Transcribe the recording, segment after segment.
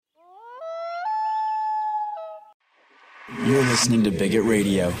You're listening to Bigot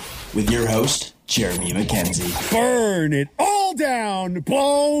Radio with your host, Jeremy McKenzie. Burn it all down,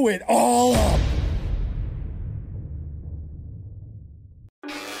 blow it all up.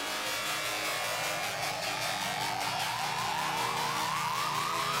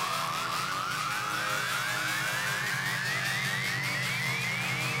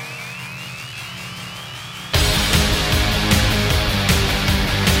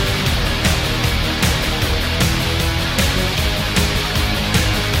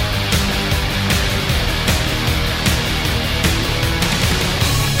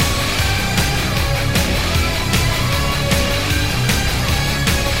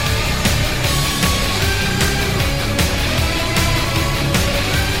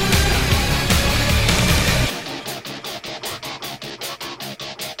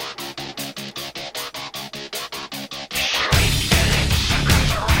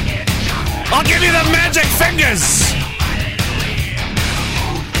 I'll give you the magic fingers!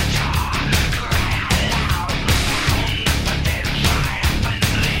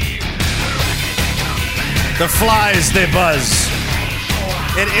 The flies, they buzz.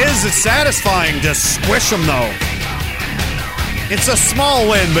 It's satisfying to squish them, though. It's a small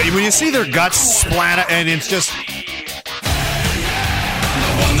win, but when you see their guts splatter, and it's just...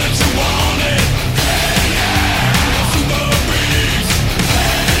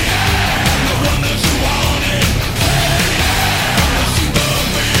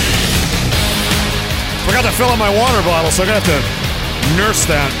 Forgot to fill up my water bottle, so I'm going to have to nurse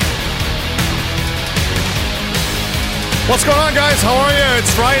that. What's going on, guys? How are you?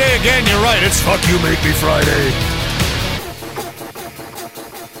 It's Friday again. You're right. It's Fuck You Make Me Friday.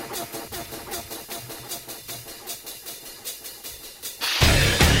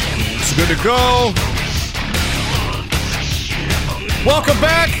 It's good to go. Welcome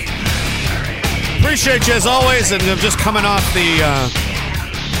back. Appreciate you as always, and I'm just coming off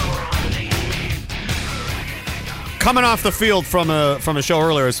the field from a show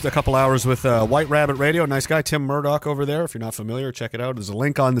earlier. It's a couple hours with White Rabbit Radio. Nice guy, Tim Murdoch over there. If you're not familiar, check it out. There's a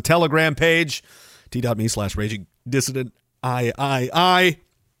link on the Telegram page, t.me/raging-dissident III.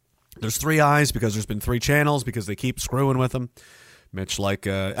 There's 3 I's because there's been 3 channels because they keep screwing with them. Mitch,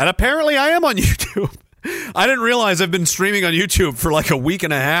 and apparently I am on YouTube. I didn't realize I've been streaming on YouTube for like a week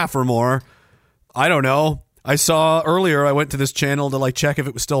and a half or more. I don't know. I saw earlier, I went to this channel to check if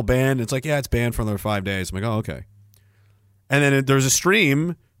it was still banned. It's like, yeah, it's banned for another 5 days. I'm like, oh, okay. And then there's a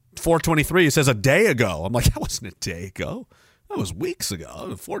stream, 4:23. It says a day ago. I'm like, that wasn't a day ago. That was weeks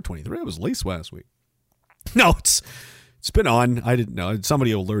ago. 4:23. It was at least last week. No, it's been on. I didn't know.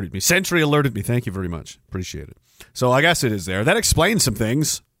 Somebody alerted me. Sentry alerted me. Thank you very much. Appreciate it. So I guess it is there. That explains some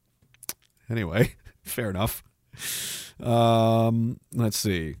things. Anyway, fair enough. Let's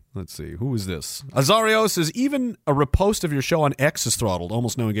see. Who is this? Azario says, even a repost of your show on X is throttled.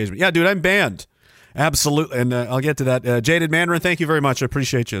 Almost no engagement. Yeah, dude, I'm banned. Absolutely, and I'll get to that. Jaded Mandarin, thank you very much. I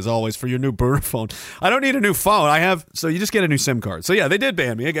appreciate you, as always, for your new burner phone. I don't need a new phone. So you just get a new SIM card. So yeah, they did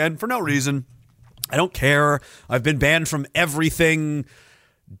ban me again for no reason. I don't care. I've been banned from everything.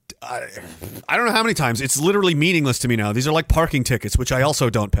 I don't know how many times. It's literally meaningless to me now. These are like parking tickets, which I also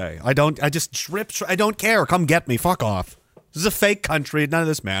don't pay. I don't care. Come get me. Fuck off. This is a fake country. None of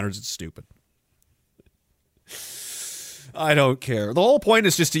this matters. It's stupid. I don't care. The whole point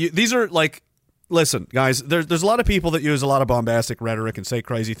is just these are like... Listen, guys, there's a lot of people that use a lot of bombastic rhetoric and say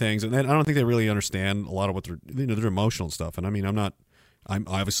crazy things, and I don't think they really understand a lot of what they're emotional stuff. And I mean, I'm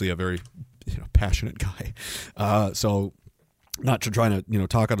obviously a very passionate guy, so not trying to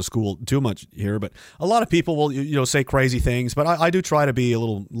talk out of school too much here, but a lot of people will say crazy things, but I do try to be a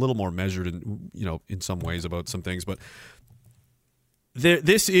little more measured in some ways about some things. But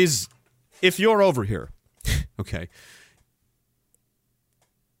this is, if you're over here, okay.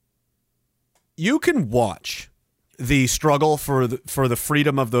 You can watch the struggle for the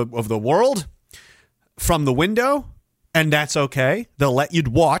freedom of the world from the window, and that's okay. They'll let you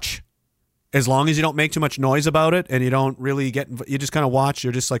watch as long as you don't make too much noise about it, and you don't really you just kind of watch.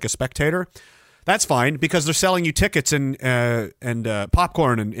 You're just like a spectator. That's fine because they're selling you tickets and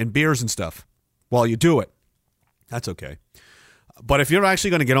popcorn and beers and stuff while you do it. That's okay. But if you're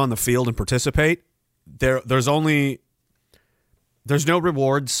actually going to get on the field and participate, there's no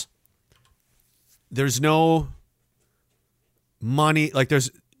rewards. There's no money,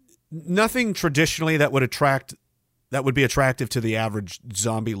 there's nothing traditionally that would be attractive to the average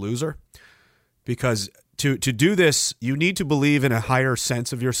zombie loser. Because to do this, you need to believe in a higher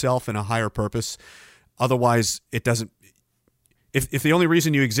sense of yourself and a higher purpose. Otherwise, it doesn't. If the only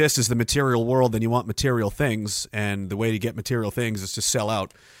reason you exist is the material world, then you want material things, and the way to get material things is to sell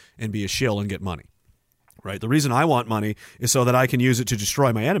out and be a shill and get money. right? The reason I want money is so that I can use it to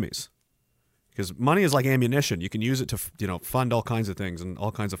destroy my enemies. Because money is like ammunition. You can use it to, fund all kinds of things and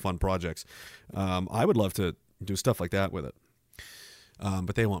all kinds of fun projects. I would love to do stuff like that with it.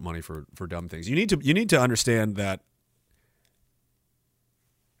 But they want money for dumb things. You need to understand that,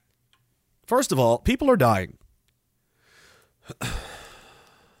 first of all, people are dying.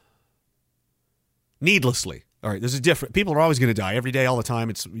 Needlessly. All right, there's a difference. People are always going to die every day, all the time.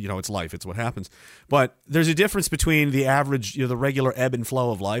 It's, it's life. It's what happens. But there's a difference between the average, the regular ebb and flow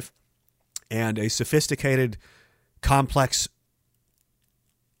of life and a sophisticated, complex,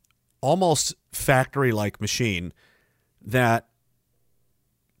 almost factory-like machine that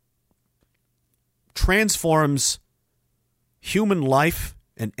transforms human life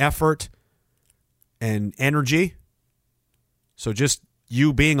and effort and energy. So just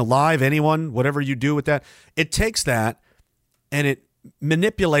you being alive, anyone, whatever you do with that, it takes that and it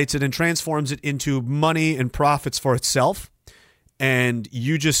manipulates it and transforms it into money and profits for itself, and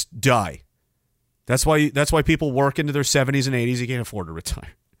you just die. That's why people work into their 70s and 80s. You can't afford to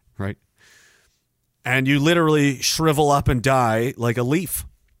retire, right? And you literally shrivel up and die like a leaf,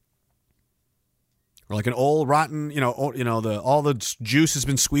 or like an old rotten, all the juice has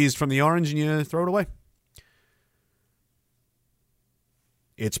been squeezed from the orange, and you throw it away.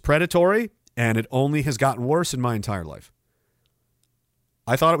 It's predatory, and it only has gotten worse in my entire life.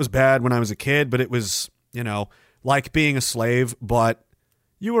 I thought it was bad when I was a kid, but it was, like being a slave, but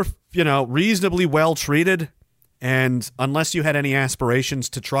you were, reasonably well treated, and unless you had any aspirations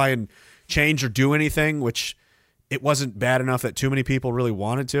to try and change or do anything, which it wasn't bad enough that too many people really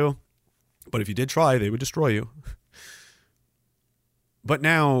wanted to, but if you did try, they would destroy you. But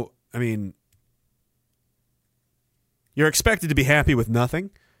now, you're expected to be happy with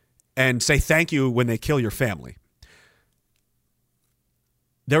nothing and say thank you when they kill your family.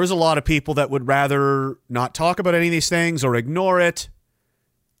 There is a lot of people that would rather not talk about any of these things or ignore it.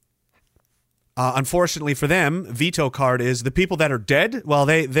 Unfortunately for them, veto card is the people that are dead. Well,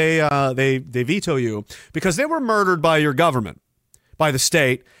 they veto you because they were murdered by your government, by the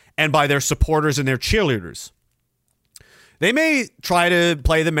state, and by their supporters and their cheerleaders. They may try to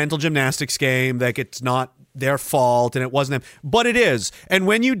play the mental gymnastics game that it's not their fault and it wasn't them, but it is. And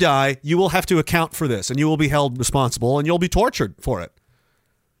when you die, you will have to account for this, and you will be held responsible, and you'll be tortured for it.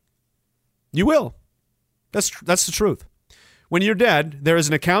 You will. That's the truth. When you're dead, there is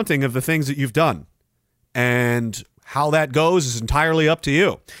an accounting of the things that you've done, and how that goes is entirely up to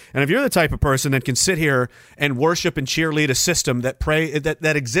you. And if you're the type of person that can sit here and worship and cheerlead a system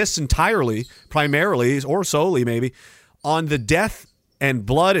that exists entirely, primarily, or solely maybe, on the death and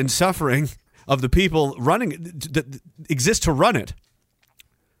blood and suffering of the people running that exist to run it,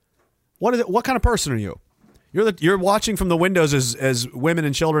 what kind of person are you? You're watching from the windows as women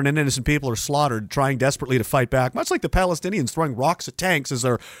and children and innocent people are slaughtered, trying desperately to fight back, much like the Palestinians throwing rocks at tanks as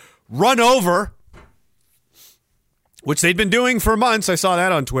they're run over, which they'd been doing for months. I saw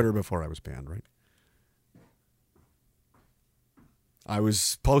that on Twitter before I was banned, right? I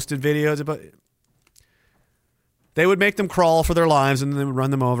was posting videos about it. They would make them crawl for their lives, and then they would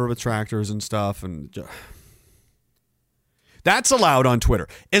run them over with tractors and stuff, and that's allowed on Twitter.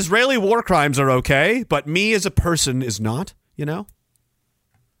 Israeli war crimes are okay, but me as a person is not,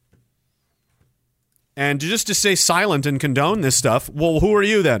 And just to stay silent and condone this stuff, well, who are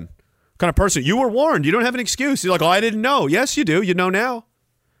you then? What kind of person? You were warned. You don't have an excuse. You're like, I didn't know. Yes, you do. You know now.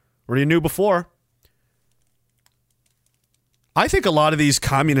 Or you knew before. I think a lot of these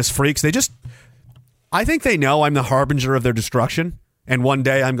communist freaks, I think they know I'm the harbinger of their destruction, and one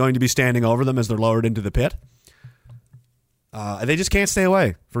day I'm going to be standing over them as they're lowered into the pit. They just can't stay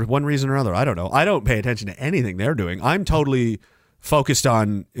away for one reason or another. I don't know. I don't pay attention to anything they're doing. I'm totally focused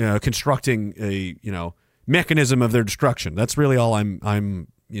on constructing a mechanism of their destruction. That's really all I'm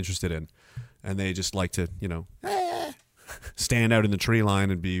interested in. And they just like to stand out in the tree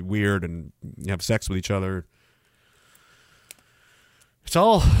line and be weird and have sex with each other. It's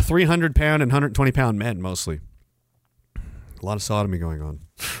all 300-pound and 120-pound men mostly. A lot of sodomy going on.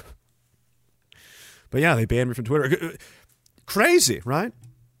 But yeah, they banned me from Twitter. Crazy, right?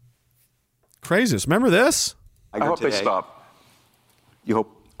 Craziness. Remember this? I hope they stop. You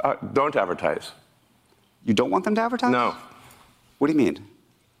hope? Don't advertise. You don't want them to advertise? No. What do you mean?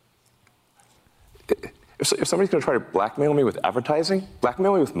 If somebody's going to try to blackmail me with advertising,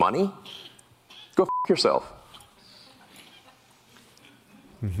 blackmail me with money, go f*** yourself.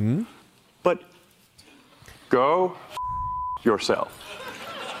 Mm-hmm. But go f*** yourself.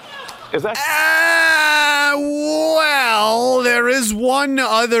 Is that... well, there is one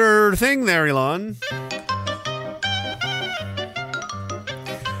other thing there, Elon.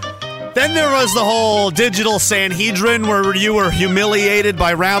 Then there was the whole digital Sanhedrin where you were humiliated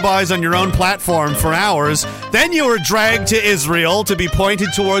by rabbis on your own platform for hours. Then you were dragged to Israel to be pointed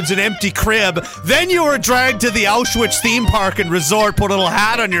towards an empty crib. Then you were dragged to the Auschwitz theme park and resort, put a little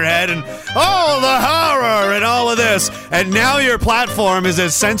hat on your head, and oh, the horror and all of this. And now your platform is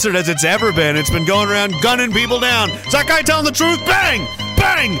as censored as it's ever been. It's been going around gunning people down. Is that guy telling the truth? Bang!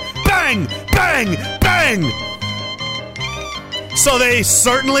 Bang! Bang! Bang! Bang! So they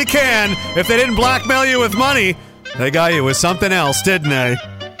certainly can. If they didn't blackmail you with money, they got you with something else, didn't they?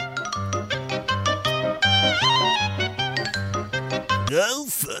 Go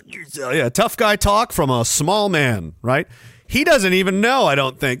fuck yourself. Yeah, tough guy talk from a small man, right? He doesn't even know, I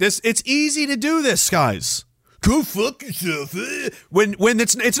don't think. It's easy to do this, guys. Go fuck yourself. When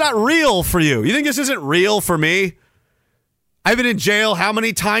it's not real for you. You think this isn't real for me? I've been in jail how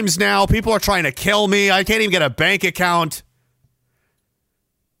many times now? People are trying to kill me. I can't even get a bank account.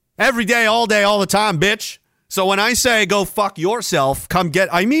 Every day, all the time, bitch. So when I say go fuck yourself,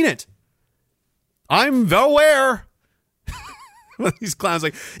 I mean it. I'm aware. These clowns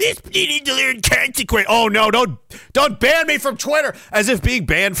like, it's needing to learn consequence. Oh no, don't ban me from Twitter. As if being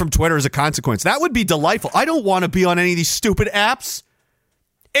banned from Twitter is a consequence. That would be delightful. I don't want to be on any of these stupid apps.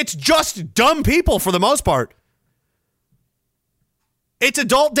 It's just dumb people for the most part. It's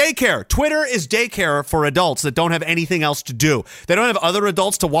adult daycare. Twitter is daycare for adults that don't have anything else to do. They don't have other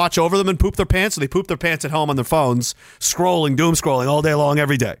adults to watch over them and poop their pants, so they poop their pants at home on their phones, doom scrolling all day long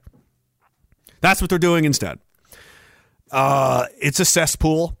every day. That's what they're doing instead. It's a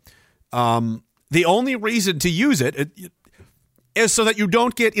cesspool. The only reason to use it is so that you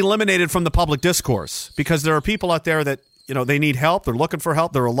don't get eliminated from the public discourse, because there are people out there that, you know, they need help. They're looking for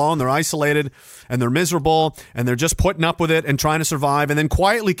help. They're alone. They're isolated, and they're miserable, and they're just putting up with it and trying to survive, and then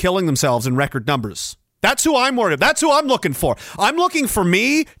quietly killing themselves in record numbers. That's who I'm worried about. That's who I'm looking for. I'm looking for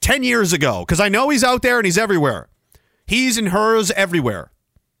me 10 years ago, because I know he's out there and he's everywhere. He's and hers everywhere.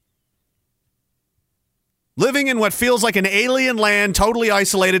 Living in what feels like an alien land, totally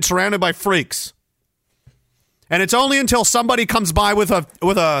isolated, surrounded by freaks. And it's only until somebody comes by with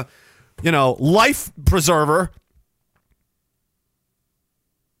a life preserver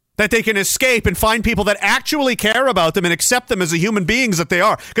that they can escape and find people that actually care about them and accept them as the human beings that they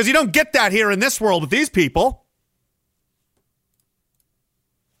are. Because you don't get that here in this world with these people.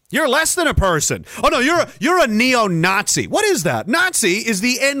 You're less than a person. Oh, no, you're a neo-Nazi. What is that? Nazi is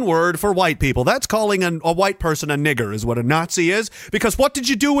the N-word for white people. That's calling a white person a nigger is what a Nazi is. Because what did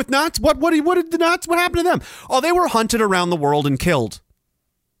you do with Nazis? What did the Nazis? What happened to them? Oh, they were hunted around the world and killed.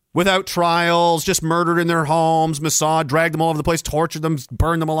 Without trials, just murdered in their homes, massaged, dragged them all over the place, tortured them,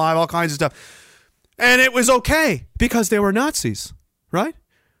 burned them alive, all kinds of stuff. And it was okay because they were Nazis, right?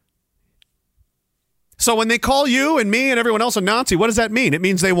 So when they call you and me and everyone else a Nazi, what does that mean? It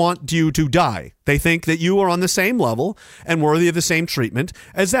means they want you to die. They think that you are on the same level and worthy of the same treatment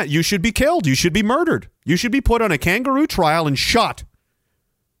as that. You should be killed. You should be murdered. You should be put on a kangaroo trial and shot.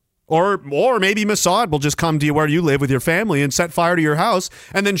 Or maybe Mossad will just come to you where you live with your family and set fire to your house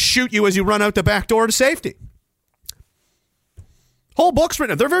and then shoot you as you run out the back door to safety. Whole book's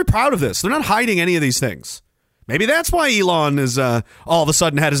written. They're very proud of this. They're not hiding any of these things. Maybe that's why Elon is all of a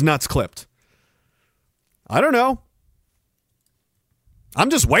sudden had his nuts clipped. I don't know. I'm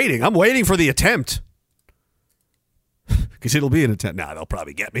just waiting. I'm waiting for the attempt. Because it'll be an attempt. Nah, they'll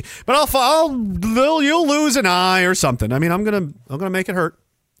probably get me. But you'll lose an eye or something. I mean, I'm gonna make it hurt.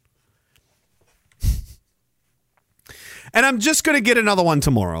 And I'm just going to get another one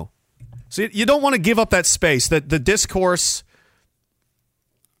tomorrow. So you don't want to give up that space, that the discourse.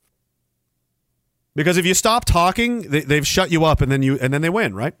 Because if you stop talking, they've shut you up, and then they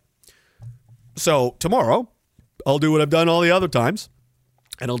win, right? So tomorrow, I'll do what I've done all the other times,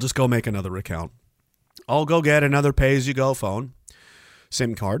 and I'll just go make another account. I'll go get another pay-as-you-go phone,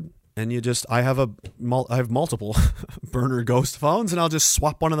 SIM card, and I have multiple burner ghost phones, and I'll just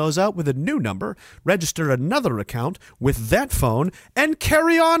swap one of those out with a new number, register another account with that phone, and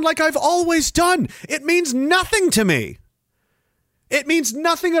carry on like I've always done. It means nothing to me. It means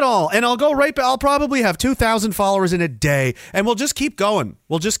nothing at all. And I'll go right back. I'll probably have 2,000 followers in a day, and we'll just keep going.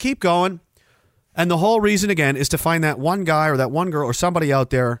 And the whole reason, again, is to find that one guy or that one girl or somebody out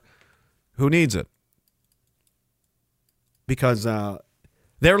there who needs it. Because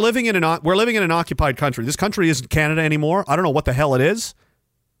we're living in an occupied country. This country isn't Canada anymore. I don't know what the hell it is.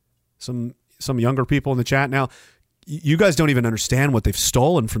 Some younger people in the chat now, you guys don't even understand what they've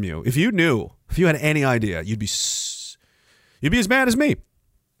stolen from you. If you had any idea, you'd be as mad as me.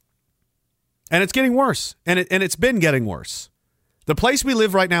 And it's getting worse. And it's been getting worse. The place we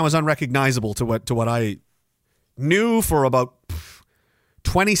live right now is unrecognizable to what I knew for about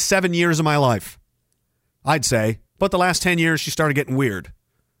 27 years of my life, I'd say. But the last 10 years, she started getting weird.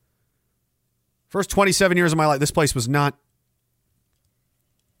 First 27 years of my life, this place was not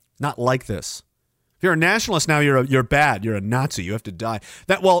like this. If you're a nationalist now, you're bad. You're a Nazi. You have to die.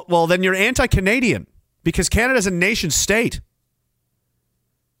 Well, then you're anti-Canadian because Canada's a nation state.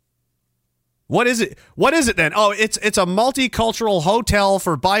 What is it? What is it then? Oh, it's a multicultural hotel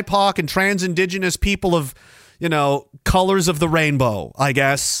for BIPOC and trans indigenous people of, colors of the rainbow, I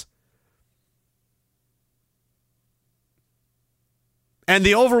guess. And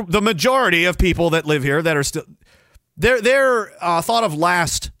the majority of people that live here that are still, they're thought of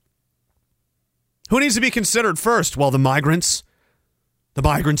last. Who needs to be considered first? Well, the migrants. The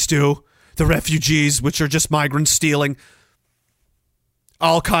migrants do. The refugees, which are just migrants stealing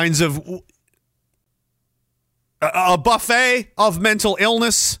all kinds of a buffet of mental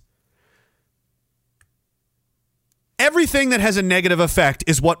illness. Everything that has a negative effect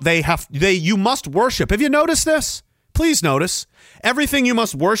is what you must worship. Have you noticed this? Please notice. Everything you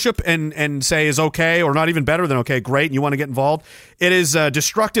must worship and say is okay or not even better than okay, great, and you want to get involved, it is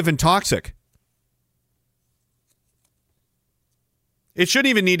destructive and toxic. It shouldn't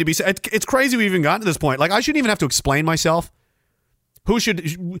even need to be said. It's crazy we've even gotten to this point. Like, I shouldn't even have to explain myself. We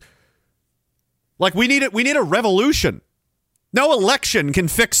need a revolution. No election can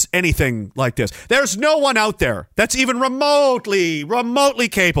fix anything like this. There's no one out there that's even remotely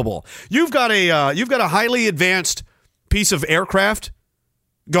capable. You've got a highly advanced piece of aircraft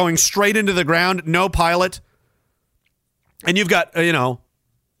going straight into the ground, no pilot, and you've got 4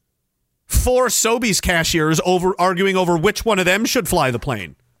 Sobeys cashiers arguing over which one of them should fly the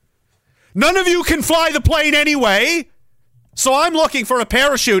plane. None of you can fly the plane anyway, so I'm looking for a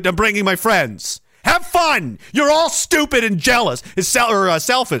parachute and I'm bringing my friends. Have fun. You're all stupid and jealous. It's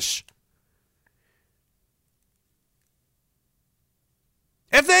selfish.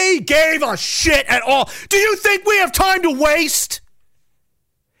 If they gave a shit at all, do you think we have time to waste?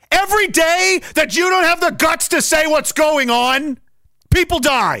 Every day that you don't have the guts to say what's going on, people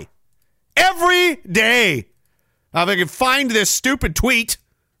die. Every day. Now, if I can find this stupid tweet,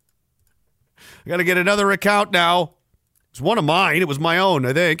 I got to get another account now. It's one of mine. It was my own,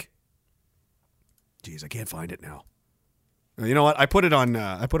 I think. Jeez, I can't find it now. You know what? I put it on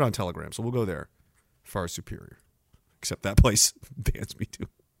Telegram, so we'll go there. Far superior. Except that place bans me too.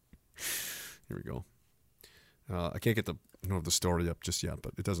 Here we go. I can't get the story up just yet,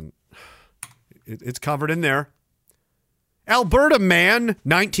 but it doesn't. It's covered in there. Alberta man,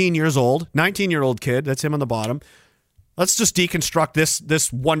 19 years old, 19-year-old kid. That's him on the bottom. Let's just deconstruct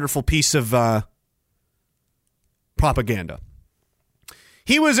this wonderful piece of propaganda.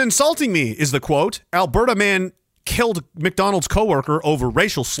 He was insulting me, is the quote. Alberta man killed McDonald's coworker over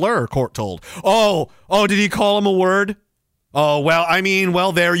racial slur, court told. Oh, did he call him a word? Oh,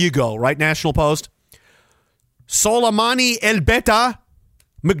 well, there you go, right, National Post? Soleimani El Beta,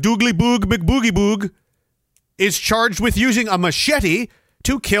 McDoogly Boog, McBoogie Boog, is charged with using a machete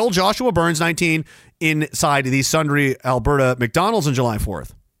to kill Joshua Burns, 19, inside the Sundre, Alberta McDonald's on July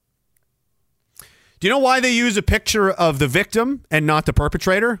 4th. Do you know why they use a picture of the victim and not the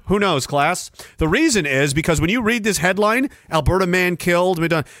perpetrator? Who knows, class? The reason is because when you read this headline, Alberta man killed,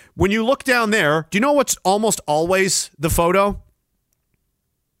 when you look down there, do you know what's almost always the photo?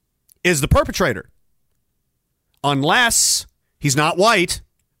 Is the perpetrator. Unless he's not white,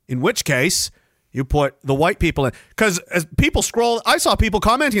 in which case you put the white people in. Because as people scroll, I saw people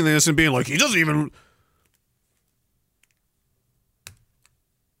commenting on this and being like, he doesn't even...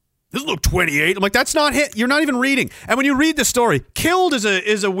 This look 28. I'm like, that's not hit. You're not even reading. And when you read the story, killed is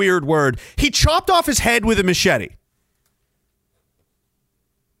a weird word. He chopped off his head with a machete.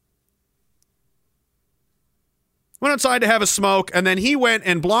 Went outside to have a smoke, and then he went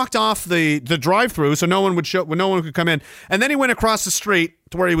and blocked off the drive-through so no one could come in. And then he went across the street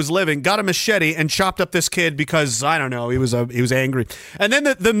to where he was living, got a machete, and chopped up this kid because, I don't know, he was angry. And then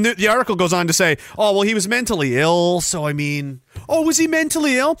the article goes on to say, oh, well, he was mentally ill, so I mean... Oh, was he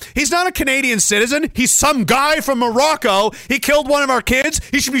mentally ill? He's not a Canadian citizen. He's some guy from Morocco. He killed one of our kids.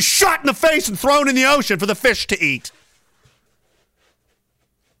 He should be shot in the face and thrown in the ocean for the fish to eat.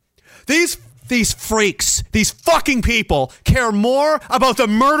 These freaks, these fucking people care more about the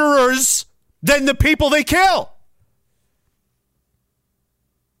murderers than the people they kill.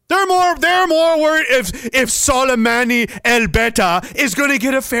 They're more worried if Soleimani El Beta is going to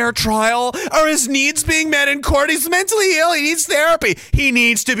get a fair trial or his needs being met in court. He's mentally ill. He needs therapy. He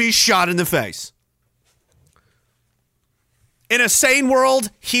needs to be shot in the face. In a sane world,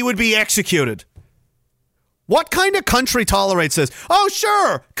 he would be executed. What kind of country tolerates this? Oh,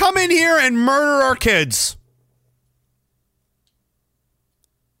 sure. Come in here and murder our kids.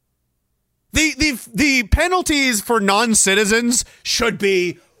 The penalties for non-citizens should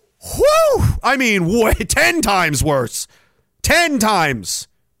be, 10 times worse. 10 times.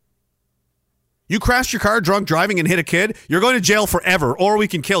 You crashed your car drunk driving and hit a kid, you're going to jail forever, or we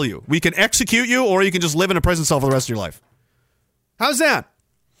can kill you. We can execute you, or you can just live in a prison cell for the rest of your life. How's that?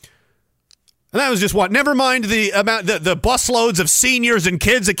 And that was just what? Never mind the amount, the busloads of seniors and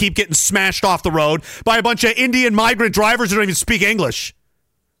kids that keep getting smashed off the road by a bunch of Indian migrant drivers who don't even speak English.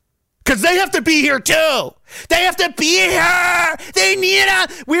 Because they have to be here too. They have to be here. They need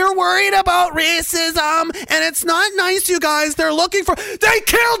we're worried about racism, and it's not nice, you guys. They're looking for. They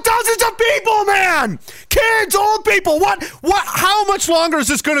killed dozens of people, man. Kids, old people. What? How much longer is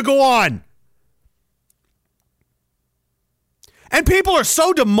this going to go on? And people are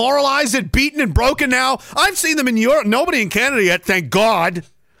so demoralized and beaten and broken now. I've seen them in Europe. Nobody in Canada yet, thank God.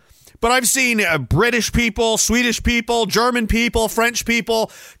 But I've seen British people, Swedish people, German people, French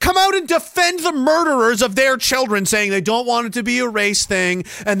people come out and defend the murderers of their children, saying they don't want it to be a race thing,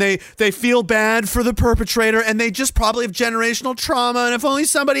 and they feel bad for the perpetrator, and they just probably have generational trauma, and if only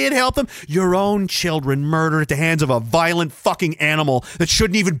somebody had helped them. Your own children murdered at the hands of a violent fucking animal that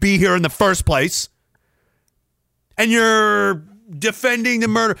shouldn't even be here in the first place. And you're defending the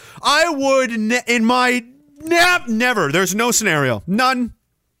murder. I would, never. There's no scenario. None.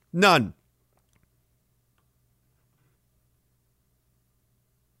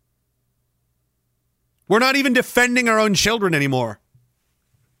 We're not even defending our own children anymore.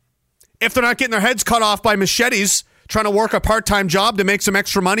 If they're not getting their heads cut off by machetes trying to work a part-time job to make some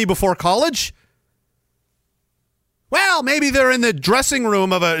extra money before college, well, maybe they're in the dressing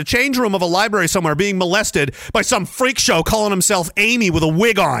room of a change room of a library somewhere being molested by some freak show calling himself Amy with a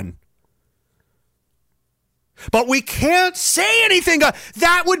wig on. But we can't say anything.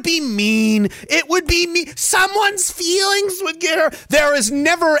 That would be mean. It would be mean. Someone's feelings would get her. There is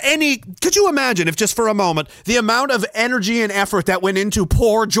never any. Could you imagine if just for a moment, the amount of energy and effort that went into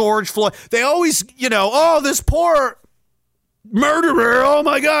poor George Floyd? They always, this poor murderer. Oh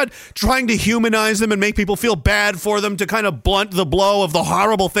my God. Trying to humanize them and make people feel bad for them to kind of blunt the blow of the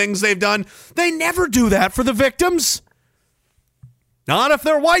horrible things they've done. They never do that for the victims. Not if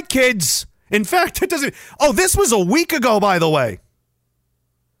they're white kids. In fact, it doesn't. Oh, this was a week ago, by the way.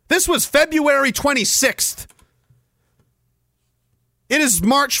 This was February 26th. It is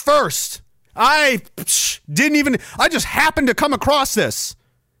March 1st. I just happened to come across this.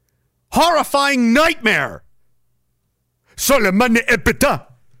 Horrifying nightmare.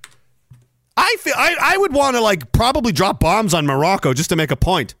 I would want to probably drop bombs on Morocco just to make a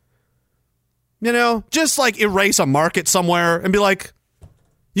point. Just erase a market somewhere and be like,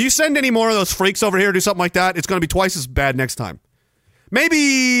 you send any more of those freaks over here to do something like that, it's going to be twice as bad next time.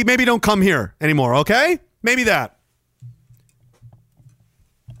 Maybe don't come here anymore, okay? Maybe that.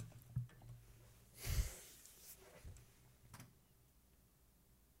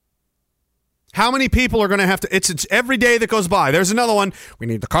 How many people are going to have to... It's every day that goes by. There's another one. We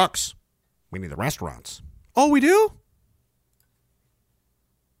need the cooks. We need the restaurants. Oh, we do?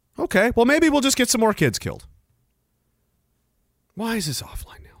 Okay, well, maybe we'll just get some more kids killed. Why is this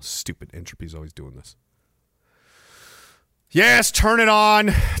offline now? Stupid Entropy's always doing this. Yes, turn it on.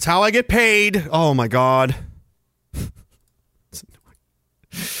 It's how I get paid. Oh, my God.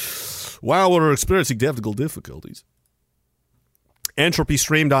 Wow, we're experiencing technical difficulties.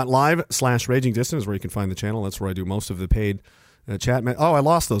 EntropyStream.live/Raging Distance is where you can find the channel. That's where I do most of the paid chat. Oh, I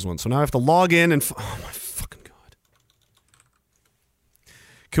lost those ones. So now I have to log in and... oh, my fucking God.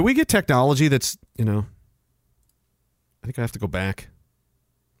 Can we get technology that's, I think I have to go back.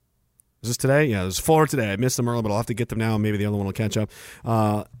 Is this today? Yeah, there's 4 today. I missed them earlier, but I'll have to get them now. Maybe the other one will catch up.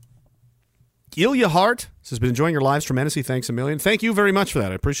 Ilya Hart says, been enjoying your lives tremendously. Thanks a million. Thank you very much for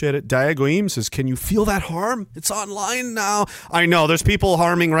that. I appreciate it. Diagoim says, can you feel that harm? It's online now. I know. There's people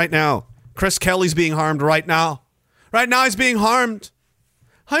harming right now. Chris Kelly's being harmed right now. Right now he's being harmed.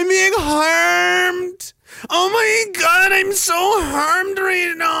 I'm being harmed. Oh my God, I'm so harmed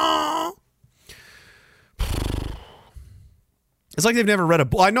right now. It's like they've never read a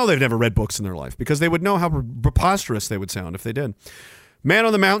book. I know they've never read books in their life because they would know how preposterous they would sound if they did. Man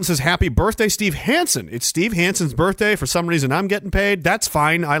on the Mountain says, happy birthday, Steve Hansen. It's Steve Hansen's birthday. For some reason, I'm getting paid. That's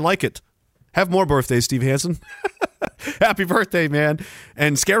fine. I like it. Have more birthdays, Steve Hansen. Happy birthday, man.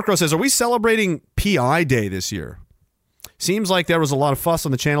 And Scarecrow says, are we celebrating PI Day this year? Seems like there was a lot of fuss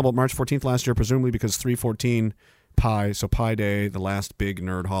on the channel about March 14th last year, presumably because 3/14 Pi, so Pi Day, the last big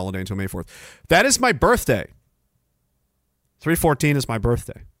nerd holiday until May 4th. That is my birthday. 3/14 is my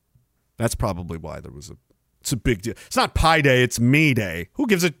birthday. That's probably why there was it's a big deal. It's not Pi Day, it's Me Day. Who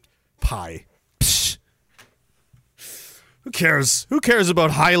gives a pie? Psh. Who cares? Who cares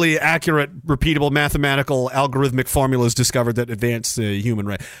about highly accurate, repeatable mathematical algorithmic formulas discovered that advance the human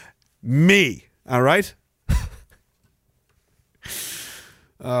race? Me, all right?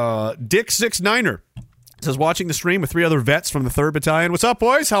 Dick69er says, watching the stream with 3 other vets from the 3rd Battalion. What's up,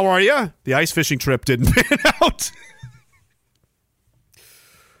 boys? How are you? The ice fishing trip didn't pan out.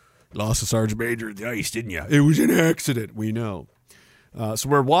 Lost a Sergeant Major in the ice, didn't you? It was an accident. We know. So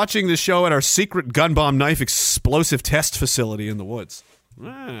we're watching the show at our secret gun bomb knife explosive test facility in the woods.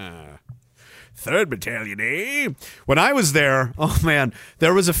 3rd Battalion, eh? When I was there, oh man,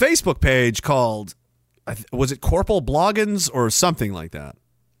 there was a Facebook page called, was it Corporal Bloggins or something like that?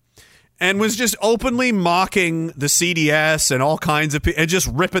 And was just openly mocking the CDS and all kinds of people and just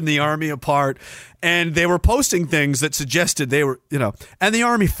ripping the Army apart. And they were posting things that suggested they were, and the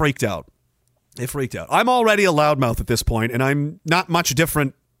Army freaked out. They freaked out. I'm already a loudmouth at this point, and I'm not much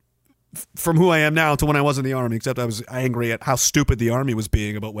different from who I am now to when I was in the Army, except I was angry at how stupid the Army was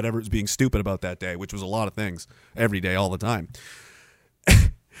being about whatever it was being stupid about that day, which was a lot of things every day, all the time.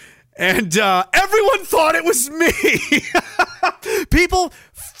 And everyone thought it was me.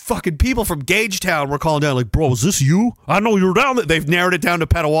 Fucking people from Gagetown were calling down like, bro, is this you? I know you're down there. They've narrowed it down to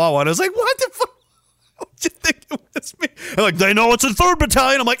Petawawa. And I was like, what the fuck? What do you think it was me? They're like, they know it's a 3rd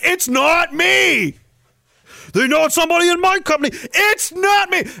Battalion. I'm like, it's not me. They know it's somebody in my company. It's not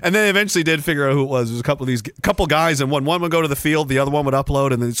me. And then they eventually did figure out who it was. There was a couple guys, and one would go to the field, the other one would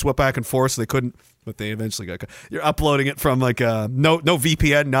upload, and then swap back and forth, so they couldn't. But they eventually got. You're uploading it from like no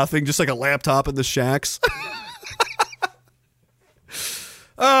VPN, nothing, just like a laptop in the shacks.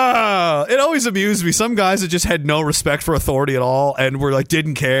 It always amused me. Some guys that just had no respect for authority at all, and were like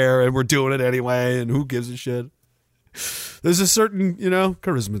didn't care, and were doing it anyway, and who gives a shit? There's a certain,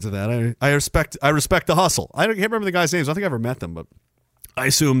 charisma to that. I respect the hustle. I can't remember the guys' names. I don't think I ever met them, but I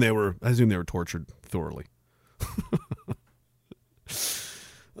assume they were tortured thoroughly.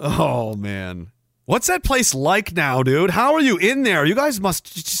 Oh man, what's that place like now, dude? How are you in there? You guys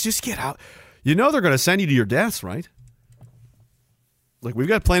must just get out. They're going to send you to your deaths, right? Like, we've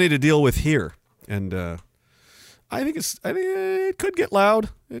got plenty to deal with here, and I think it could get loud.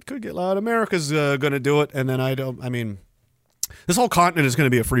 It could get loud. America's going to do it, and then this whole continent is going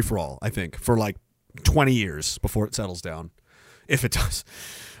to be a free-for-all, I think, for like 20 years before it settles down, if it does.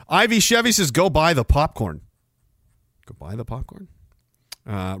 Ivy Chevy says, go buy the popcorn. Go buy the popcorn?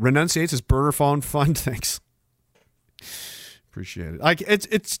 Renunciates his burner phone fund. Thanks. Appreciate it.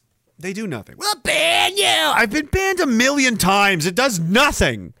 It's they do nothing. We'll ban you. I've been banned 1 million times. It does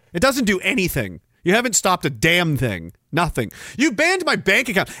nothing. It doesn't do anything. You haven't stopped a damn thing. Nothing. You banned my bank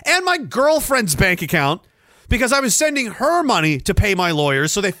account and my girlfriend's bank account because I was sending her money to pay my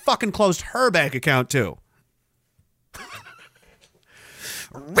lawyers, so they fucking closed her bank account too.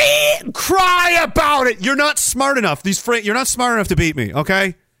 Cry about it. You're not smart enough. You're not smart enough to beat me,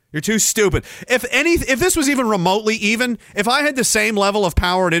 okay? You're too stupid. If this was even remotely even, if I had the same level of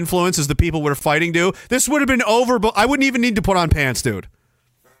power and influence as the people we're fighting do, this would have been over, but I wouldn't even need to put on pants, dude.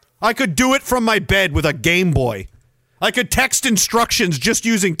 I could do it from my bed with a Game Boy. I could text instructions just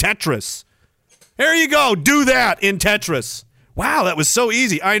using Tetris. There you go. Do that in Tetris. Wow, that was so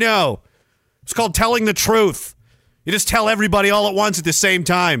easy. I know. It's called telling the truth. You just tell everybody all at once at the same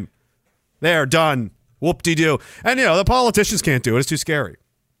time. There, done. Whoop-de-doo. And, the politicians can't do it. It's too scary.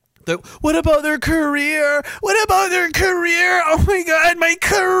 What about their career? What about their career? Oh, my God, my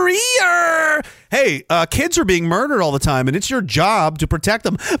career. Hey, kids are being murdered all the time, and it's your job to protect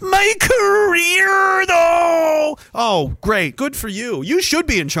them. My career, though. Oh, great. Good for you. You should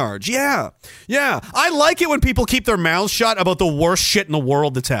be in charge. Yeah. I like it when people keep their mouths shut about the worst shit in the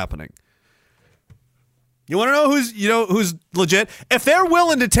world that's happening. You want to know who's legit? If they're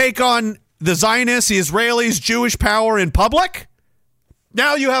willing to take on the Zionists, the Israelis, Jewish power in public,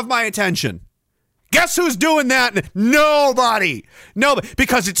 now you have my attention. Guess who's doing that? Nobody.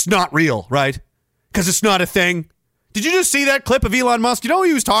 Because it's not real, right? Because it's not a thing. Did you just see that clip of Elon Musk? You know what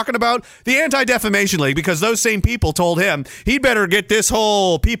he was talking about? The Anti-Defamation League, because those same people told him he'd better get this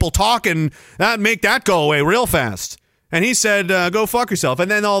whole people talking, make that go away real fast. And he said, go fuck yourself. And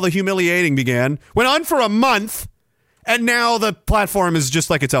then all the humiliating began. Went on for a month, and now the platform is just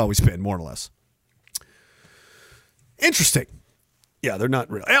like it's always been, more or less. Interesting. Yeah, they're not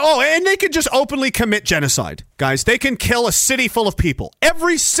real. Oh, and they can just openly commit genocide. Guys, they can kill a city full of people.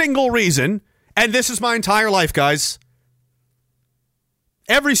 Every single reason, and this is my entire life, guys.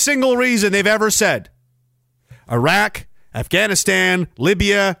 Every single reason they've ever said. Iraq, Afghanistan,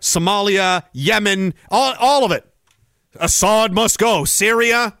 Libya, Somalia, Yemen, all of it. Assad must go.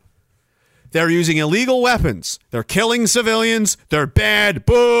 Syria. They're using illegal weapons. They're killing civilians. They're bad.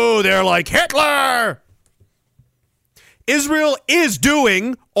 Boo. They're like Hitler. Israel is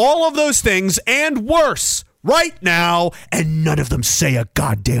doing all of those things and worse right now, and none of them say a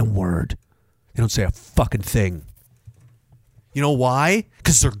goddamn word. They don't say a fucking thing. You know why?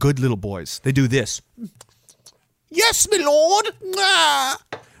 Because they're good little boys. They do this. Yes, my lord.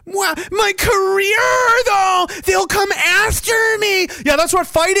 My career, though. They'll come after me. Yeah, that's what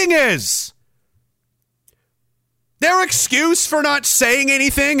fighting is. Their excuse for not saying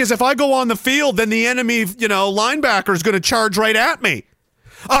anything is if I go on the field, then the enemy, linebacker is going to charge right at me.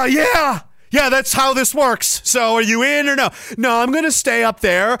 Yeah, that's how this works. So are you in or no? No, I'm going to stay up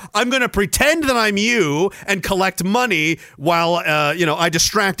there. I'm going to pretend that I'm you and collect money while, I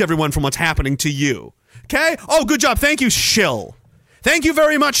distract everyone from what's happening to you. Okay? Oh, good job. Thank you, Shill. Thank you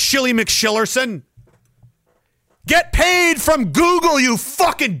very much, Shilly McShillerson. Get paid from Google, you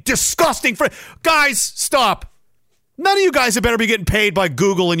fucking disgusting Guys, stop. None of you guys had better be getting paid by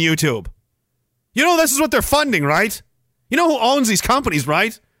Google and YouTube. You know this is what they're funding, right? You know who owns these companies,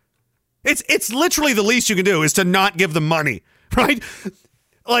 right? It's literally the least you can do is to not give them money, right?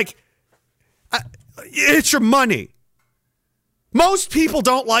 Like, it's your money. Most people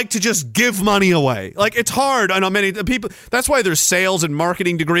don't like to just give money away. Like, it's hard. I know many people. That's why there's sales and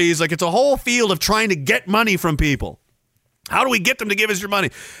marketing degrees. Like, it's a whole field of trying to get money from people. How do we get them to give us your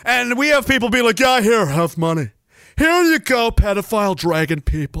money? And we have people be like, yeah, here, have money. Here you go, pedophile dragon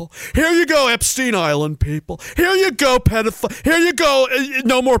people. Here you go, Epstein Island people. Here you go, pedophile. Here you go,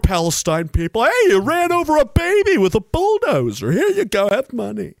 no more Palestine people. Hey, you ran over a baby with a bulldozer. Here you go, have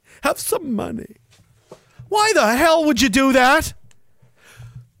money. Have some money. Why the hell would you do that?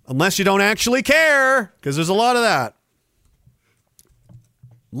 Unless you don't actually care, because there's a lot of that.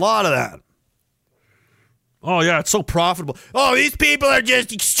 A lot of that. Oh, yeah, it's so profitable. Oh, these people are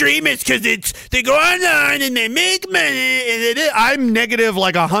just extremists because they go online and they make money. I'm negative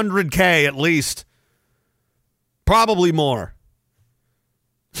like 100K at least. Probably more.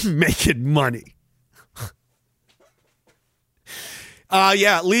 Making money.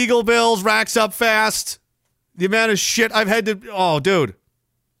 Yeah, legal bills racks up fast. The amount of shit I've had to... Oh, dude.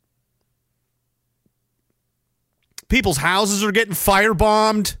 People's houses are getting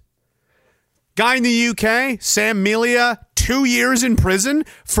firebombed. Guy in the UK, Sam Melia, 2 years in prison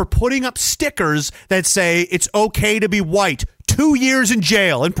for putting up stickers that say it's okay to be white. 2 years in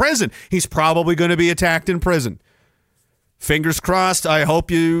jail, in prison. He's probably going to be attacked in prison. Fingers crossed. I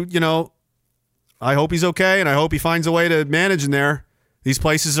hope I hope he's okay, and I hope he finds a way to manage in there. These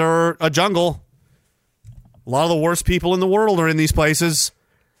places are a jungle. A lot of the worst people in the world are in these places.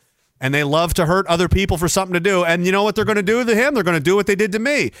 And they love to hurt other people for something to do. And you know what they're going to do to him? They're going to do what they did to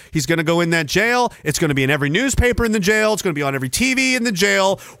me. He's going to go in that jail. It's going to be in every newspaper in the jail. It's going to be on every TV in the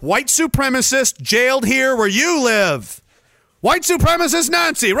jail. White supremacist jailed here where you live. White supremacist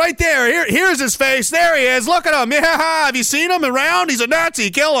Nazi right there. Here's his face. There he is. Look at him. Yeah, have you seen him around? He's a Nazi.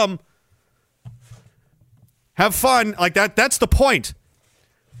 Kill him. Have fun. Like that. That's the point.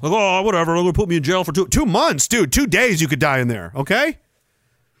 Like, oh, whatever. They're going to put me in jail for 2 months. Dude, 2 days you could die in there. Okay?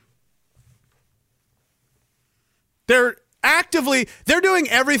 They're doing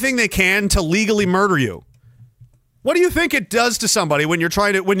everything they can to legally murder you. What do you think it does to somebody when you're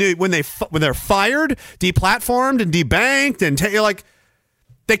trying to when they're fired, deplatformed, and debanked, and you're like,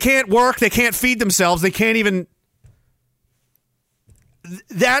 they can't work, they can't feed themselves, they can't even.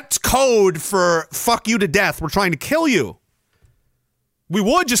 That's code for fuck you to death. We're trying to kill you. We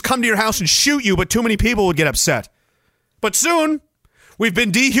would just come to your house and shoot you, but too many people would get upset. But soon, we've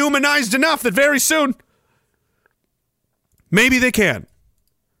been dehumanized enough that very soon. Maybe they can.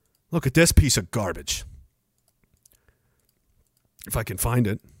 Look at this piece of garbage. If I can find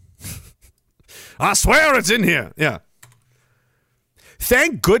it. I swear it's in here. Yeah.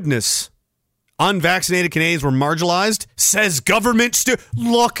 Thank goodness unvaccinated Canadians were marginalized, says government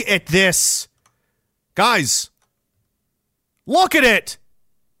Look at this. Guys. Look at it.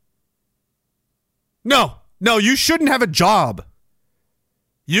 No, you shouldn't have a job.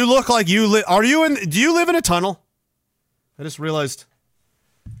 You look like do you live in a tunnel? I just realized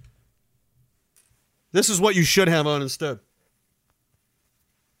this is what you should have on instead.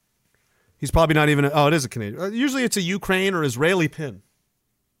 He's probably not even... it is a Canadian. Usually it's a Ukraine or Israeli pin.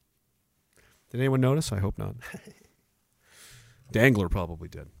 Did anyone notice? I hope not. Dangler probably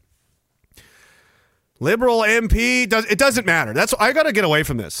did. Liberal MP... It doesn't matter. I got to get away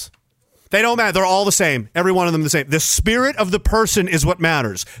from this. They don't matter. They're all the same. Every one of them the same. The spirit of the person is what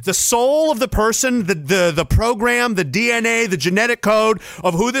matters. The soul of the person, the program, the DNA, the genetic code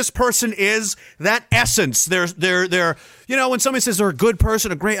of who this person is, that essence. They're when somebody says they're a good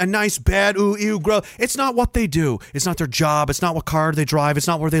person, a nice, bad, grow. It's not what they do. It's not their job. It's not what car they drive. It's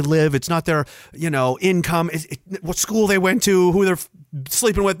not where they live. It's not their, income. What school they went to, who they're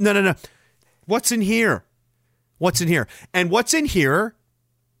sleeping with. No. What's in here? What's in here? And what's in here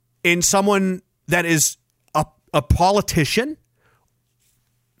in someone that is a politician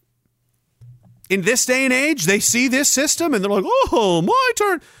in this day and age, they see this system and they're like, oh, my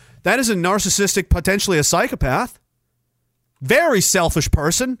turn. That is a narcissistic, potentially a psychopath. Very selfish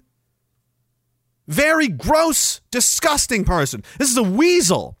person. Very gross, disgusting person. This is a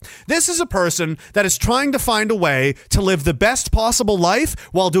weasel. This is a person that is trying to find a way to live the best possible life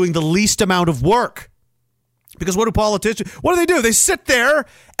while doing the least amount of work. Because what do? They sit there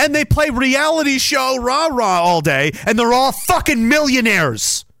and they play reality show rah-rah all day, and they're all fucking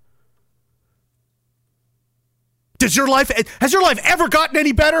millionaires. Has your life ever gotten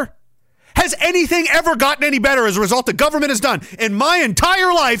any better? Has anything ever gotten any better as a result the government has done? In my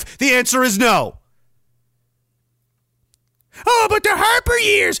entire life, the answer is no. Oh, but the Harper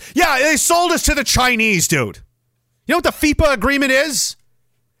years. Yeah, they sold us to the Chinese, dude. You know what the FIPA agreement is?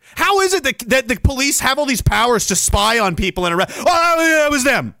 How is it that the police have all these powers to spy on people and arrest? Oh, that was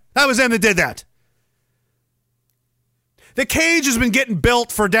them. That was them that did that. The cage has been getting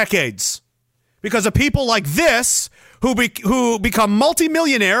built for decades because of people like this who become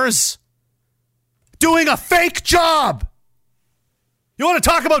multimillionaires doing a fake job. You want to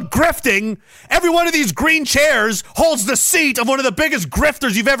talk about grifting? Every one of these green chairs holds the seat of one of the biggest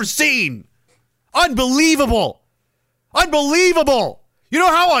grifters you've ever seen. Unbelievable. Unbelievable. You know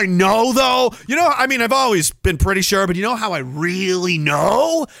how I know, though? I've always been pretty sure, but you know how I really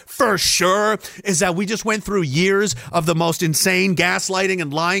know for sure is that we just went through years of the most insane gaslighting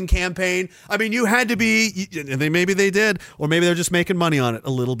and lying campaign. I mean, you had to be, maybe they did, or maybe they're just making money on it, a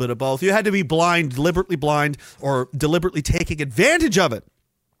little bit of both. You had to be deliberately blind, or deliberately taking advantage of it.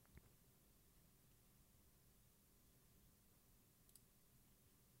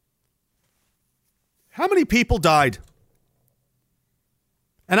 How many people died?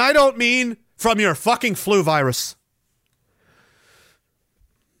 And I don't mean from your fucking flu virus.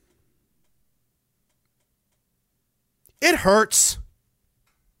 It hurts.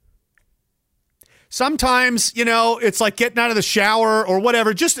 Sometimes, it's like getting out of the shower or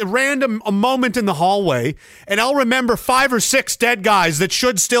whatever, just a moment in the hallway, and I'll remember 5 or 6 dead guys that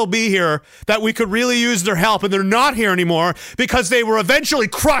should still be here that we could really use their help, and they're not here anymore because they were eventually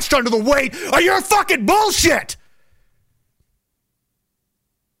crushed under the weight of your fucking bullshit.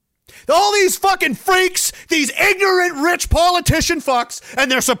 All these fucking freaks, these ignorant rich politician fucks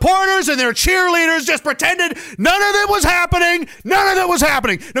and their supporters and their cheerleaders just pretended none of it was happening. None of it was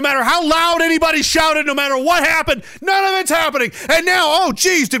happening. No matter how loud anybody shouted, no matter what happened, none of it's happening. And now, oh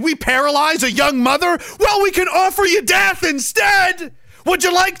geez, did we paralyze a young mother? Well, we can offer you death instead. Would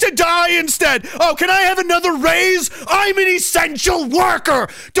you like to die instead? Oh, can I have another raise? I'm an essential worker.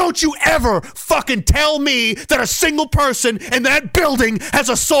 Don't you ever fucking tell me that a single person in that building has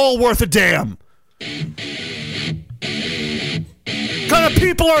a soul worth a damn. What kind of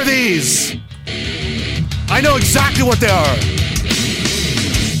people are these? I know exactly what they are.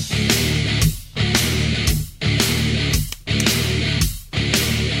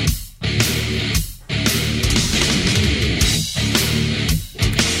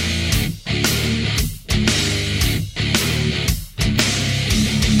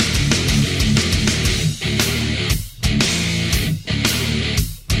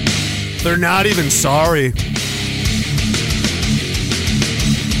 They're not even sorry. Can't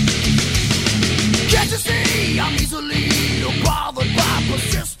you see I'm easily bothered by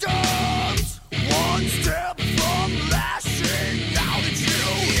persistence? One step from lashing out at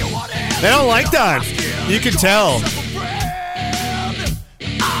you. They don't like that. You can tell.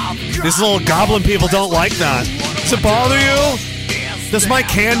 These little goblin people don't like that. Does it bother you? Does my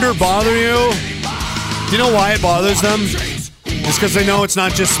candor bother you? Do you know why it bothers them? It's because they know it's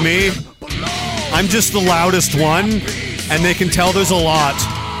not just me. I'm just the loudest one, and they can tell there's a lot.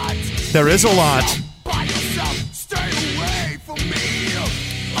 There is a lot.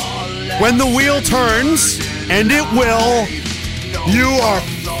 When the wheel turns, and it will, you are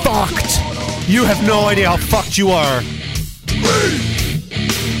fucked. You have no idea how fucked you are.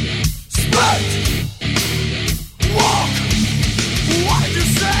 Walk. What did you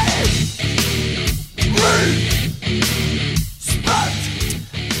say?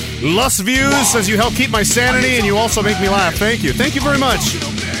 Lust Views says you help keep my sanity and you also make me laugh. Thank you. Thank you very much.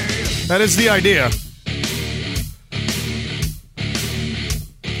 That is the idea.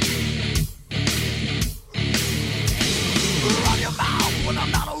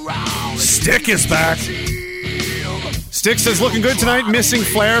 Stick is back. Stick says, looking good tonight, missing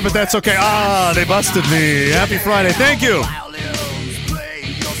Flair, but that's okay. Ah, they busted me. Happy Friday. Thank you.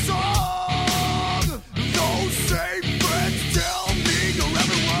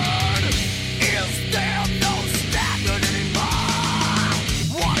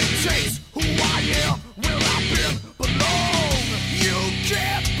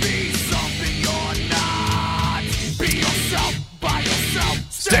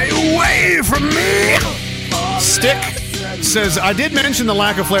 Stay away from me! Stick says, I did mention the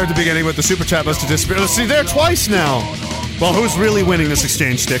lack of flair at the beginning, but the super chat must have disappeared. Let's see, there twice now. Well, who's really winning this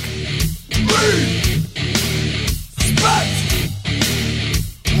exchange, Stick?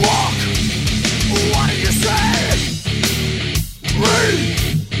 Walk. What did you say?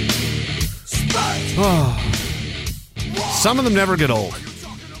 Some of them never get old.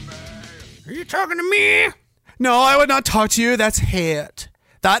 Are you talking to me? No, I would not talk to you. That's hate.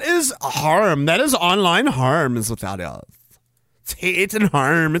 That is harm. That is online harm is what that is. It's hate and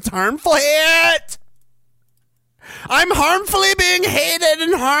harm. It's harmful hate. I'm harmfully being hated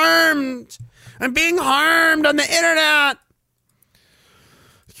and harmed. I'm being harmed on the internet.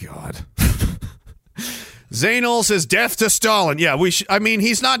 God. Zaynul says death to Stalin. Yeah, I mean,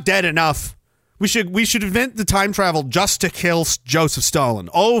 he's not dead enough. We should invent the time travel just to kill Joseph Stalin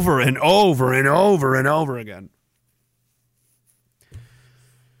over and over and over and over again.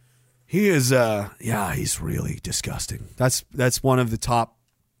 He is, he's really disgusting. That's one of the top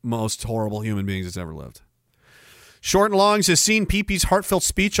most horrible human beings that's ever lived. Short and Long says, seen Pee-Pee's heartfelt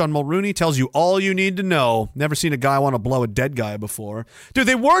speech on Mulrooney tells you all you need to know. Never seen a guy want to blow a dead guy before. Dude,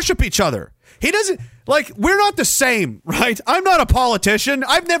 they worship each other. He doesn't, we're not the same, right? I'm not a politician.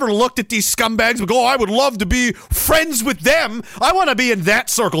 I've never looked at these scumbags and go, I would love to be friends with them. I want to be in that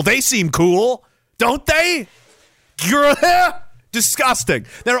circle. They seem cool, don't they? Disgusting.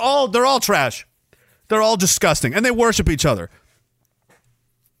 They're all trash. They're all disgusting. And they worship each other.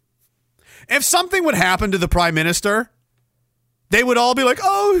 If something would happen to the prime minister, they would all be like,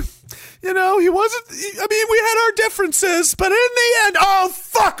 oh, he wasn't, we had our differences, but in the end, oh,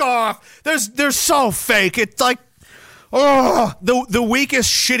 fuck off. They're so fake. It's like, oh, the weakest,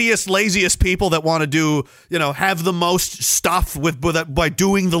 shittiest, laziest people that want to do, have the most stuff by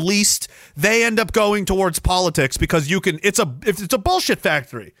doing the least, they end up going towards politics because it's a bullshit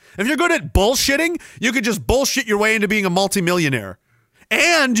factory. If you're good at bullshitting, you could just bullshit your way into being a multimillionaire.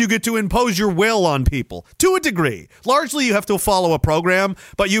 And you get to impose your will on people to a degree. Largely, you have to follow a program,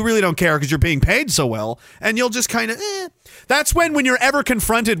 but you really don't care because you're being paid so well. And you'll just kind of, That's when you're ever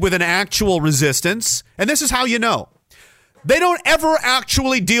confronted with an actual resistance. And this is how you know. They don't ever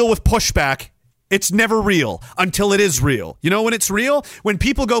actually deal with pushback. It's never real until it is real. You know when it's real? When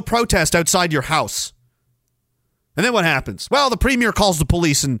people go protest outside your house. And then what happens? Well, the premier calls the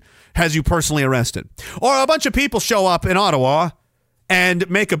police and has you personally arrested. Or a bunch of people show up in Ottawa and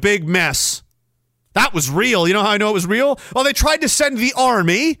make a big mess. That was real. You know how I know it was real? Well, they tried to send the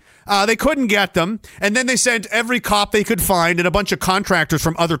army. They couldn't get them. And then they sent every cop they could find and a bunch of contractors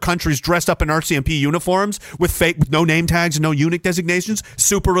from other countries dressed up in RCMP uniforms with no name tags and no unit designations.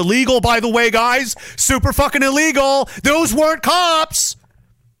 Super illegal, by the way, guys. Super fucking illegal. Those weren't cops.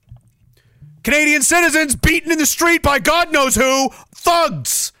 Canadian citizens beaten in the street by God knows who.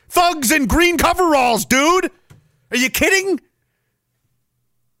 Thugs. Thugs in green coveralls, dude. Are you kidding?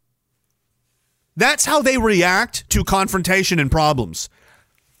 That's how they react to confrontation and problems.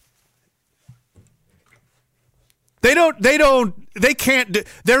 They can't,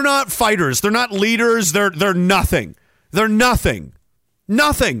 they're not fighters. They're not leaders. They're nothing. They're nothing.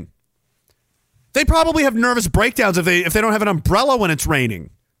 Nothing. They probably have nervous breakdowns if they don't have an umbrella when it's raining.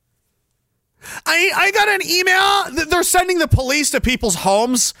 I got an email. They're sending the police to people's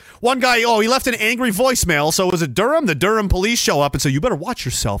homes. One guy, he left an angry voicemail. So was it Durham? The Durham police show up and say, you better watch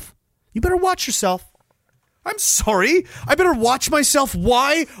yourself. You better watch yourself. I'm sorry. I better watch myself.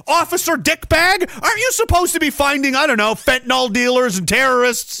 Why? Officer Dickbag? Aren't you supposed to be finding, fentanyl dealers and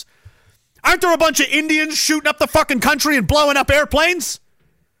terrorists? Aren't there a bunch of Indians shooting up the fucking country and blowing up airplanes?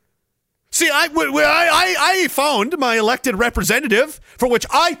 See, I phoned my elected representative, for which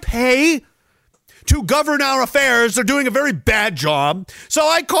I pay to govern our affairs. They're doing a very bad job. So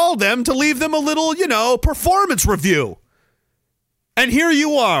I called them to leave them a little, performance review. And here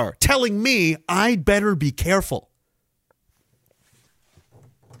you are telling me I'd better be careful.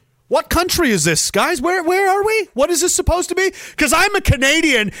 What country is this, guys? Where are we? What is this supposed to be? Because I'm a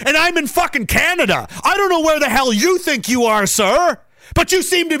Canadian and I'm in fucking Canada. I don't know where the hell you think you are, sir. But you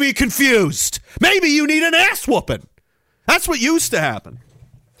seem to be confused. Maybe you need an ass whooping. That's what used to happen.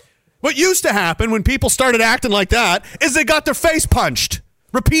 What used to happen when people started acting like that is they got their face punched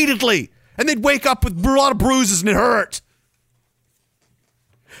repeatedly, and they'd wake up with a lot of bruises and it hurt.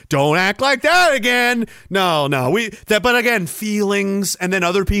 Don't act like that again. No. But again, feelings, and then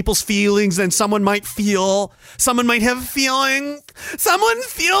other people's feelings, then someone might have a feeling. Someone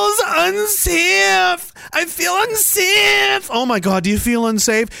feels unsafe. I feel unsafe. Oh my God, do you feel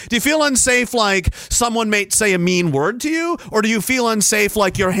unsafe? Do you feel unsafe like someone may say a mean word to you? Or do you feel unsafe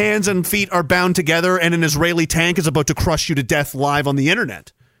like your hands and feet are bound together and an Israeli tank is about to crush you to death live on the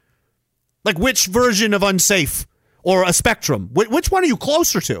internet? Like, which version of unsafe? Or a spectrum? Which one are you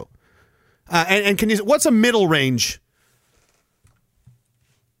closer to? And can you? What's a middle range?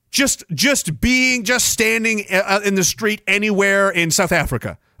 Just standing in the street anywhere in South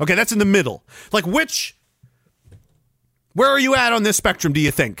Africa. Okay, that's in the middle. Like where are you at on this spectrum, do you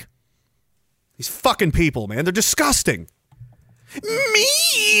think? These fucking people, man, they're disgusting.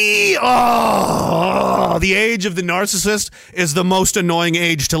 Me! Oh, the age of the narcissist is the most annoying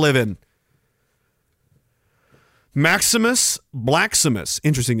age to live in. Maximus Blaximus,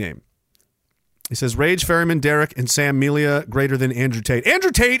 interesting name. He says, Rage, Ferryman, Derek, and Sam Melia greater than Andrew Tate.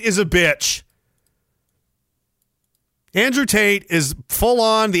 Andrew Tate is a bitch. Andrew Tate is full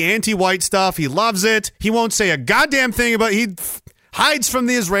on the anti-white stuff. He loves it. He won't say a goddamn thing about it. He hides from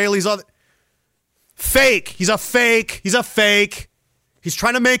the Israelis. Fake. He's a fake. He's a fake. He's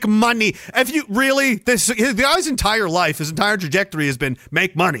trying to make money. If you really, the guy's entire life, his entire trajectory has been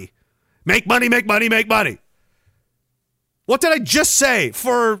make money. Make money, make money, make money. What did I just say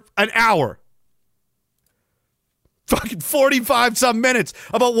for an hour? Fucking 45-some minutes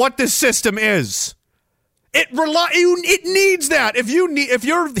about what this system is. It needs that. If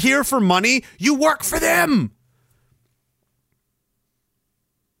you're here for money, you work for them.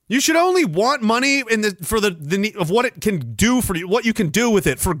 You should only want money for the of what it can do for you, what you can do with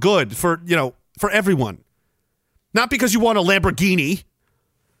it for good, for everyone. Not because you want a Lamborghini.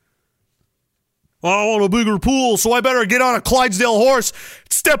 I want a bigger pool, so I better get on a Clydesdale horse,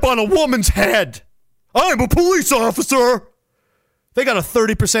 step on a woman's head. I'm a police officer. They got a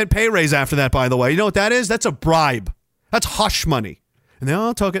 30% pay raise after that, by the way. You know what that is? That's a bribe. That's hush money. And they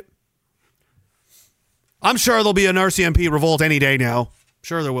all took it. I'm sure there'll be an RCMP revolt any day now.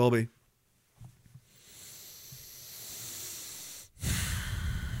 Sure there will be.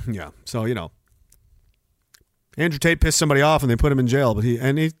 Yeah, so, Andrew Tate pissed somebody off and they put him in jail, but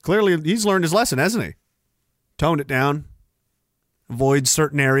he clearly he's learned his lesson, hasn't he? Toned it down. Avoid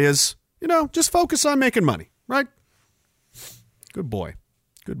certain areas. Just focus on making money, right? Good boy.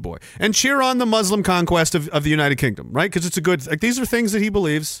 Good boy. And cheer on the Muslim conquest of the United Kingdom, right? Because it's a good, these are things that he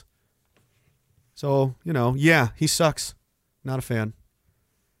believes. So, yeah, he sucks. Not a fan.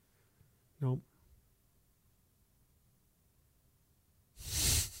 Nope.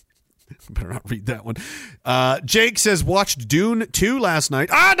 Better not read that one. Jake says, watched Dune 2 last night.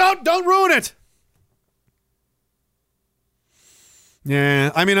 Don't ruin it.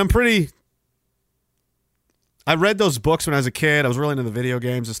 Yeah, I mean, I read those books when I was a kid. I was really into the video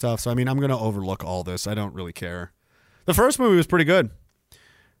games and stuff. So, I mean, I'm going to overlook all this. I don't really care. The first movie was pretty good.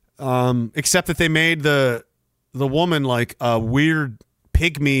 Except that they made the woman like a weird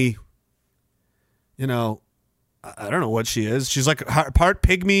pygmy, I don't know what she is. She's like part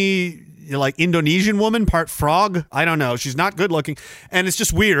pygmy, like Indonesian woman, part frog. I don't know. She's not good looking. And it's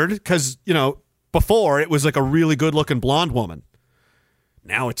just weird because, before it was like a really good looking blonde woman.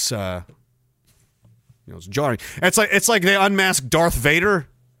 Now it's, it's jarring. It's like they unmasked Darth Vader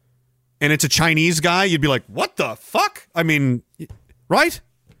and it's a Chinese guy. You'd be like, what the fuck? I mean, right?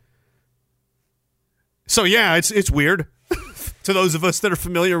 So yeah, it's weird to those of us that are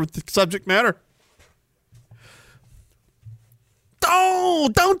familiar with the subject matter. Oh,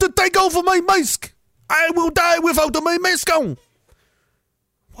 don't take over my mask. I will die without my mask on.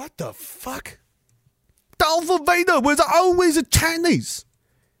 What the fuck? Darth Vader was always a Chinese.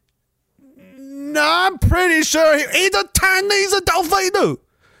 No, I'm pretty sure he's a Chinese Darth Vader.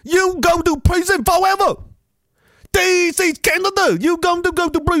 You go to prison forever. This is Canada. You going to go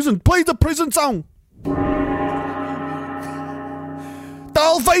to prison. Play the prison song.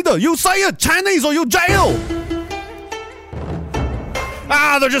 Darth Vader, you say it, Chinese or you jail.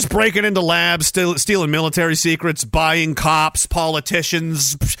 They're just breaking into labs, stealing military secrets, buying cops,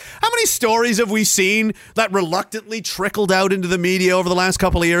 politicians. How many stories have we seen that reluctantly trickled out into the media over the last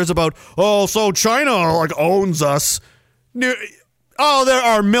couple of years about, so China owns us. Oh, there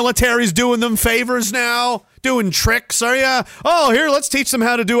are militaries doing them favors now, doing tricks, are ya? Oh, here, let's teach them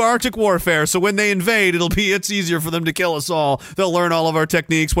how to do Arctic warfare, so when they invade, it's easier for them to kill us all. They'll learn all of our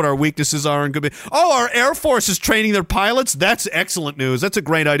techniques, what our weaknesses are, and could be. Oh, our Air Force is training their pilots? That's excellent news. That's a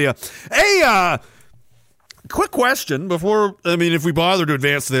great idea. Hey, quick question before, if we bother to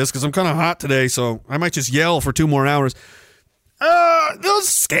advance this, because I'm kind of hot today, so I might just yell for 2 more hours. There's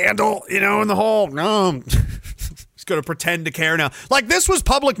scandal, in the whole, he's going to pretend to care now. Like, this was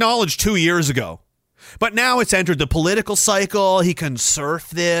public knowledge 2 years ago. But now it's entered the political cycle. He can surf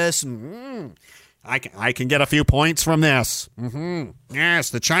this. I can get a few points from this.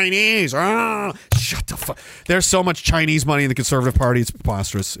 Yes, the Chinese. Shut the fuck. There's so much Chinese money in the Conservative Party. It's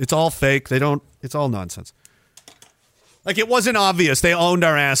preposterous. It's all fake. It's all nonsense. Like, it wasn't obvious. They owned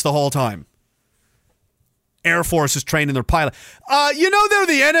our ass the whole time. Air Force is training their pilot. They're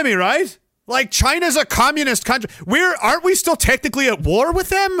the enemy, right? Like, China's a communist country. Aren't we still technically at war with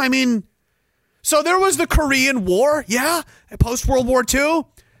them? So there was the Korean War, yeah, post-World War II.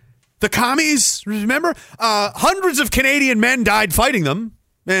 The commies, remember? Hundreds of Canadian men died fighting them,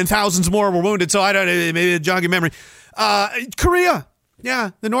 and thousands more were wounded, so I don't know, maybe a jogging memory. Korea,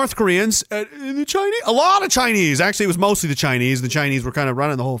 yeah, the North Koreans, the Chinese, a lot of Chinese. Actually, it was mostly the Chinese. The Chinese were kind of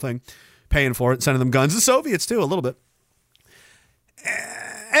running the whole thing, paying for it, sending them guns. The Soviets, too, a little bit.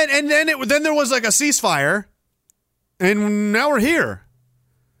 And then there was like a ceasefire, and now we're here.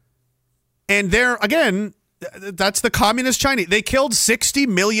 And there, again, that's the communist Chinese. They killed 60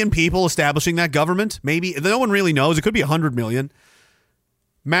 million people establishing that government. Maybe. No one really knows. It could be 100 million.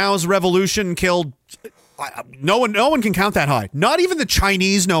 Mao's revolution killed... No one can count that high. Not even the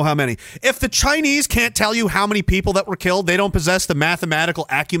Chinese know how many. If the Chinese can't tell you how many people that were killed, they don't possess the mathematical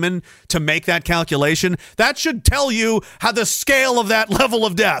acumen to make that calculation. That should tell you how the scale of that level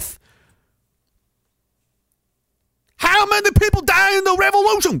of death. How many people died in the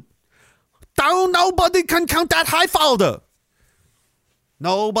revolution? Nobody can count that high, father.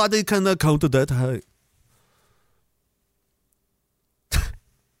 Nobody can count that high.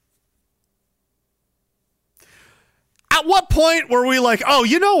 At what point were we like, oh,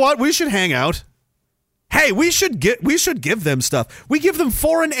 you know what? We should hang out. Hey, we should give them stuff. We give them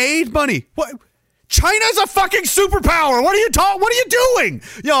foreign aid money. What? China's a fucking superpower. What are you doing?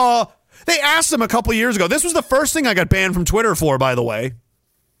 They asked them a couple years ago. This was the first thing I got banned from Twitter for, by the way.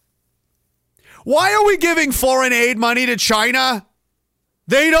 Why are we giving foreign aid money to China?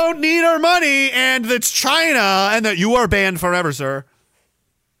 They don't need our money, and it's China, and that you are banned forever, sir.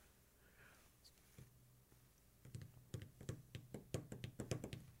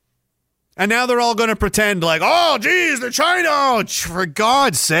 And now they're all going to pretend like, oh, geez, the China. Oh, for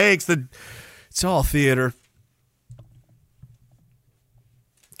God's sakes, it's all theater.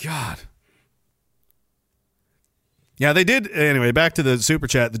 God. Yeah, they did. Anyway, back to the super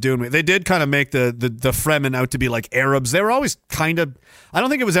chat, the Dune. They did kind of make the Fremen out to be like Arabs. They were always kind of. I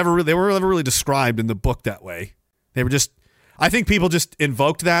don't think it was ever. They were ever really described in the book that way. They were just. I think people just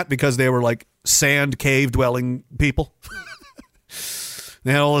invoked that because they were like sand cave dwelling people.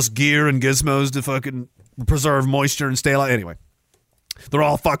 They had all this gear and gizmos to fucking preserve moisture and stay alive. Anyway, they're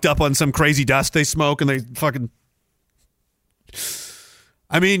all fucked up on some crazy dust they smoke, and they fucking.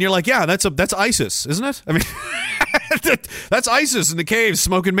 You're like, yeah, that's ISIS, isn't it? That's ISIS in the caves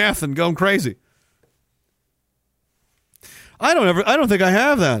smoking meth and going crazy. I don't think I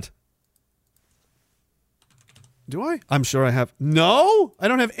have that. Do I? I'm sure I have. No, I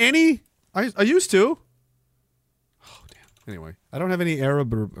don't have any. I used to. Oh, damn. Anyway, I don't have any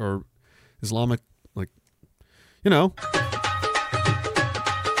Arab or Islamic,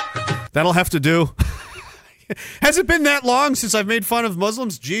 That'll have to do. Has it been that long since I've made fun of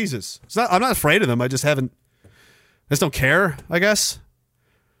Muslims? Jesus. I'm not afraid of them. I just don't care, I guess.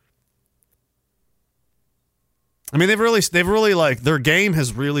 They've really like, their game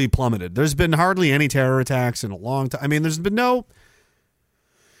has really plummeted. There's been hardly any terror attacks in a long time. There's been no,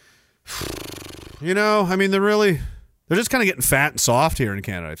 they're just kind of getting fat and soft here in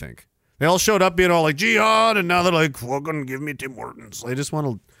Canada, I think. They all showed up being all like jihad, and now they're like, fucking give me Tim Hortons. They just want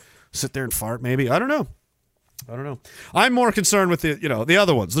to sit there and fart, maybe. I don't know. I'm more concerned with the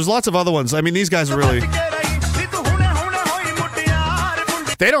other ones. There's lots of other ones. These guys are really...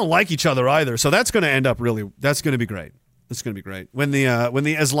 They don't like each other either, so that's going to end up that's going to be great. It's going to be great. When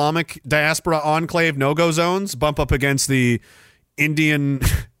the Islamic diaspora enclave no-go zones bump up against the Indian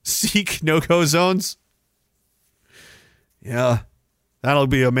Sikh no-go zones, yeah, that'll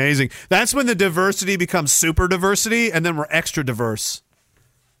be amazing. That's when the diversity becomes super diversity, and then we're extra diverse.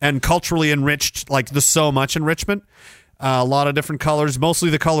 And culturally enriched, like the so much enrichment. A lot of different colors,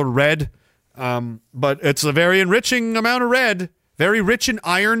 mostly the color red. But it's a very enriching amount of red. Very rich in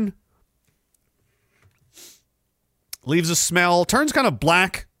iron. Leaves a smell. Turns kind of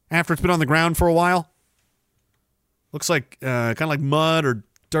black after it's been on the ground for a while. Looks like kind of like mud or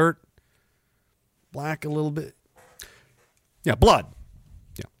dirt. Black a little bit. Yeah, blood.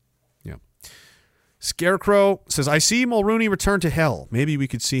 Yeah. Scarecrow says, I see Mulrooney return to hell. Maybe we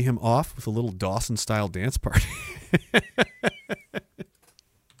could see him off with a little Dawson-style dance party.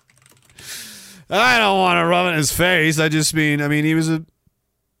 I don't want to rub it in his face. I mean, he was a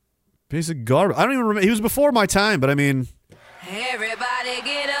piece of garbage. I don't even remember. He was before my time, but I mean, Everybody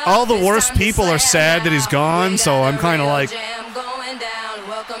get up. all the worst people are sad that he's gone, so I'm kind of like,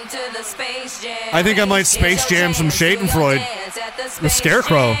 I think I might Space Jam some Schadenfreude with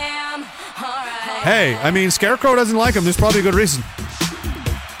Scarecrow. Hey, I mean, Scarecrow doesn't like him. There's probably a good reason.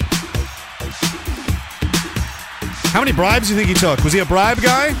 How many bribes do you think he took? Was he a bribe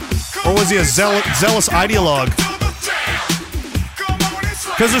guy? Or was he a zealous ideologue?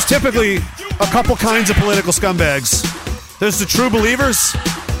 Because there's typically a couple kinds of political scumbags. There's the true believers.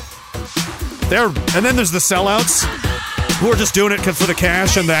 And then there's the sellouts who are just doing it for the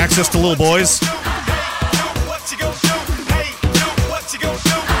cash and the access to little boys.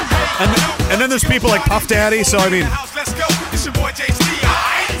 And then there's people like Puff Daddy, so I mean...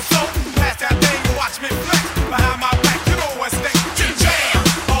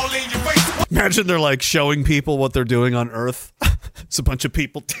 Imagine they're like showing people what they're doing on Earth. It's a bunch of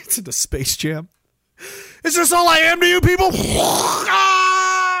people dancing to Space Jam. Is this all I am to you people?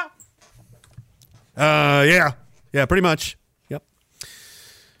 Yeah, pretty much. Yep.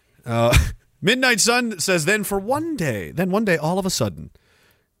 Midnight Sun says, then one day, all of a sudden,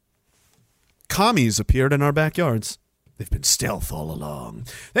 commies appeared in our backyards. They've been stealth all along.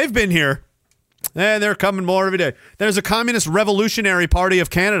 They've been here. And they're coming more every day. There's a Communist Revolutionary Party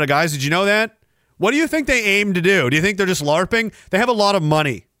of Canada, guys. Did you know that? What do you think they aim to do? Do you think they're just LARPing? They have a lot of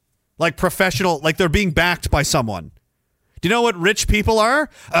money. Like professional, like they're being backed by someone. Do you know what rich people are?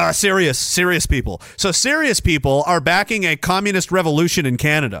 Serious people. So serious people are backing a communist revolution in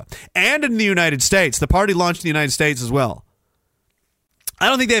Canada and in the United States. The party launched in the United States as well. I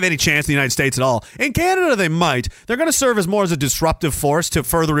don't think they have any chance in the United States at all. In Canada, they might. They're going to serve as more as a disruptive force to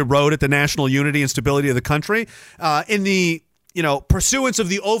further erode at the national unity and stability of the country in the pursuance of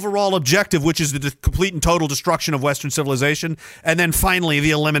the overall objective, which is the complete and total destruction of Western civilization, and then finally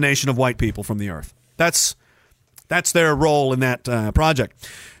the elimination of white people from the earth. That's their role in that project.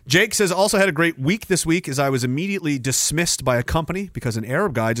 Jake says, also had a great week this week as I was immediately dismissed by a company because an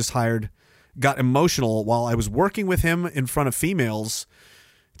Arab guy just got emotional while I was working with him in front of females.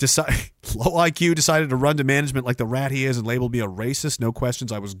 Low IQ decided to run to management like the rat he is and labeled me a racist. No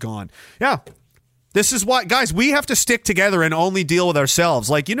questions. I was gone. Yeah. This is why, guys, we have to stick together and only deal with ourselves.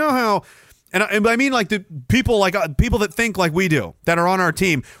 Like, you know how, and I mean like the people people that think like we do, that are on our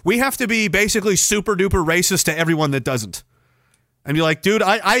team, we have to be basically super duper racist to everyone that doesn't. And be like, dude,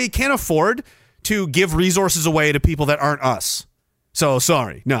 I can't afford to give resources away to people that aren't us. So,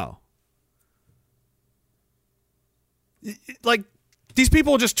 sorry, no. Like, these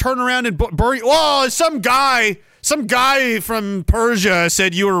people just turn around and bury. Oh, some guy from Persia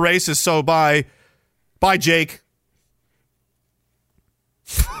said you were racist, so bye, Jake.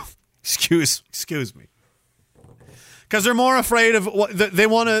 excuse me. Because they're more afraid of what they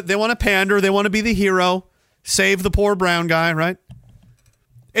want to pander. They want to be the hero, save the poor brown guy, right?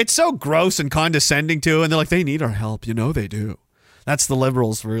 It's so gross and condescending too, and they're like, they need our help. You know they do. That's the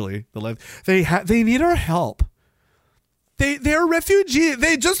liberals, really. They need our help. They're refugees.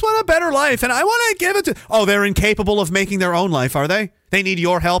 They just want a better life, and I want to give it to... Oh, they're incapable of making their own life, are they? They need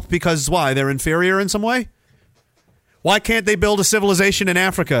your help because, why? They're inferior in some way? Why can't they build a civilization in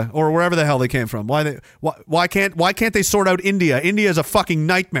Africa or wherever the hell they came from? Why can't they sort out India? India is a fucking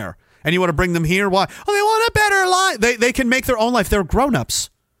nightmare, and you want to bring them here? Why? Oh, they want a better life. They can make their own life. They're grown-ups.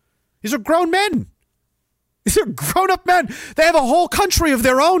 These are grown men. These are grown-up men. They have a whole country of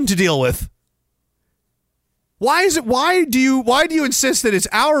their own to deal with. Why do you insist that it's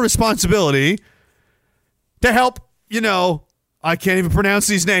our responsibility to help, I can't even pronounce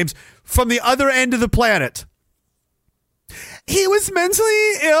these names, from the other end of the planet? He was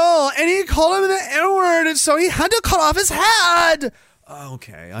mentally ill, and he called him the N-word, and so he had to cut off his head.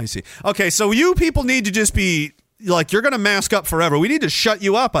 Okay, I see. Okay, so you people need to just be, like, you're going to mask up forever. We need to shut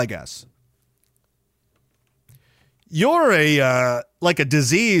you up, I guess. You're a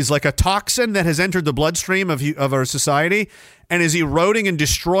disease, like a toxin that has entered the bloodstream of our society and is eroding and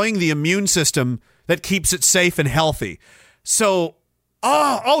destroying the immune system that keeps it safe and healthy. So,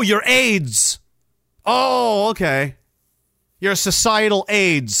 you're AIDS. Oh, okay. You're societal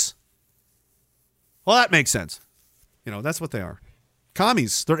AIDS. Well, that makes sense. That's what they are.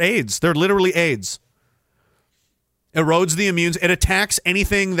 commies. They're AIDS. They're literally AIDS. Erodes the immune. It attacks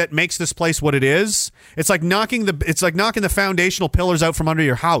anything that makes this place what it is. It's like knocking the foundational pillars out from under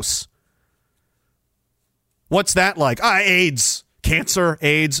your house. What's that like? AIDS. Cancer,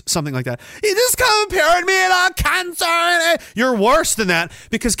 AIDS, something like that. You just compared me to cancer. You're worse than that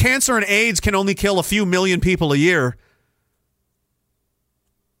because cancer and AIDS can only kill a few million people a year.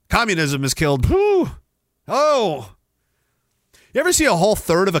 Communism has killed. You ever see a whole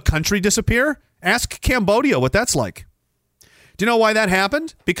third of a country disappear? Ask Cambodia what that's like. Do you know why that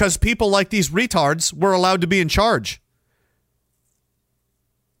happened? Because people like these retards were allowed to be in charge.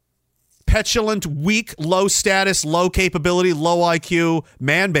 Petulant, weak, low status, low capability, low IQ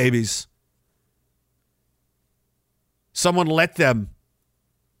man babies. Someone let them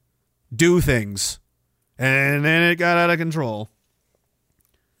do things. And then it got out of control.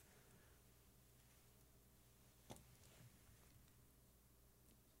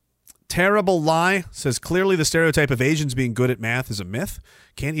 Terrible lie says clearly the stereotype of Asians being good at math is a myth.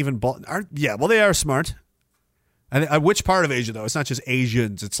 Can't even they are smart. And which part of Asia though? It's not just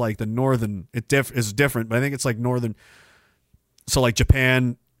Asians. It's like the northern. It is different, but I think it's like northern. So like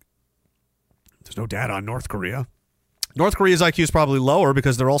Japan. There's no data on North Korea. North Korea's IQ is probably lower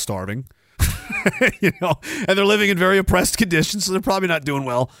because they're all starving, and they're living in very oppressed conditions, so they're probably not doing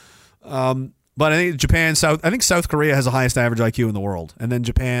well. But I think Japan, South Korea has the highest average IQ in the world, and then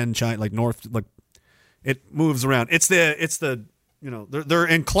Japan, China, like North, like it moves around. It's the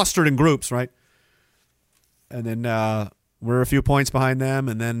they're clustered in groups, right? And then we're a few points behind them,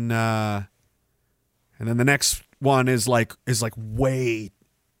 and then the next one is like way.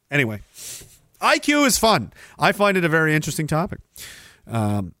 Anyway, IQ is fun. I find it a very interesting topic.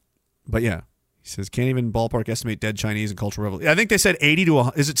 But yeah. He says, can't even ballpark estimate dead Chinese in Cultural Revolution. I think they said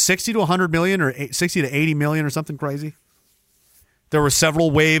 60 to 100 million or 60 to 80 million or something crazy. There were several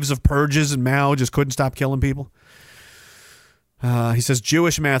waves of purges and Mao just couldn't stop killing people. He says,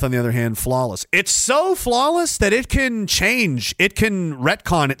 Jewish math, on the other hand, flawless. It's so flawless that it can change. It can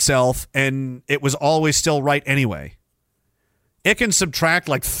retcon itself, and it was always still right anyway. It can subtract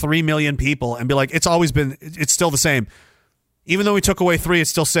like 3 million people and be like, it's still the same. Even though we took away 3,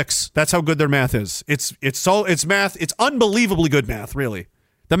 it's still 6. That's how good their math is. It's math. It's unbelievably good math, really.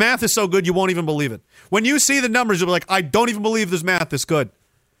 The math is so good you won't even believe it. When you see the numbers, you'll be like, I don't even believe this math is good.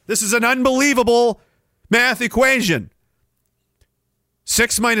 This is an unbelievable math equation.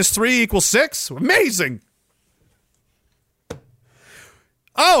 6 minus 3 equals 6? Amazing.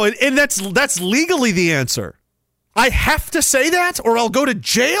 Oh, and that's legally the answer. I have to say that or I'll go to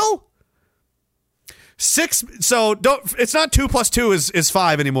jail? 6, so it's not 2 plus 2 is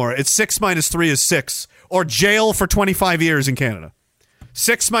 5 anymore. It's 6 minus 3 is 6. Or jail for 25 years in Canada.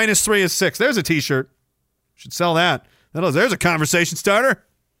 6 minus 3 is 6. There's a t-shirt. Should sell that. There's a conversation starter.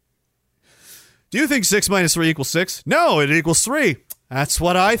 Do you think 6 minus 3 equals 6? No, it equals 3. That's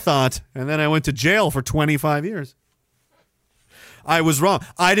what I thought. And then I went to jail for 25 years. I was wrong.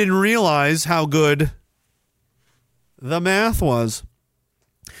 I didn't realize how good the math was.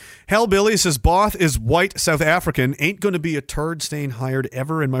 Hellbilly says, Both is white South African. Ain't going to be a turd stain hired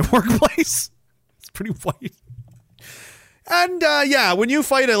ever in my workplace. It's pretty white. And, when you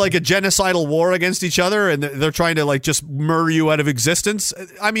fight a genocidal war against each other and they're trying to, just murder you out of existence,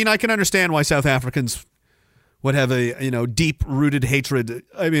 I mean, I can understand why South Africans would have a, deep-rooted hatred.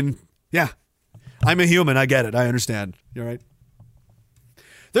 I mean, yeah. I'm a human. I get it. I understand. You're right.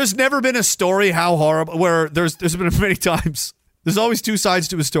 There's never been a story how horrible, where there's been many times. There's always two sides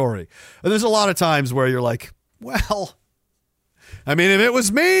to a story. And there's a lot of times where you're like, well, I mean, if it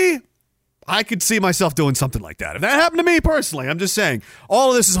was me, I could see myself doing something like that. If that happened to me personally, I'm just saying, all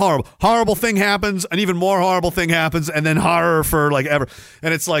of this is horrible. Horrible thing happens, an even more horrible thing happens, and then horror for ever.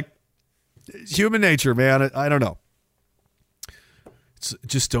 And it's like human nature, man. I don't know.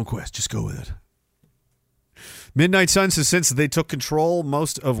 Just don't quit. Just go with it. Midnight Sun says, since they took control,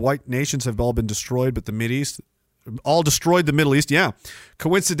 most of white nations have all been destroyed, but the Mideast all destroyed the Middle East. Yeah.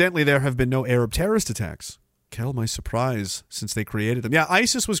 Coincidentally, there have been no Arab terrorist attacks. Kel, my surprise, since they created them. Yeah,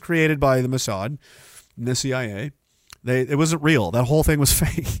 ISIS was created by the Mossad and the CIA. It wasn't real. That whole thing was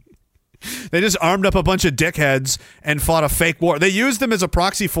fake. They just armed up a bunch of dickheads and fought a fake war. They used them as a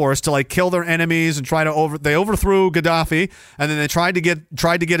proxy force to kill their enemies and they overthrew Gaddafi, and then they tried to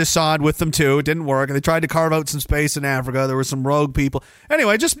get Assad with them too. It didn't work. And they tried to carve out some space in Africa. There were some rogue people.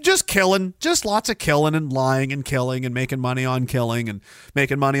 Anyway, just killing, just lots of killing and lying and killing and making money on killing and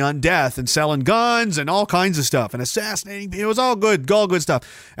making money on death and selling guns and all kinds of stuff and assassinating people. It was all good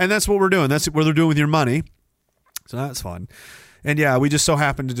stuff. And that's what we're doing. That's what they're doing with your money. So that's fun. And yeah, we just so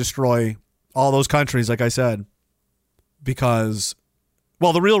happened to destroy all those countries, like I said, because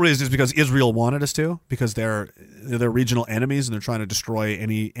Well, the real reason is because Israel wanted us to, because they're regional enemies and they're trying to destroy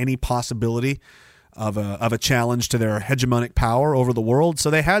any possibility of a challenge to their hegemonic power over the world. So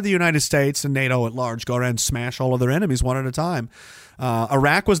they had the United States and NATO at large go around and smash all of their enemies one at a time.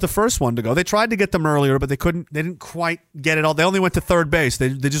 Iraq was the first one to go. They tried to get them earlier, but they couldn't. They didn't quite get it all. They only went to third base.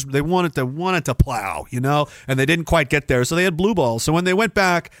 They wanted to plow, and they didn't quite get there. So they had blue balls. So when they went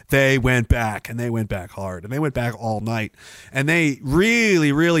back, and they went back hard, and they went back all night, and they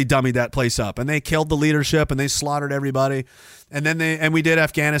really, really dummied that place up, and they killed the leadership, and they slaughtered everybody. And then we did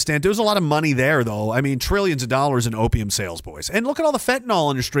Afghanistan. There was a lot of money there, though. I mean, trillions of dollars in opium sales, boys. And look at all the fentanyl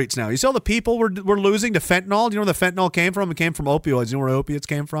on your streets now. You see all the people we're losing to fentanyl? Do you know where the fentanyl came from? It came from opioids. You know where opiates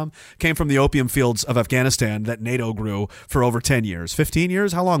came from? It came from the opium fields of Afghanistan that NATO grew for over 10 years. 15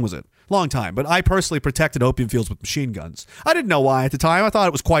 years? How long was it? Long time. But I personally protected opium fields with machine guns. I didn't know why at the time. I thought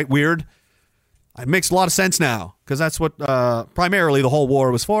it was quite weird. It makes a lot of sense now because that's what primarily the whole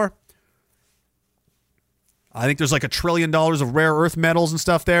war was for. I think there's like $1 trillion of rare earth metals and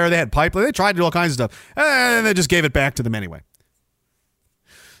stuff there. They had pipeline. They tried to do all kinds of stuff. And they just gave it back to them anyway.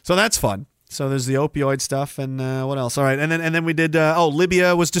 So that's fun. So there's the opioid stuff and what else? All right. And then we did,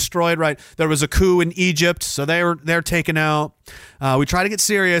 Libya was destroyed, right? There was a coup in Egypt. So they're taken out. We tried to get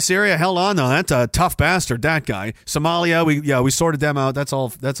Syria. Syria held on though. That's a tough bastard, that guy. Somalia, we sorted them out. That's all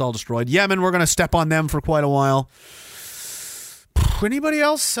destroyed. Yemen, we're going to step on them for quite a while. Anybody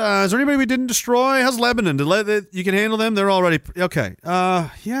else? Is there anybody we didn't destroy? How's Lebanon? You can handle them? They're already... Okay.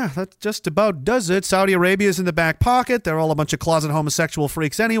 Yeah, that just about does it. Saudi Arabia's in the back pocket. They're all a bunch of closet homosexual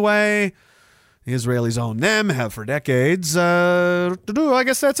freaks anyway. The Israelis own them, have for decades. I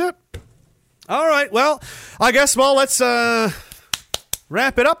guess that's it. All right, well, let's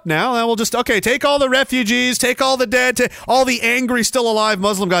wrap it up now. And we'll just... Okay, take all the refugees, take all the dead, all the angry, still alive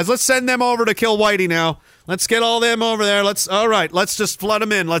Muslim guys. Let's send them over to kill Whitey now. Let's get all them over there. Let's just flood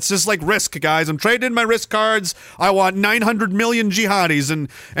them in. Let's just risk, guys. I'm trading in my risk cards. I want 900 million jihadis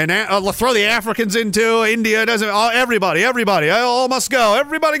and I'll throw the Africans into India. Everybody. All must go.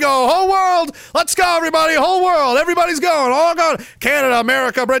 Everybody go. Whole world. Let's go, everybody. Whole world. Everybody's going. All going. Canada,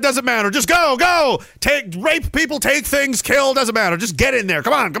 America, but it doesn't matter. Just go. Rape people, take things, kill. Doesn't matter. Just get in there.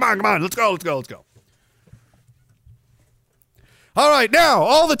 Come on. Let's go. All right, now,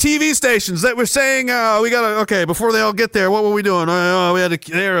 all the TV stations that were saying, before they all get there, what were we doing? We had the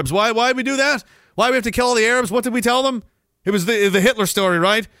Arabs. Why did we do that? Why do we have to kill all the Arabs? What did we tell them? It was the Hitler story,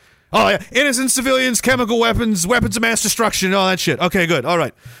 right? Oh, yeah, innocent civilians, chemical weapons of mass destruction, all that shit. Okay, good, all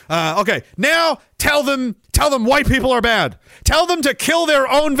right. Okay, now tell them white people are bad. Tell them to kill their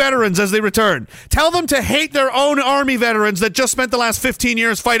own veterans as they return. Tell them to hate their own army veterans that just spent the last 15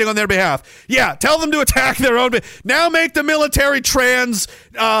 years fighting on their behalf. Yeah, tell them to attack their own. Now make the military trans,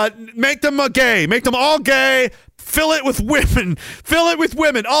 make them gay. Make them all gay. Fill it with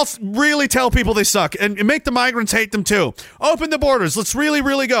women. I'll really tell people they suck and make the migrants hate them too. Open the borders. Let's really,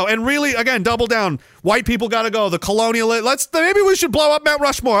 really go. And really, again, double down. White people got to go. The colonial, maybe we should blow up Mount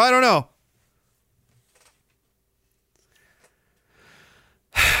Rushmore. I don't know.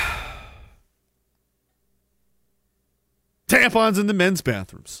 Tampons in the men's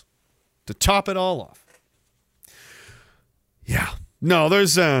bathrooms to top it all off. Yeah. No,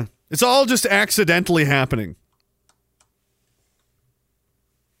 it's all just accidentally happening.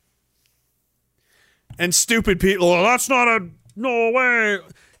 And stupid people, that's not no way.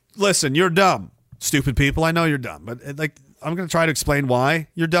 Listen, you're dumb, stupid people. I know you're dumb, but I'm going to try to explain why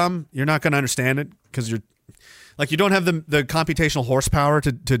you're dumb. You're not going to understand it because you don't have the computational horsepower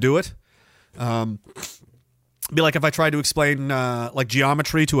to do it. Be like if I tried to explain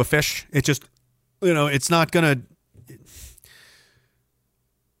geometry to a fish. It just, it's not going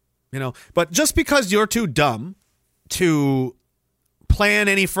to, but just because you're too dumb to plan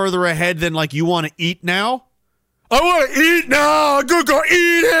any further ahead than you want to eat now. I want to eat now. I'm going to go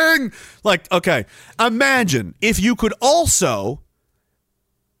eating. Okay, imagine if you could also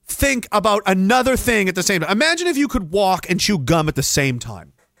think about another thing at the same time. Imagine if you could walk and chew gum at the same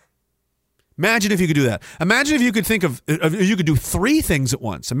time. Imagine if you could do that. Imagine if you could think of you could do 3 things at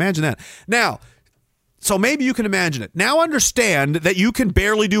once. Imagine that. Now, so maybe you can imagine it. Now understand that you can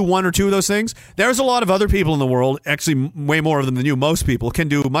barely do 1 or 2 of those things. There's a lot of other people in the world, actually way more of them than you. Most people can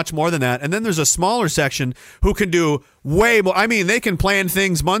do much more than that. And then there's a smaller section who can do way more. I mean, they can plan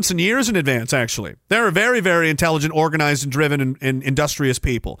things months and years in advance, actually. They're very, very intelligent, organized, and driven and industrious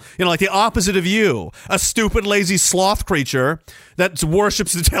people. Like the opposite of you, a stupid, lazy sloth creature that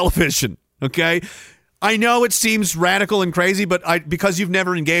worships the television. Okay? I know it seems radical and crazy, but because you've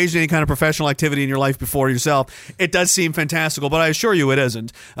never engaged in any kind of professional activity in your life before yourself, it does seem fantastical, but I assure you it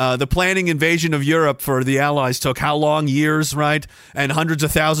isn't. The planning invasion of Europe for the Allies took how long? Years, right? And hundreds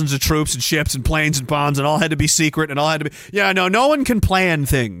of thousands of troops and ships and planes and bombs, and all had to be secret and all had to be... Yeah, no one can plan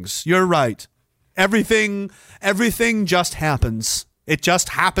things. You're right. Everything just happens. It just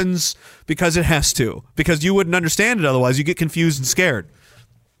happens because it has to. Because you wouldn't understand it otherwise. You get confused and scared.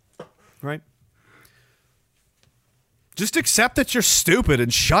 Right? Just accept that you're stupid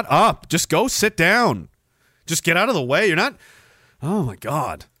and shut up. Just go sit down. Just get out of the way. You're not... Oh, my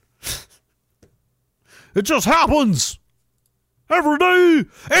God. It just happens. Every day.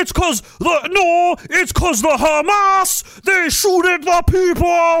 It's because the Hamas, they shoot at the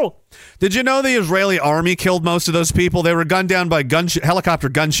people. Did you know the Israeli army killed most of those people? They were gunned down by helicopter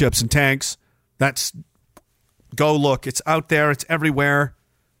gunships and tanks. Go look. It's out there. It's everywhere.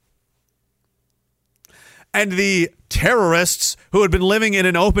 And the terrorists who had been living in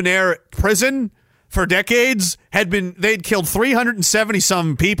an open-air prison for decades they'd killed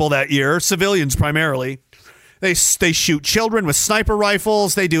 370-some people that year, civilians primarily. They shoot children with sniper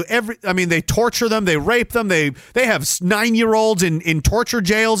rifles. They do they torture them. They rape them. They have 9-year-olds in torture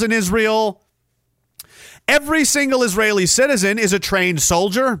jails in Israel. Every single Israeli citizen is a trained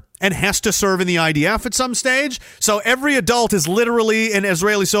soldier and has to serve in the IDF at some stage. So every adult is literally an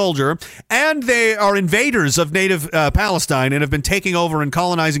Israeli soldier, and they are invaders of native Palestine and have been taking over and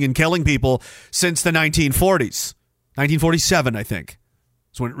colonizing and killing people since the 1940s. 1947, I think,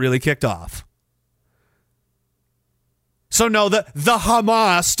 is when it really kicked off. So no, the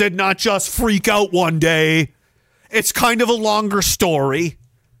Hamas did not just freak out one day. It's kind of a longer story.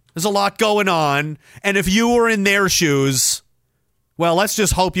 There's a lot going on. And if you were in their shoes, well, let's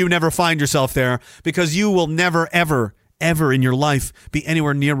just hope you never find yourself there, because you will never, ever, ever in your life be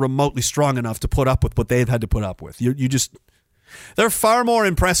anywhere near remotely strong enough to put up with what they've had to put up with. They're far more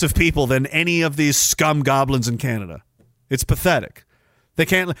impressive people than any of these scum goblins in Canada. It's pathetic. They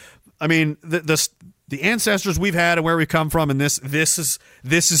can't, the ancestors we've had and where we come from, and this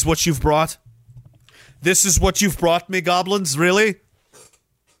is what you've brought. This is what you've brought me, goblins, really?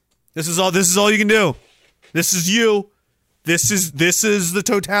 This is all you can do. This is you. This is the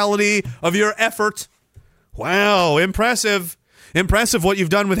totality of your effort. Wow, impressive. Impressive what you've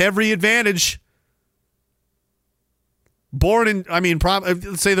done with every advantage. Born in the 80s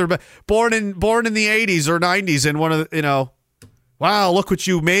or 90s and one of the, wow, look what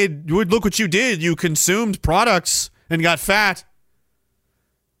you made. Look what you did. You consumed products and got fat.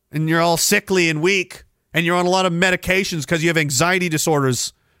 And you're all sickly and weak. And you're on a lot of medications because you have anxiety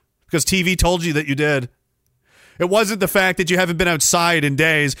disorders. Because TV told you that you did. It wasn't the fact that you haven't been outside in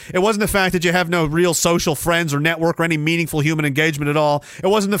days. It wasn't the fact that you have no real social friends or network or any meaningful human engagement at all. It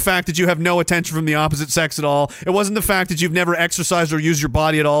wasn't the fact that you have no attention from the opposite sex at all. It wasn't the fact that you've never exercised or used your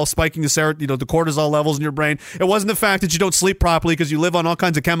body at all, spiking the cortisol levels in your brain. It wasn't the fact that you don't sleep properly because you live on all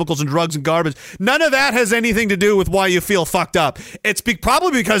kinds of chemicals and drugs and garbage. None of that has anything to do with why you feel fucked up. It's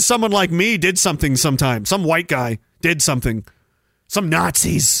probably because someone like me did something sometime. Some white guy did something. Some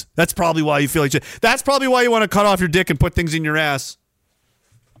Nazis. That's probably why you feel like shit. That's probably why you want to cut off your dick and put things in your ass.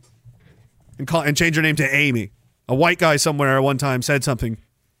 And change your name to Amy. A white guy somewhere at one time said something.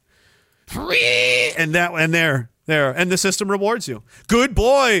 And there. And the system rewards you. Good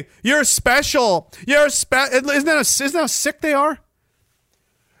boy. You're special. Isn't that how sick they are?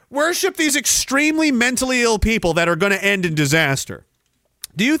 Worship these extremely mentally ill people that are going to end in disaster.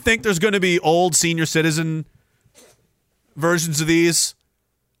 Do you think there's going to be old senior citizen versions of these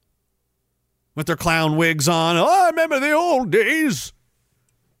with their clown wigs on? Oh, I remember the old days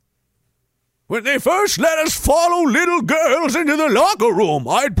when they first let us follow little girls into the locker room.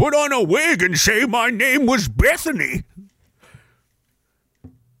 I'd put on a wig and say my name was Bethany.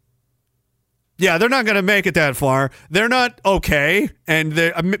 Yeah, they're not going to make it that far. They're not okay. And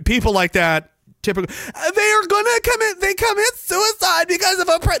people like that, typically, they are going to commit suicide because of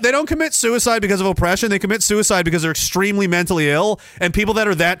oppression. They don't commit suicide because of oppression. They commit suicide because they're extremely mentally ill. And people that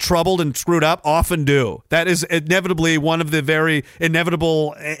are that troubled and screwed up often do. That is inevitably one of the very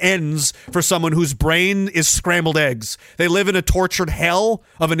inevitable ends for someone whose brain is scrambled eggs. They live in a tortured hell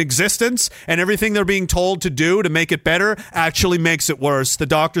of an existence, and everything they're being told to do to make it better actually makes it worse. The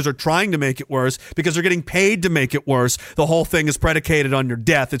doctors are trying to make it worse because they're getting paid to make it worse. The whole thing is predicated on your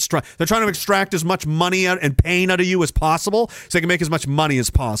death. They're trying to extract as much money out and pain out of you as possible so they can make as much money as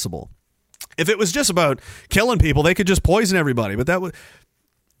possible. If it was just about killing people, they could just poison everybody. But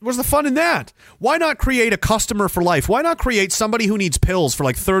Where's the fun in that? Why not create a customer for life? Why not create somebody who needs pills for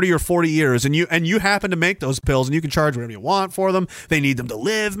like 30 or 40 years and you happen to make those pills and you can charge whatever you want for them. They need them to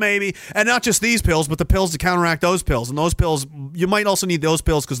live maybe. And not just these pills, but the pills to counteract those pills. And those pills, you might also need those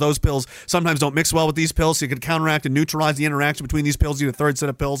pills because those pills sometimes don't mix well with these pills. So you can counteract and neutralize the interaction between these pills. You need a third set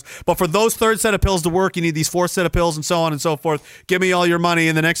of pills. But for those third set of pills to work, you need these fourth set of pills and so on and so forth. Give me all your money.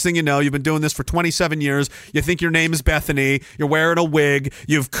 And the next thing you know, you've been doing this for 27 years. You think your name is Bethany. You're wearing a wig.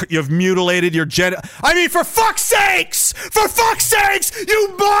 You've mutilated your I mean, for fuck's sakes,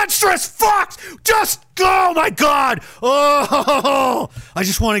 you monstrous fucks! Oh my God! Oh, I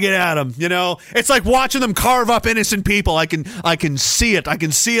just want to get at them. You know, it's like watching them carve up innocent people. I can see it. I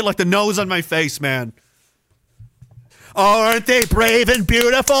can see it like the nose on my face, man. Aren't they brave and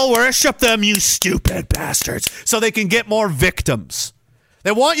beautiful? Worship them, you stupid bastards, so they can get more victims.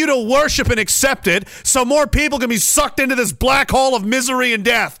 They want you to worship and accept it so more people can be sucked into this black hole of misery and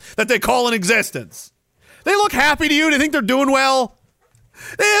death that they call an existence. They look happy to you. They think they're doing well.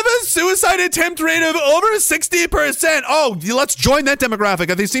 They have a suicide attempt rate of over 60%. Oh, let's join that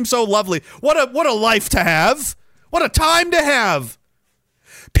demographic. They seem so lovely. What a life to have. What a time to have.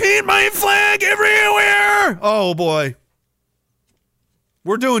 Paint my flag everywhere. Oh, boy.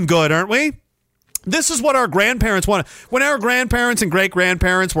 We're doing good, aren't we? This is what our grandparents wanted. When our grandparents and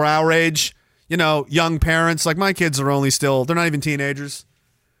great-grandparents were our age, you know, young parents, like my kids are only still, they're not even teenagers.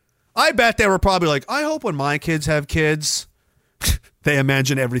 I bet they were probably like, I hope when my kids have kids, they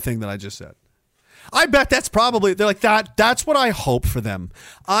imagine everything that I just said. I bet they're like, that's what I hope for them.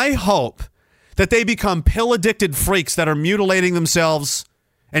 I hope that they become pill-addicted freaks that are mutilating themselves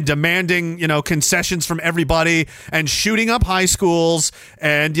and demanding, you know, concessions from everybody and shooting up high schools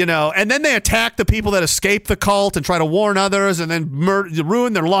and, you know, and then they attack the people that escape the cult and try to warn others and then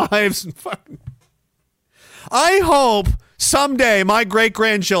ruin their lives. I hope someday my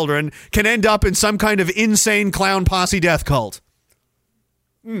great-grandchildren can end up in some kind of insane clown posse death cult.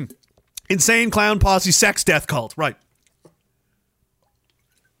 Insane clown posse sex death cult, right.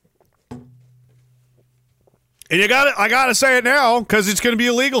 And I gotta say it now because it's going to be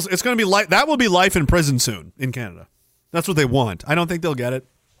illegal. It's going to be that will be life in prison soon in Canada. That's what they want. I don't think they'll get it.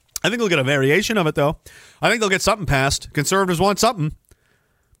 I think they'll get a variation of it though. I think they'll get something passed. Conservatives want something.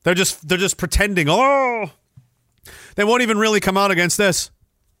 They're just pretending. Oh, they won't even really come out against this.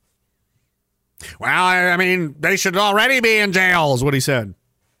 Well, I mean, they should already be in jail, is what he said.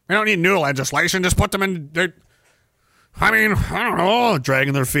 We don't need new legislation. Just put them in. I mean, I don't know,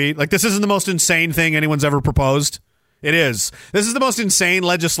 dragging their feet. Like, this isn't the most insane thing anyone's ever proposed. It is. This is the most insane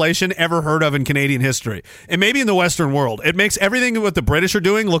legislation ever heard of in Canadian history. And maybe in the Western world. It makes everything what the British are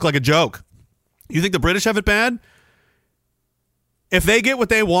doing look like a joke. You think the British have it bad? If they get what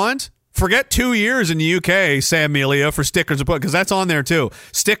they want, forget 2 years in the UK, Sam Melia, for stickers, because that's on there too.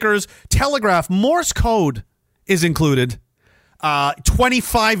 Stickers, telegraph, Morse code is included.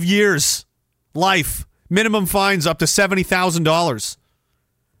 25 years life. Minimum fines up to $70,000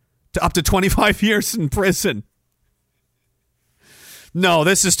 to up to 25 years in prison. No,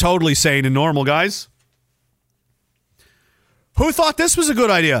 this is totally sane and normal, guys. Who thought this was a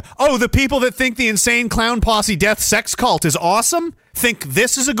good idea? Oh, the people that think the insane clown posse death sex cult is awesome think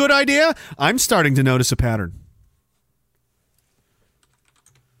this is a good idea? I'm starting to notice a pattern.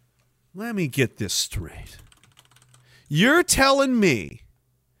 Let me get this straight. You're telling me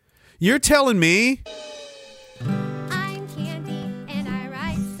I'm Candy and I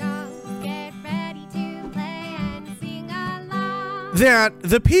write songs. Get ready to play and sing along. that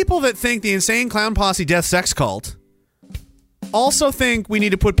the people that think the insane clown posse death sex cult also think we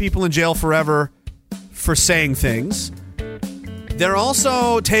need to put people in jail forever for saying things. They're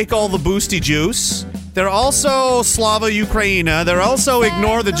also take all the boosty juice. They're also Slava Ukraina. They're also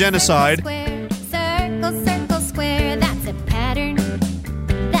ignore the genocide. Circle, circle, square. That's a pattern.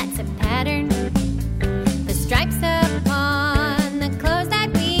 That's a pattern. The stripes upon the clothes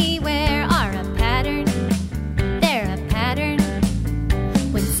that we wear are a pattern. They're a pattern.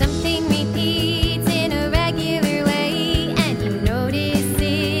 When something repeats in a regular way and you notice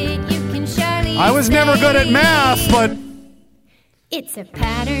it, you can surely I was never good at math, but it's a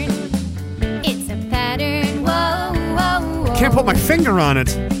pattern. It's a pattern. Whoa, whoa, whoa. can't put my finger on it.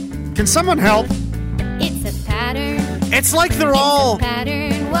 Can someone help? It's a pattern. It's like they're all. It's a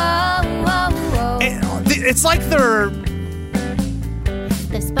pattern. Whoa, whoa, whoa. It's like they're.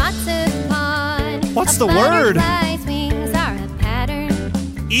 The spots upon What's a the word? butterfly's wings are a pattern.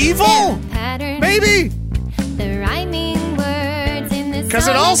 Evil? They're a pattern. Maybe. The rhyming words in the 'Cause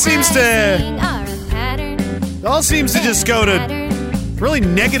it all song seems I to- sing are a pattern. It all seems to just go to Pattern. really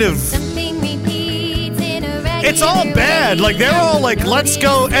negative. Something repeats in a regular It's all bad. Like they're all like, let's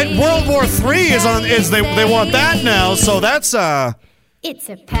go. And World War III they want that now. So that's It's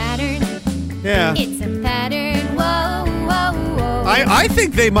a pattern. Yeah. It's a pattern. Whoa, whoa, whoa. I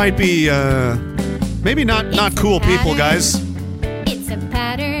think they might be maybe not cool people, guys. It's a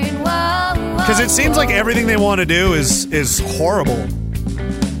pattern. Whoa, whoa. Because it seems like everything they want to do is horrible.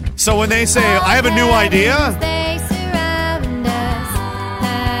 So when they say, I have a new idea, They surround us.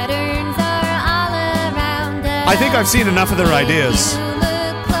 Patterns are all around us. I think I've seen enough of their ideas. You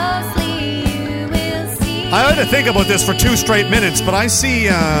look closely, you will see I had to think about this for 2 straight minutes, but I see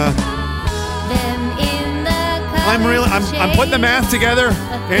them in the I'm putting the math together.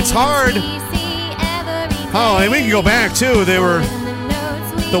 It's hard. Oh, and we can go back too. They were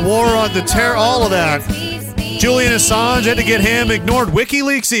the war on the terror, all of that. Julian Assange, had to get him. Ignored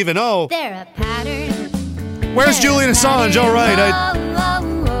WikiLeaks even. Oh, They're a pattern. where's Julian Assange? All right,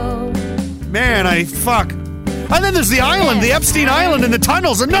 Man, fuck. And then there's the island, the Epstein Island, and the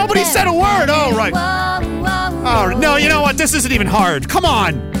tunnels, and nobody said a word. Oh, right. Oh, no, you know what? This isn't even hard. Come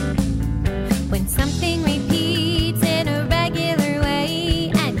on. When something repeats in a regular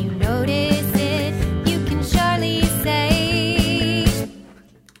way and you notice it, you can surely say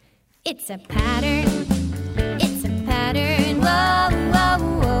it's a pattern. It's a pattern. Whoa, whoa,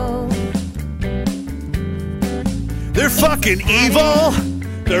 whoa. They're fucking evil.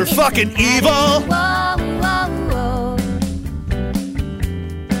 They're fucking evil. Whoa, whoa, whoa.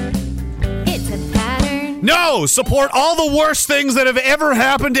 It's a pattern. No, support all the worst things that have ever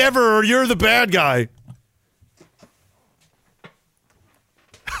happened ever, or you're the bad guy.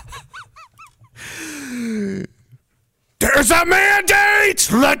 There's a mandate!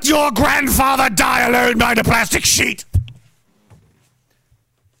 Let your grandfather die alone by the plastic sheet!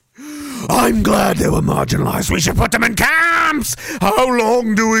 I'm glad they were marginalized. We should put them in camps! How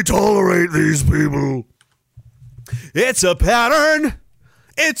long do we tolerate these people? It's a pattern!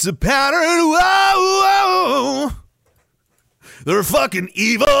 It's a pattern! Whoa, whoa. They're fucking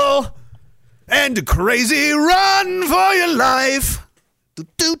evil and crazy. Run for your life!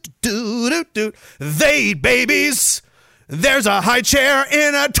 They eat babies. There's a high chair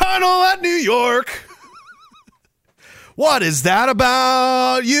in a tunnel at New York. What is that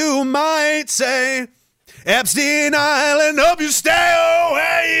about, you might say? Epstein Island, hope you stay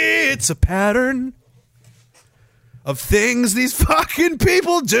away. It's a pattern of things these fucking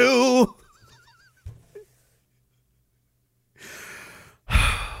people do.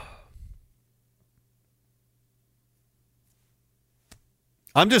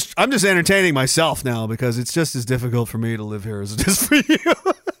 I'm just entertaining myself now because it's just as difficult for me to live here as it is for you.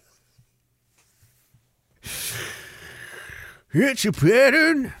 It's a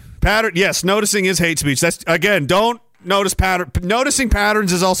pattern. Pattern, yes, noticing is hate speech. That's, again, don't notice pattern. Noticing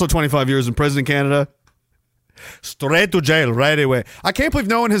patterns is also 25 years in prison in Canada. Straight to jail right away. I can't believe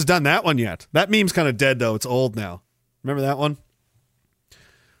no one has done that one yet. That meme's kind of dead, though. It's old now. Remember that one?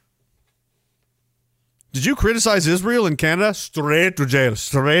 Did you criticize Israel in Canada? Straight to jail,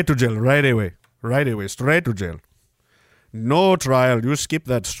 right away, straight to jail. No trial, you skip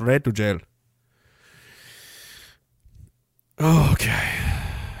that, straight to jail. Okay,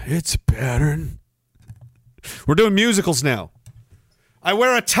 it's a pattern. We're doing musicals now. I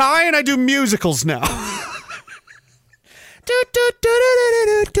wear a tie and I do musicals now.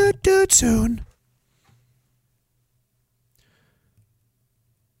 Soon.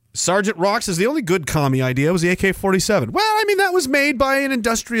 Sergeant Rock says the only good commie idea was the AK-47. Well, I mean, that was made by an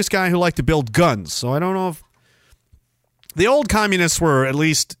industrious guy who liked to build guns. So I don't know if the old communists were at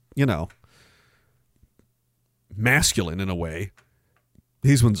least, you know, masculine in a way.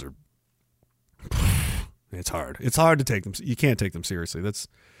 These ones are, it's hard. It's hard to take them. You can't take them seriously.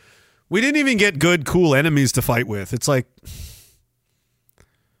 We didn't even get good, cool enemies to fight with. It's like,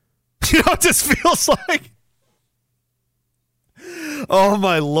 you know what this feels like? Oh,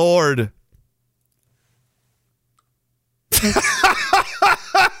 my Lord.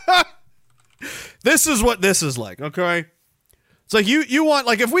 This is what this is like, okay? It's like you want,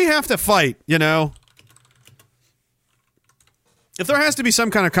 like, if we have to fight, you know, if there has to be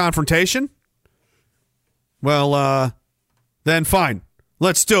some kind of confrontation, well, then fine.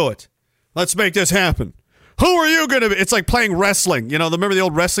 Let's do it. Let's make this happen. Who are you going to be? It's like playing wrestling. You know, remember the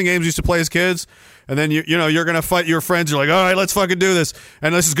old wrestling games we used to play as kids? And then, you know, you're going to fight your friends. You're like, all right, let's fucking do this.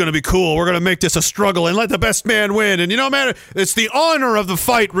 And this is going to be cool. We're going to make this a struggle and let the best man win. And, you know, man, it's the honor of the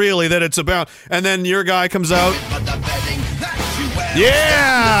fight, really, that it's about. And then your guy comes out.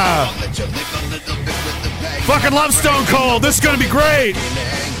 Yeah! Fucking love Stone Cold. This is going to be great.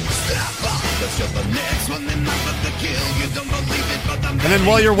 And then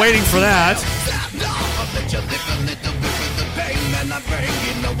while you're waiting for that,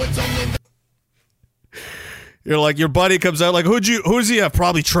 You're like, your buddy comes out like, who does he have?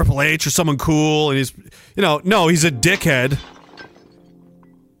 Probably Triple H or someone cool, and he's, no, he's a dickhead.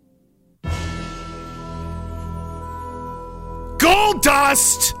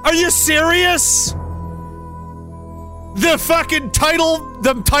 Goldust! Are you serious? The fucking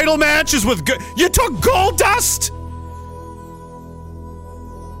title match is with you took Goldust?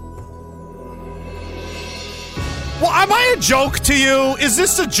 Well, am I a joke to you? Is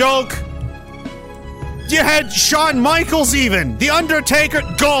this a joke? You had Shawn Michaels even. The Undertaker.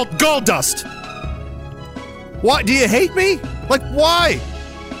 Goldust. What? Do you hate me? Like, why?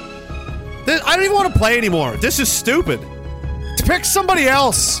 I don't even want to play anymore. This is stupid. Pick somebody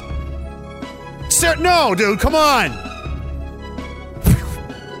else. No, dude, come on.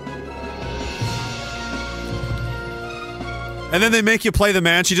 And then they make you play the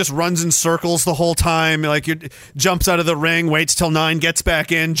match. He just runs in circles the whole time. Like, jumps out of the ring, waits till 9, gets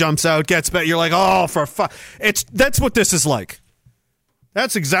back in, jumps out, gets back. You're like, oh, for fuck. That's what this is like.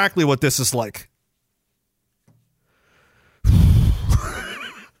 That's exactly what this is like.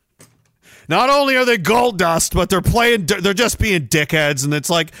 Not only are they Goldust, but they're just being dickheads. And it's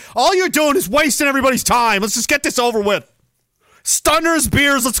like, all you're doing is wasting everybody's time. Let's just get this over with. Stunners,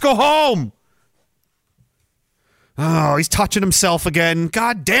 beers, let's go home. Oh, he's touching himself again.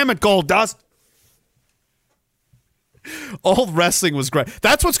 God damn it, Goldust. Old wrestling was great.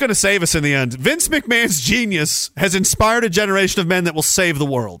 That's what's going to save us in the end. Vince McMahon's genius has inspired a generation of men that will save the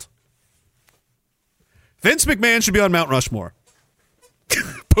world. Vince McMahon should be on Mount Rushmore.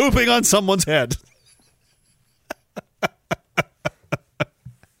 Pooping on someone's head.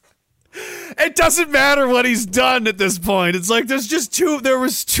 It doesn't matter what he's done at this point. It's like there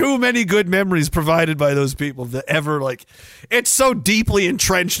was too many good memories provided by those people that ever, like, it's so deeply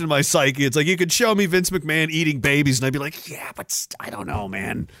entrenched in my psyche. It's like, you could show me Vince McMahon eating babies and I'd be like, yeah, but I don't know,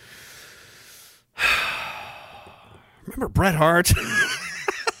 man. Remember Bret Hart?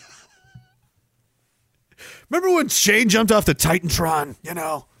 Remember when Shane jumped off the Titantron,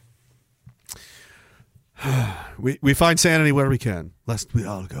 We find sanity where we can, lest we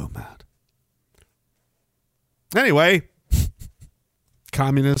all go mad. Anyway,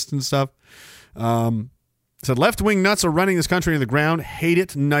 communists and stuff. Said left-wing nuts are running this country into the ground. Hate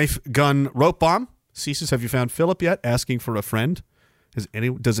it. Knife, gun, rope bomb. Ceases. Have you found Philip yet? Asking for a friend.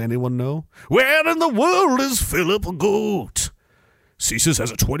 Does anyone know? Where in the world is Philip Goat? Ceases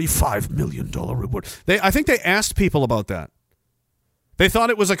has a $25 million reward. I think they asked people about that. They thought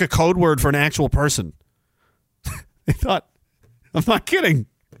it was like a code word for an actual person. They thought, I'm not kidding.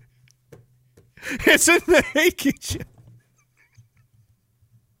 It's in the hate kitchen.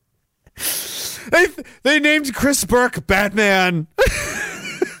 They named Chris Burke Batman.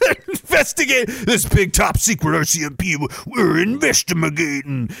 Investigate this big top secret RCMP. We're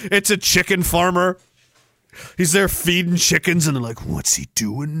investigating. It's a chicken farmer. He's there feeding chickens, and they're like, "What's he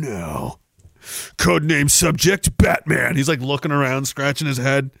doing now?" Codename subject Batman. He's like looking around, scratching his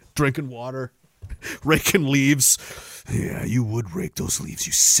head, drinking water, raking leaves. Yeah, you would rake those leaves,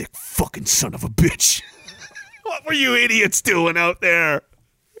 you sick fucking son of a bitch. What were you idiots doing out there?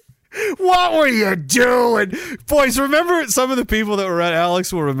 What were you doing? Boys, remember some of the people that were at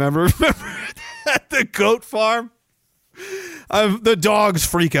Alex will remember at the goat farm? The dogs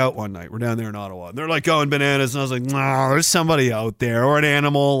freak out one night. We're down there in Ottawa. And they're like going bananas. And I was like, no, there's somebody out there or an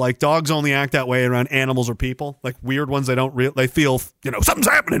animal. Like, dogs only act that way around animals or people. Like, weird ones, they feel, something's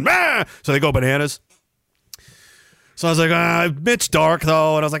happening. Ah! So they go bananas. So I was like, it's dark,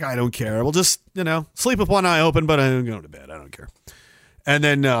 though. And I was like, I don't care. We'll just, sleep with one eye open, but I'm going to bed. I don't care. And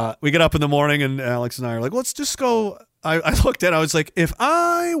then we get up in the morning, and Alex and I are like, let's just go. I looked at it. I was like, if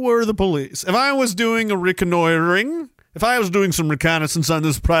I were the police, if I was doing a reconnoitering, if I was doing some reconnaissance on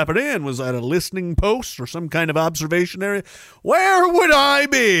this property and was at a listening post or some kind of observation area, where would I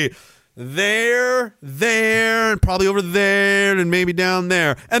be? There, and probably over there, and maybe down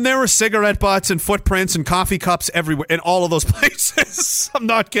there. And there were cigarette butts and footprints and coffee cups everywhere in all of those places. I'm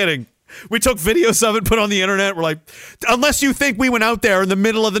not kidding. We took videos of it, put on the internet. We're like, unless you think we went out there in the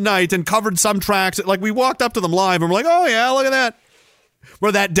middle of the night and covered some tracks, like we walked up to them live and we're like, oh yeah, look at that.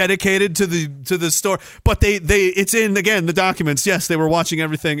 We're that dedicated to the store. But it's in, again, the documents. Yes, they were watching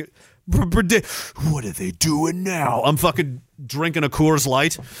everything. What are they doing now? I'm fucking drinking a Coors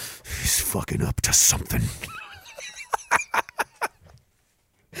Light. He's fucking up to something.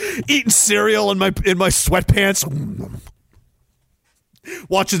 Eating cereal in my sweatpants.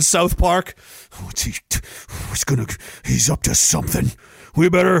 Watching South Park. He's up to something. We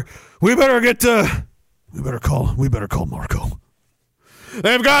better call Marco.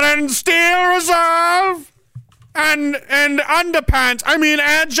 They've got it in Steel Reserve. and underpants. I mean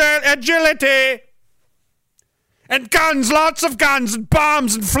agility. And guns, lots of guns, and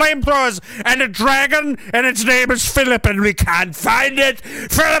bombs, and flamethrowers, and a dragon, and its name is Philip, and we can't find it.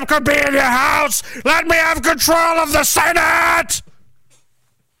 Philip could be in your house. Let me have control of the Senate.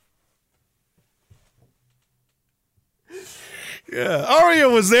 Yeah, Aria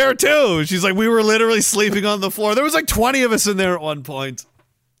was there too. She's like, we were literally sleeping on the floor. There was like 20 of us in there at one point.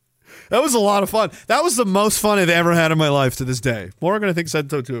 That was a lot of fun. That was the most fun I've ever had in my life to this day. Morgan, I think, said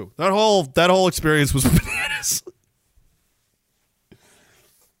so too. That whole experience was bananas.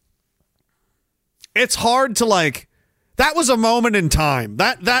 It's hard to that was a moment in time.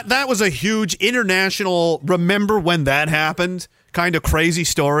 That was a huge international, remember when that happened kind of crazy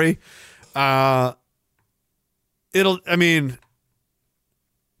story. That's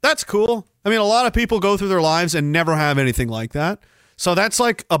cool. I mean, a lot of people go through their lives and never have anything like that. So that's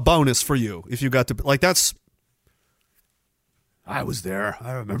like a bonus for you if you got to, that's, I was there.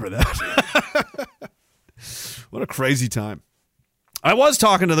 I remember that. What a crazy time. I was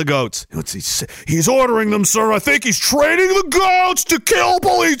talking to the goats. He's ordering them, sir. I think he's training the goats to kill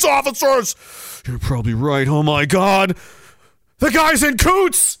police officers. You're probably right. Oh, my God. The guy's in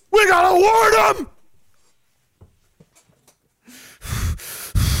coots. We gotta warn him.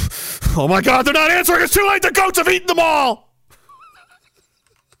 Oh, my God. They're not answering. It's too late. The goats have eaten them all.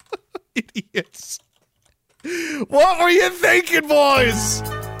 Idiots. What were you thinking, boys?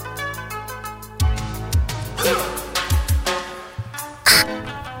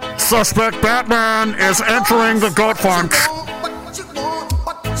 Suspect Batman is entering the goat farm.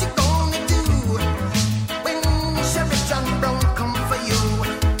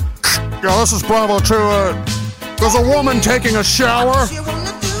 Yeah, this is Bravo 2. There's a woman taking a shower.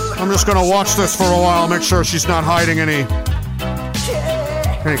 I'm just gonna watch this for a while, make sure she's not hiding any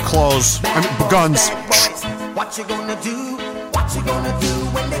clothes. Guns. What you gonna do? What you gonna do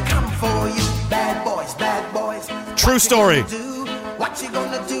when they come for you? Bad boys, bad boys. True story. What you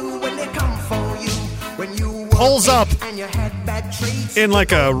gonna do when they come for you? When you pulls up and you had bad traits in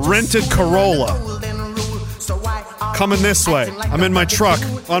like a rented Corolla. Coming this way. I'm in my truck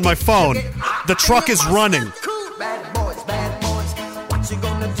on my phone. The truck is running. Bad boys, bad boys. What you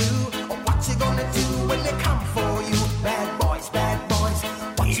gonna do? What you gonna do when they come for you? Bad boys, bad boys.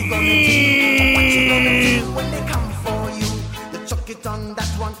 What you gonna do? What you gonna do when they come for you? You chuck it on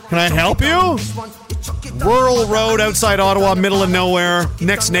that one. Can I help you? Rural road outside Ottawa, middle of nowhere.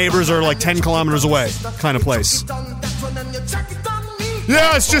 Next neighbors are like 10 kilometers away, kind of place.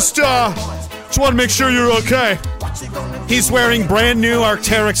 Yeah, it's just want to make sure you're okay. He's wearing brand new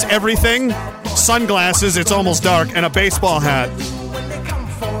Arc'teryx everything, sunglasses, it's almost dark, and a baseball hat.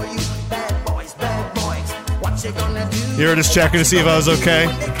 You're just checking to see if I was okay?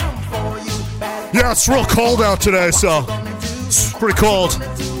 Yeah, it's real cold out today, so it's pretty cold.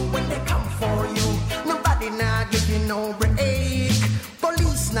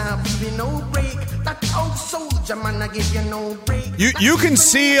 You can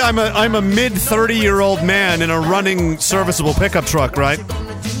see I'm a mid 30-year-old man in a running serviceable pickup truck, right?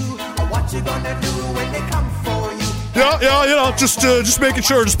 Yeah, just making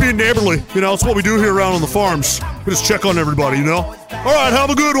sure, just being neighborly. You know, it's what we do here around on the farms. We just check on everybody, you know? All right, have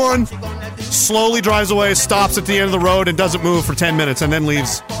a good one. Slowly drives away, stops at the end of the road, and doesn't move for 10 minutes, and then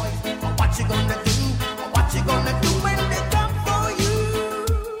leaves.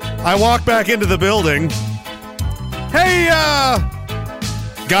 I walk back into the building. Hey,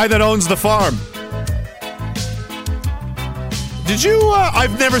 guy that owns the farm. Did you,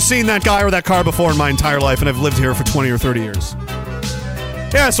 I've never seen that guy or that car before in my entire life, and I've lived here for 20 or 30 years.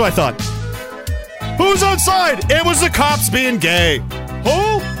 Yeah, that's what I thought. Who's outside? It was the cops being gay.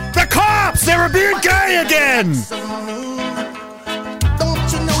 Who? The cops! They were being gay again!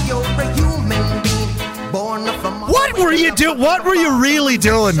 What were you doing? What were you really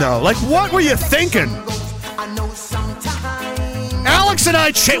doing, though? Like, what were you thinking? Alex and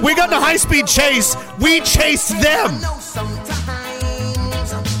I, we got in a high-speed chase. We chased them.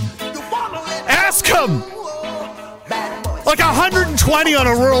 Ask him. Like 120 on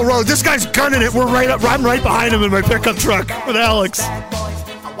a rural road. This guy's gunning it. I'm right behind him in my pickup truck with Alex.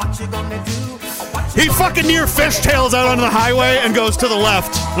 He fucking near fishtails out onto the highway and goes to the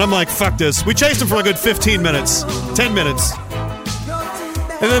left. And I'm like, fuck this. We chased him for a good 15 minutes. 10 minutes.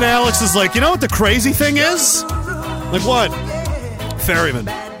 And then Alex is like, you know what the crazy thing is? Like what? Ferryman.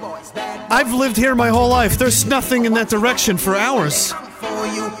 I've lived here my whole life. There's nothing in that direction for hours.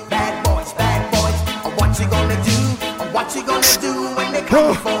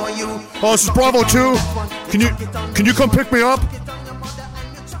 Oh, this is Bravo 2. Can you come pick me up?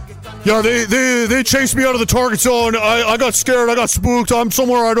 Yeah, they chased me out of the target zone. I got scared. I got spooked. I'm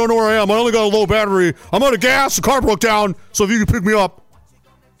somewhere I don't know where I am. I only got a low battery. I'm out of gas. The car broke down. So if you can pick me up.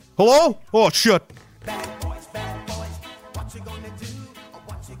 Hello? Oh, shit.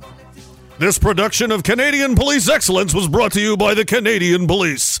 This production of Canadian Police Excellence was brought to you by the Canadian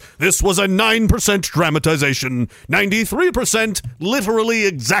Police. This was a 9% dramatization. 93% literally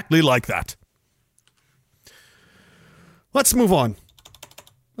exactly like that. Let's move on.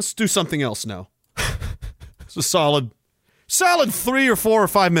 Let's do something else now. It's a solid 3 or 4 or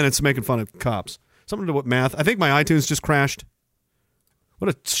 5 minutes making fun of cops. Something to do with math. I think my iTunes just crashed. What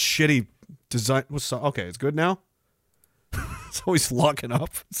a shitty design. Okay, it's good now? It's always locking up.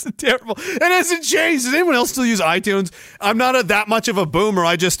 It's terrible. It hasn't changed. Does anyone else still use iTunes? I'm not that much of a boomer.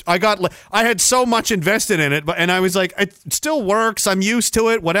 I had so much invested in it, and I was like, it still works. I'm used to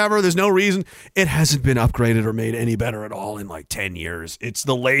it. Whatever. There's no reason. It hasn't been upgraded or made any better at all in like 10 years. It's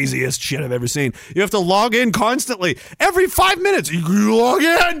the laziest shit I've ever seen. You have to log in constantly. Every 5 minutes, you log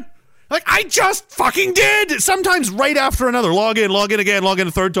in. Like, I just fucking did. Sometimes right after another. Log in again, log in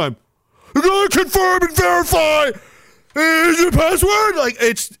a third time. You gotta confirm and verify. Is your password? Like,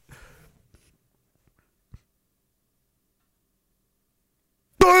 it's...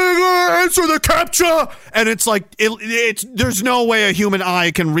 Answer the CAPTCHA! And it's like, it's there's no way a human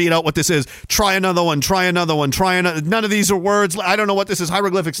eye can read out what this is. Try another one, try another one, try another... None of these are words. I don't know what this is.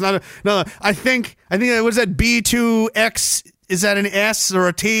 Hieroglyphics. No. I think, what is that? B2X... Is that an S or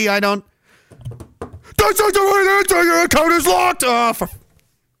a T? I don't... That's not the right answer! Your account is locked!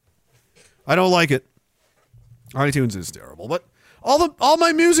 I don't like it. iTunes is terrible, but all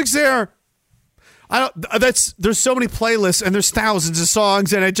my music's there. There's so many playlists and there's thousands of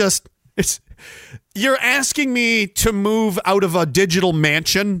songs, and you're asking me to move out of a digital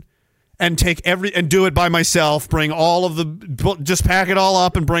mansion and and do it by myself, just pack it all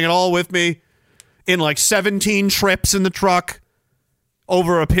up and bring it all with me in like 17 trips in the truck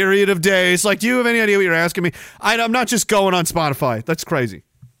over a period of days. Like, do you have any idea what you're asking me? I'm not just going on Spotify. That's crazy.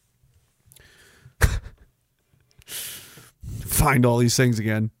 Find all these things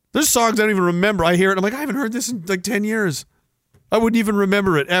again. There's songs I don't even remember. I hear it, I'm like, I haven't heard this in like 10 years. I wouldn't even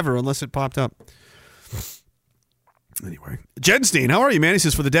remember it ever unless it popped up. Anyway. Jenstein, how are you, man? He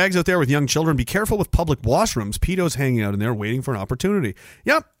says, for the dags out there with young children, be careful with public washrooms. Pedos hanging out in there waiting for an opportunity.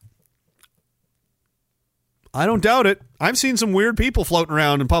 Yep. I don't doubt it. I've seen some weird people floating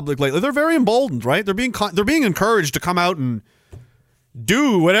around in public lately. They're very emboldened, right? They're being encouraged to come out and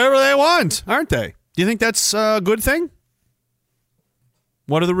do whatever they want, aren't they? Do you think that's a good thing?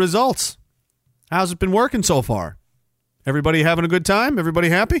 What are the results? How's it been working so far? Everybody having a good time? Everybody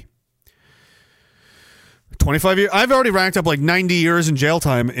happy? 25 years. I've already racked up like 90 years in jail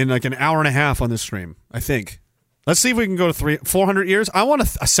time in like an hour and a half on this stream, I think. Let's see if we can go to 400 years. I want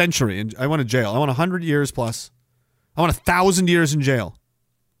a century. I want a jail. I want 100 years plus. I want 1,000 years in jail.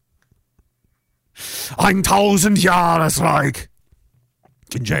 1,000 Jahre like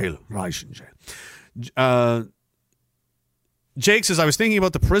in jail. Right, in jail. Jake says, I was thinking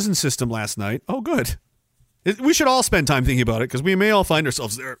about the prison system last night. Oh, good. We should all spend time thinking about it because we may all find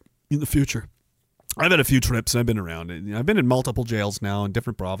ourselves there in the future. I've had a few trips. I've been around. I've been in multiple jails now in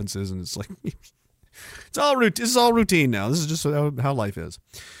different provinces, and it's like... This is all routine now. This is just how life is.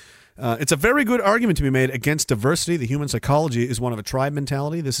 It's a very good argument to be made against diversity. The human psychology is one of a tribe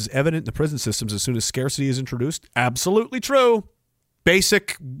mentality. This is evident in the prison systems as soon as scarcity is introduced. Absolutely true.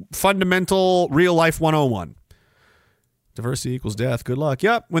 Basic, fundamental, real life 101. Diversity equals death. Good luck.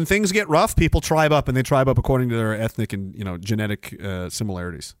 Yep. When things get rough, people tribe up, and they tribe up according to their ethnic and genetic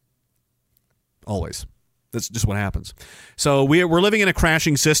similarities. Always. That's just what happens. So we're living in a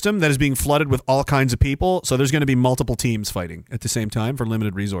crashing system that is being flooded with all kinds of people. So there's going to be multiple teams fighting at the same time for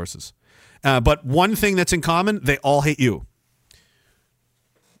limited resources. But one thing that's in common, they all hate you.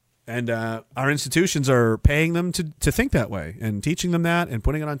 And our institutions are paying them to think that way and teaching them that and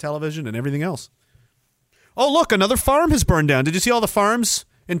putting it on television and everything else. Oh, look, another farm has burned down. Did you see all the farms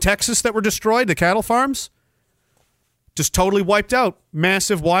in Texas that were destroyed, the cattle farms? Just totally wiped out.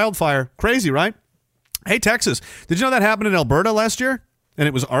 Massive wildfire. Crazy, right? Hey, Texas, did you know that happened in Alberta last year? And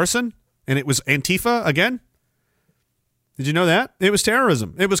it was arson? And it was Antifa again? Did you know that? It was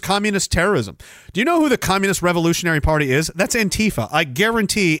terrorism. It was communist terrorism. Do you know who the Communist Revolutionary Party is? That's Antifa. I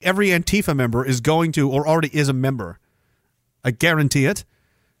guarantee every Antifa member is going to or already is a member. I guarantee it.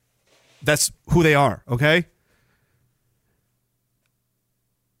 That's who they are, okay?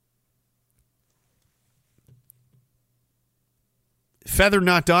 Feather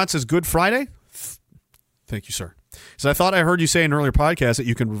Not Dot says, Good Friday? Thank you, sir. So I thought I heard you say in an earlier podcast that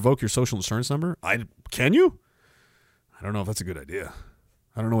you can revoke your social insurance number. Can you? I don't know if that's a good idea.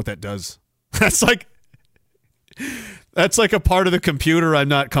 I don't know what that does. That's like a part of the computer I'm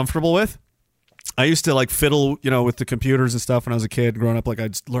not comfortable with. I used to like fiddle, with the computers and stuff when I was a kid growing up. Like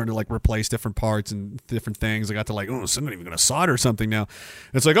I'd learn to like replace different parts and different things. I got to like, I'm not even going to solder something now.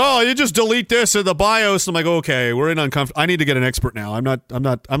 It's like, oh, you just delete this in the BIOS. I'm like, okay, we're in uncomfortable. I need to get an expert now.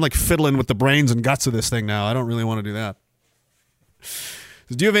 I'm like fiddling with the brains and guts of this thing now. I don't really want to do that.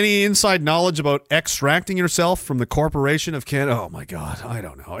 Do you have any inside knowledge about extracting yourself from the corporation of Canada? Oh my God, I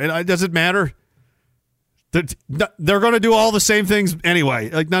don't know. Does it matter? They're going to do all the same things anyway.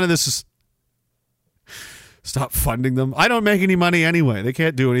 Like none of this is. Stop funding them. I don't make any money anyway. They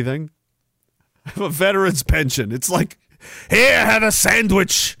can't do anything. I have a veteran's pension. It's like, here, have a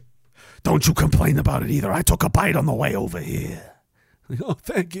sandwich. Don't you complain about it either. I took a bite on the way over here. Oh,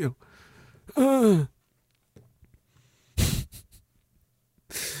 thank you.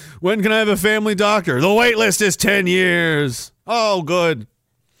 When can I have a family doctor? The wait list is 10 years. Oh, good.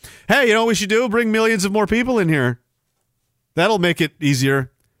 Hey, you know what we should do? Bring millions of more people in here. That'll make it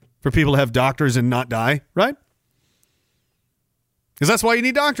easier for people to have doctors and not die, right? Because that's why you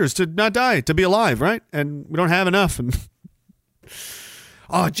need doctors, to not die, to be alive, right? And we don't have enough. And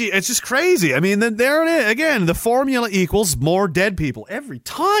oh, gee, it's just crazy. I mean, there it is. Again, the formula equals more dead people. Every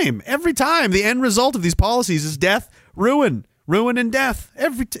time. The end result of these policies is death, ruin and death.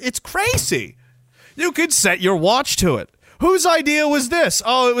 It's crazy. You could set your watch to it. Whose idea was this?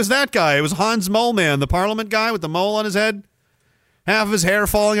 Oh, it was that guy. It was Hans Moleman, the parliament guy with the mole on his head. Half of his hair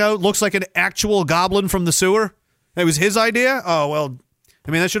falling out, looks like an actual goblin from the sewer. It was his idea? Oh, well, I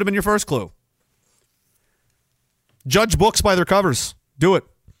mean, that should have been your first clue. Judge books by their covers. Do it.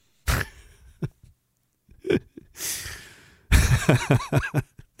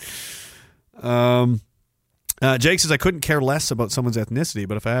 Jake says, I couldn't care less about someone's ethnicity,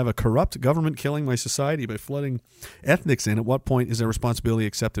 but if I have a corrupt government killing my society by flooding ethnics in, at what point is their responsibility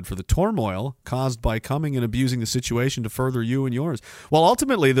accepted for the turmoil caused by coming and abusing the situation to further you and yours? Well,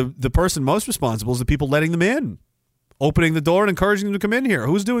 ultimately, the person most responsible is the people letting them in, opening the door and encouraging them to come in here.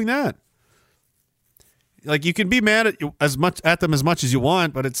 Who's doing that? Like, you can be mad at them as much as you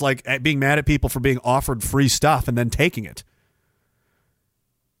want, but it's like being mad at people for being offered free stuff and then taking it.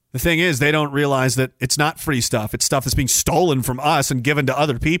 The thing is, they don't realize that it's not free stuff. It's stuff that's being stolen from us and given to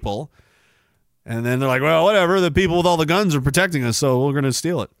other people. And then they're like, well, whatever. The people with all the guns are protecting us, so we're going to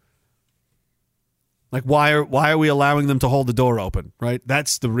steal it. Like, why are we allowing them to hold the door open, right?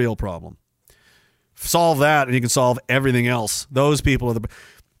 That's the real problem. Solve that, and you can solve everything else. Those people are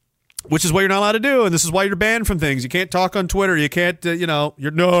which is what you're not allowed to do, and this is why you're banned from things. You can't talk on Twitter. You can't, you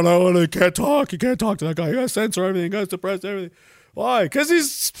can't talk. You can't talk to that guy. You got to censor everything. You got to suppress everything. Why? Because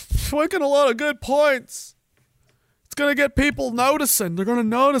he's making a lot of good points. It's going to get people noticing. They're going to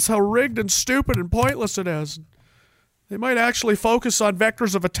notice how rigged and stupid and pointless it is. They might actually focus on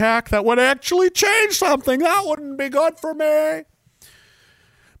vectors of attack that would actually change something. That wouldn't be good for me.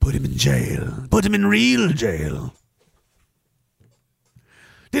 Put him in jail. Put him in real jail.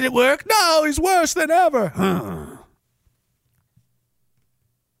 Did it work? No, he's worse than ever.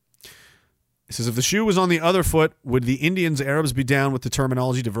 It says, if the shoe was on the other foot, would the Indians, Arabs be down with the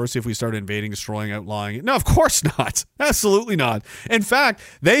terminology diversity if we started invading, destroying, outlawing it? No, of course not. Absolutely not. In fact,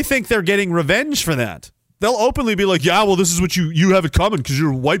 they think they're getting revenge for that. They'll openly be like, yeah, well, this is what you have it coming because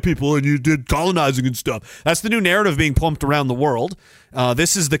you're white people and you did colonizing and stuff. That's the new narrative being pumped around the world.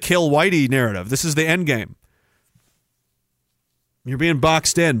 This is the kill whitey narrative. This is the end game. You're being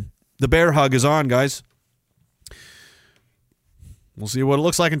boxed in. The bear hug is on, guys. We'll see what it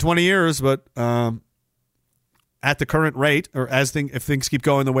looks like in 20 years, but at the current rate, or if things keep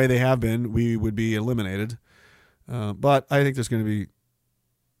going the way they have been, we would be eliminated. But I think there's going to be.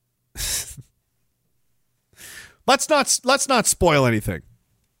 Let's not spoil anything.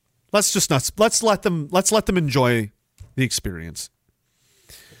 Let's let them enjoy the experience.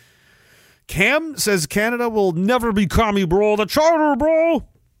 Cam says Canada will never be commie, bro. The charter, bro.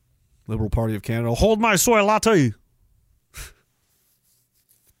 Liberal Party of Canada. Hold my soy latte.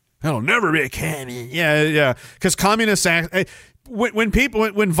 That'll never be a commie. Yeah. Because communists act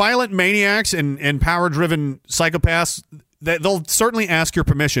when violent maniacs and power-driven psychopaths, they'll certainly ask your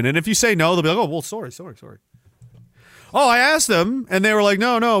permission. And if you say no, they'll be like, "Oh, well, sorry." Oh, I asked them, and they were like,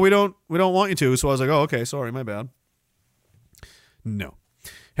 "No, we don't want you to." So I was like, "Oh, okay, sorry, my bad." No.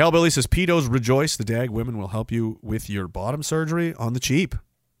 Hellbilly says, pedos rejoice. The dag women will help you with your bottom surgery on the cheap.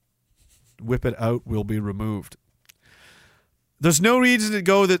 Whip it out will be removed. There's no reason to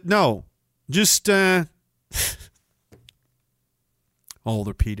go that, no. Just, oh,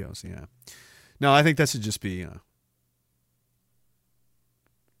 they're pedos, yeah. No, I think that should just be,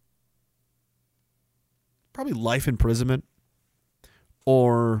 probably life imprisonment.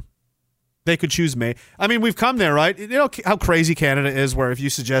 or they could choose me. I mean, we've come there, right? You know how crazy Canada is, where if you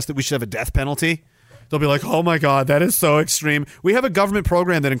suggest that we should have a death penalty, they'll be like, oh my God, that is so extreme. We have a government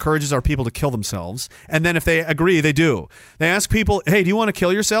program that encourages our people to kill themselves. And then if they agree, they do. They ask people, hey, do you want to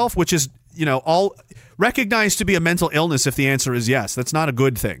kill yourself? Which is, all recognized to be a mental illness if the answer is yes. That's not a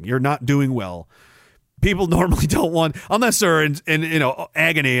good thing. You're not doing well. People normally don't want, unless they're in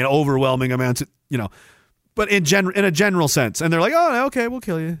agony and overwhelming amounts, but in a general sense. And they're like, oh, okay, we'll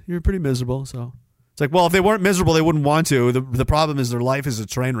kill you. You're pretty miserable. So it's like, well, if they weren't miserable, they wouldn't want to. The problem is their life is a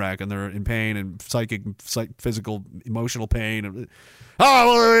train wreck and they're in pain and physical, emotional pain.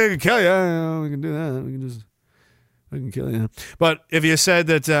 Oh, well, we can kill you. We can do that. We can kill you. But if you said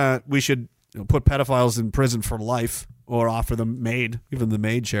that we should put pedophiles in prison for life or offer them give them the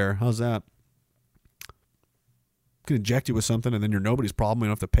maid chair, how's that? Can inject you with something and then you're nobody's problem. You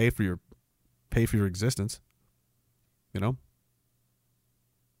don't have to pay for your existence.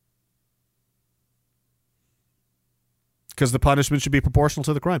 Because the punishment should be proportional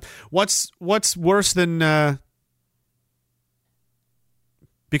to the crime. What's worse than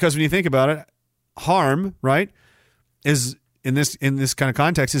because when you think about it, harm, right, is in this kind of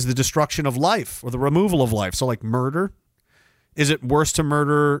context is the destruction of life or the removal of life. So like murder, is it worse to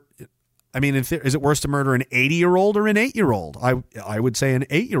murder? I mean, is it worse to murder an 80-year-old or an 8-year-old? I would say an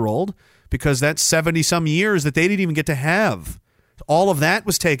 8-year-old, because that's 70-some years that they didn't even get to have. All of that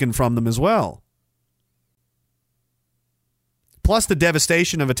was taken from them as well. Plus the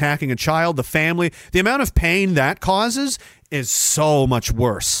devastation of attacking a child, the family, the amount of pain that causes is so much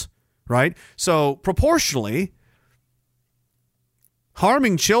worse, right? So proportionally,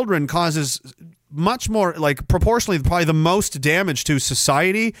 harming children causes much more, like proportionally, probably the most damage to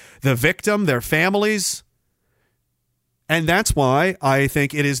society, the victim, their families. And that's why I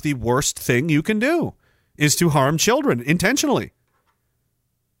think it is the worst thing you can do, is to harm children intentionally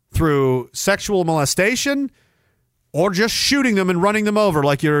through sexual molestation or just shooting them and running them over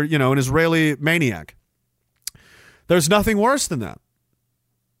like you're, an Israeli maniac. There's nothing worse than that.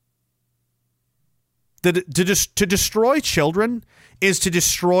 To destroy children is to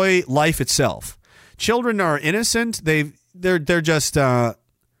destroy life itself. Children are innocent. They're just the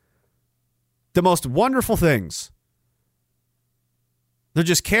most wonderful things. They're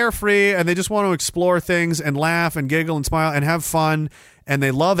just carefree and they just want to explore things and laugh and giggle and smile and have fun, and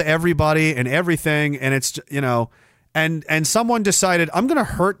they love everybody and everything, and it's and someone decided, I'm going to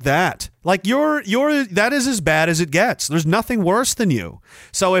hurt that. Like that is as bad as it gets. There's nothing worse than you.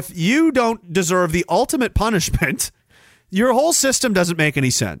 So if you don't deserve the ultimate punishment, your whole system doesn't make any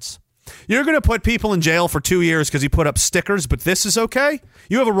sense. You're going to put people in jail for 2 years because you put up stickers, but this is okay?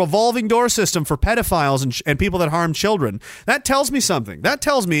 You have a revolving door system for pedophiles and people that harm children. That tells me something. That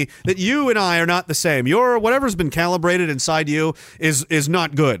tells me that you and I are not the same. Whatever's been calibrated inside you is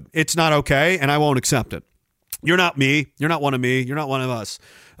not good. It's not okay, and I won't accept it. You're not me. You're not one of me. You're not one of us.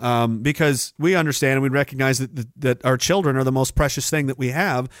 Because we understand and we recognize that our children are the most precious thing that we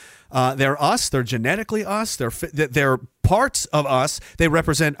have. They're us. They're genetically us. They're parts of us. They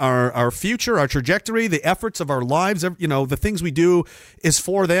represent our future, our trajectory, the efforts of our lives. The things we do is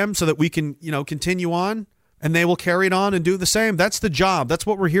for them so that we can, continue on, and they will carry it on and do the same. That's the job. That's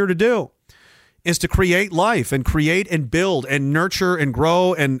what we're here to do, is to create life and create and build and nurture and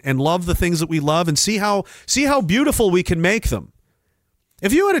grow and love the things that we love and see how beautiful we can make them.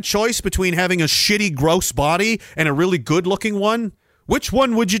 If you had a choice between having a shitty, gross body and a really good-looking one, which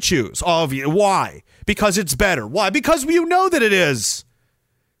one would you choose? Why? Because it's better. Why? Because you know that it is.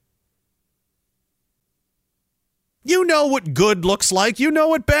 You know what good looks like. You know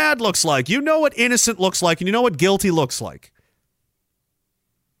what bad looks like. You know what innocent looks like. And you know what guilty looks like.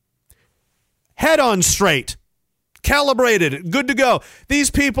 Head on straight. Calibrated. Good to go.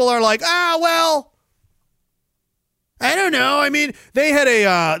 These people are like, well, I don't know. I mean, they had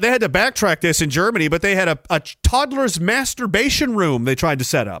to backtrack this in Germany, but they had a toddler's masturbation room they tried to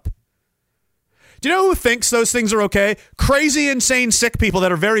set up. Do you know who thinks those things are okay? Crazy, insane, sick people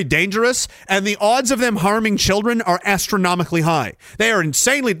that are very dangerous, and the odds of them harming children are astronomically high.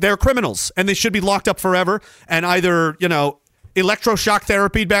 They're criminals, and they should be locked up forever, and either, electroshock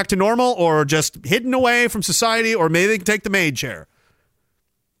therapy back to normal, or just hidden away from society, or maybe they can take the maid chair.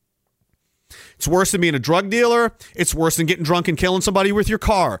 It's worse than being a drug dealer. It's worse than getting drunk and killing somebody with your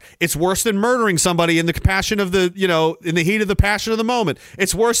car. It's worse than murdering somebody in the passion of in the heat of the passion of the moment.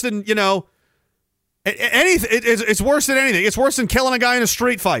 It's worse than, anything. It's worse than anything. It's worse than killing a guy in a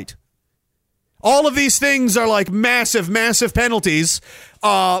street fight. All of these things are like massive, massive penalties.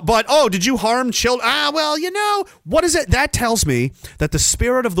 But, did you harm children? Well, what is it? That tells me that the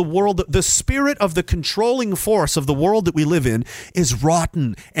spirit of the world, the spirit of the controlling force of the world that we live in is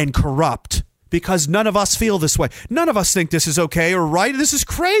rotten and corrupt because none of us feel this way. None of us think this is okay or right. This is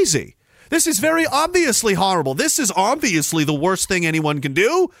crazy. This is very obviously horrible. This is obviously the worst thing anyone can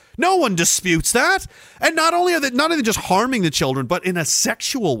do. No one disputes that. And not only are they just harming the children, but in a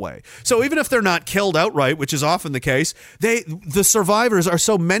sexual way. So even if they're not killed outright, which is often the case, the survivors are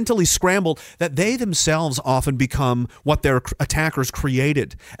so mentally scrambled that they themselves often become what their attackers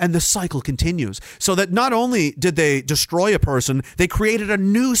created. And the cycle continues. So that not only did they destroy a person, they created a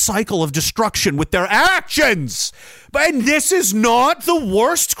new cycle of destruction with their actions. And this is not the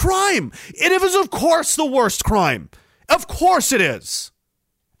worst crime. It is, of course, the worst crime. Of course it is.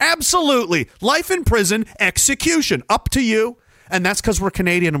 Absolutely. Life in prison, execution. Up to you. And that's because we're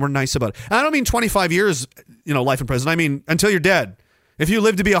Canadian and we're nice about it. And I don't mean 25 years, life in prison. I mean, until you're dead. If you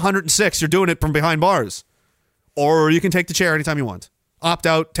live to be 106, you're doing it from behind bars. Or you can take the chair anytime you want. Opt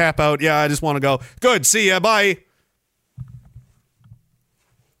out, tap out. Yeah, I just want to go. Good. See ya. Bye.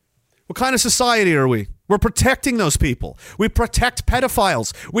 What kind of society are we? We're protecting those people. We protect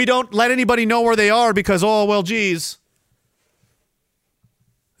pedophiles. We don't let anybody know where they are because, geez.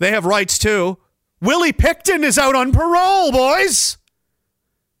 They have rights too. Willie Pickton is out on parole, boys.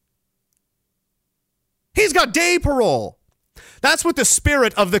 He's got day parole. That's what the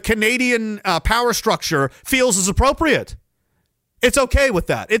spirit of the Canadian power structure feels is appropriate. It's okay with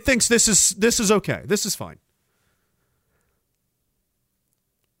that. It thinks this is okay. This is fine.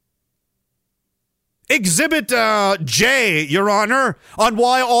 Exhibit J, Your Honor, on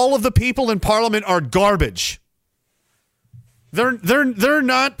why all of the people in Parliament are garbage. They're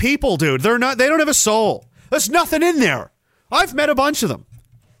not people, dude. They don't have a soul. There's nothing in there. I've met a bunch of them.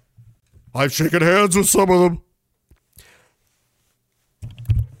 I've shaken hands with some of them.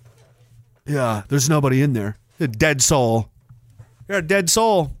 Yeah, there's nobody in there. A dead soul. You're a dead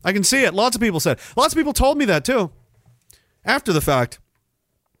soul. I can see it. Lots of people said. Lots of people told me that too. After the fact.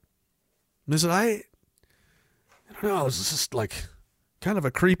 They said, I don't know, it's just like kind of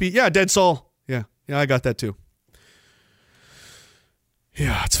a creepy, dead soul. Yeah, I got that too.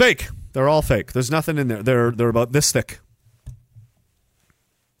 Yeah, it's fake. They're all fake. There's nothing in there. They're about this thick.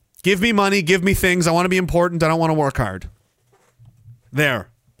 Give me money, give me things. I want to be important. I don't want to work hard. There.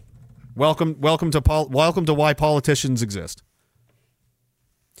 Welcome to why politicians exist.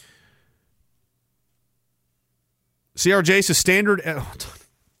 CRJ says standard.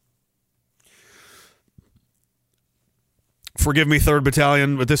 Forgive me, 3rd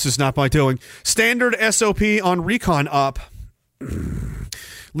Battalion, but this is not my doing. Standard SOP on recon op.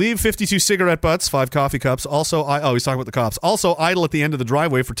 Leave 52 cigarette butts, 5 coffee cups. Also, he's talking about the cops. Also, idle at the end of the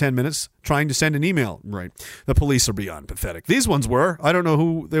driveway for 10 minutes, trying to send an email. Right. The police are beyond pathetic. These ones were. I don't know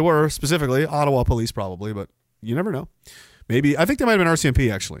who they were specifically. Ottawa police probably, but you never know. Maybe. I think they might have been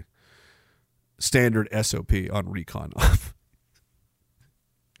RCMP, actually. Standard SOP on recon op.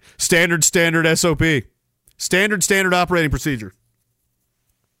 Standard SOP. Standard operating procedure.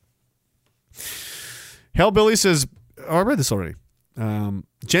 Hellbilly says, I read this already.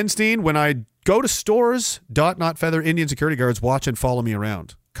 Jen Steen, when I go to stores, not feather Indian security guards watch and follow me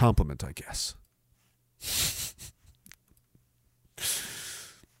around. Compliment, I guess.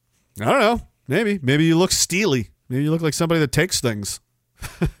 I don't know. Maybe you look steely. Maybe you look like somebody that takes things.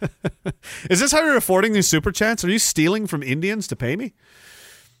 Is this how you're affording these super chats? Are you stealing from Indians to pay me?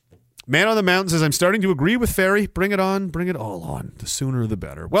 Man on the Mountain says, I'm starting to agree with Ferry. Bring it on. Bring it all on. The sooner the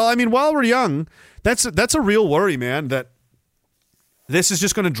better. Well, I mean, while we're young, that's a real worry, man, that this is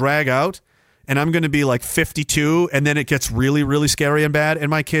just going to drag out and I'm going to be like 52 and then it gets really, really scary and bad and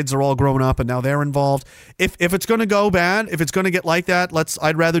my kids are all grown up and now they're involved. If it's going to go bad, if it's going to get like that,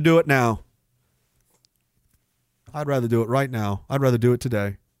 I'd rather do it now. I'd rather do it right now. I'd rather do it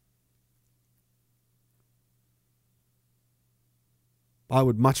today. I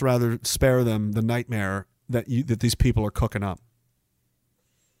would much rather spare them the nightmare that these people are cooking up.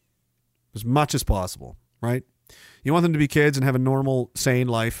 As much as possible, right? You want them to be kids and have a normal, sane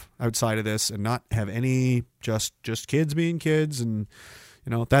life outside of this and not have any just kids being kids. And,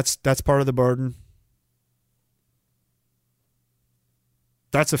 that's part of the burden.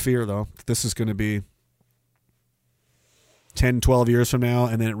 That's a fear, though. This is going to be 10, 12 years from now,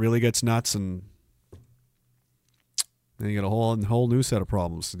 and then it really gets nuts and then you get a whole new set of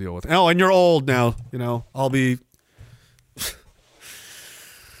problems to deal with. Oh, and you're old now. I'll be...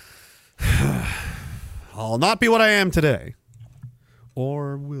 I'll not be what I am today.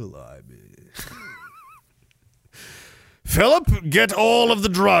 Or will I be? Philip, get all of the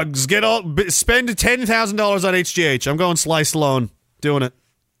drugs. Spend $10,000 on HGH. I'm going Sly Stallone. Doing it.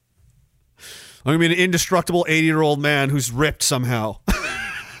 I'm going to be an indestructible 80-year-old man who's ripped somehow.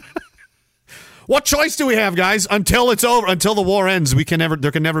 What choice do we have, guys? Until it's over, until the war ends, there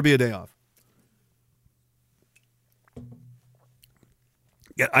can never be a day off.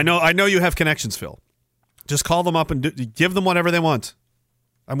 Yeah, I know you have connections, Phil. Just call them up and give them whatever they want.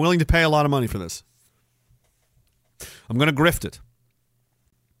 I'm willing to pay a lot of money for this. I'm going to grift it.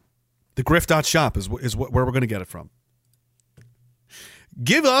 The grift.shop is where we're going to get it from.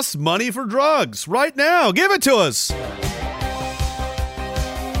 Give us money for drugs right now. Give it to us.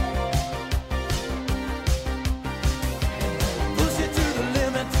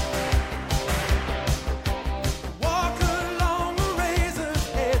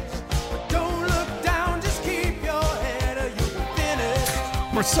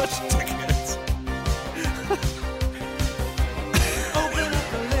 We're such dickheads. Open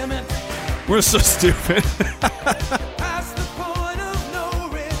up the limit. We're so stupid. Past the point of no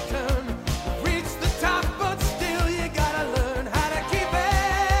return. Reach the top, but still you gotta learn how to keep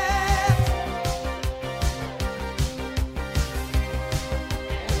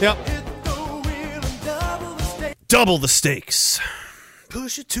it. Yep. Hit the wheel and double the stakes. Double the stakes.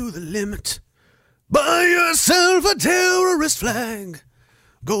 Push it to the limit. Buy yourself a terrorist flag.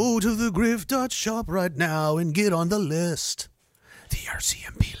 Go to the grift.shop right now and get on the list. The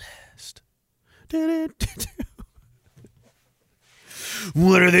RCMP list.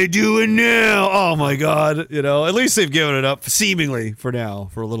 What are they doing now? Oh, my God. You know, at least they've given it up, seemingly, for now,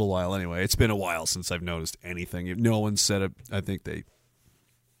 for a little while anyway. It's been a while since I've noticed anything. If no one said it, I think they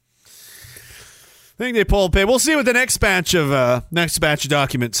pulled pay. We'll see what the next batch of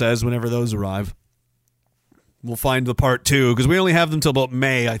document says whenever those arrive. We'll find the part 2, because we only have them till about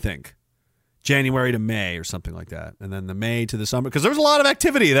May, I think. January to May or something like that. And then the May to the summer, because there was a lot of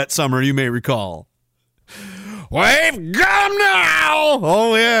activity that summer, you may recall. We've got 'em now!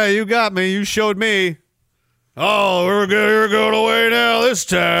 Oh, yeah, you got me. You showed me. Oh, we're going away now this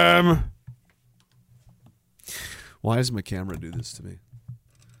time. Why does my camera do this to me?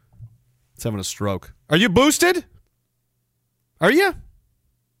 It's having a stroke. Are you boosted? Are you?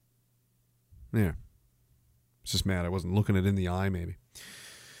 Yeah. It's just mad I wasn't looking it in the eye, maybe.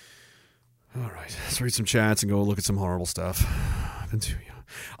 All right, let's read some chats and go look at some horrible stuff.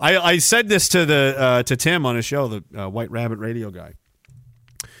 I said this to Tim on his show, the White Rabbit Radio guy.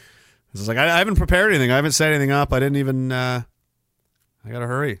 I was like, I haven't prepared anything. I haven't set anything up. I didn't even. I gotta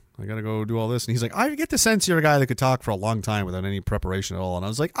hurry. I gotta go do all this. And he's like, I get the sense you're a guy that could talk for a long time without any preparation at all. And I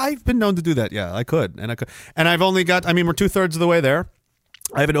was like, I've been known to do that. Yeah, I could, and I've only got. I mean, we're 2/3 of the way there.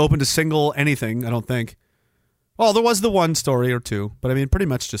 I haven't opened a single anything. I don't think. Well, there was the one story or two, but I mean, pretty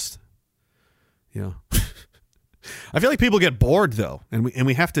much just, you know. I feel like people get bored though, and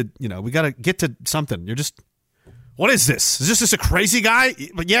we have to, you know, we got to get to something. You're just, what is this? Is this just a crazy guy?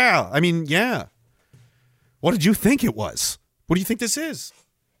 But yeah, I mean, yeah. What did you think it was? What do you think this is?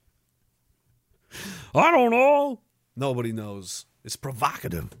 I don't know. Nobody knows. It's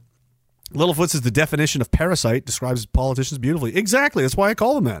provocative. Littlefoot says the definition of parasite describes politicians beautifully. Exactly. That's why I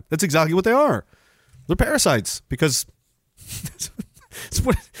call them that. That's exactly what they are. They're parasites because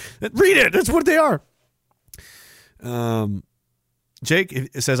read it. That's what they are. Jake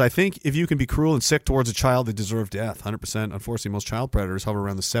says, I think if you can be cruel and sick towards a child, they deserve death. 100%. Unfortunately, most child predators hover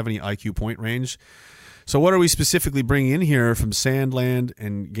around the 70 IQ point range. So what are we specifically bringing in here from Sandland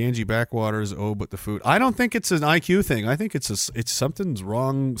and Ganges backwaters? Oh, but the food. I don't think it's an IQ thing. I think it's something's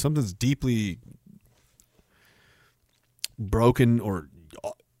wrong. Something's deeply broken or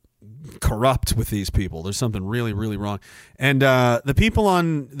corrupt with these people. There's something really, really wrong. And the people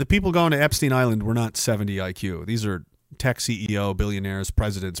going to Epstein Island were not 70 IQ. These are tech CEO, billionaires,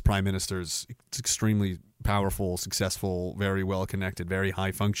 presidents, prime ministers. It's extremely powerful, successful, very well connected, very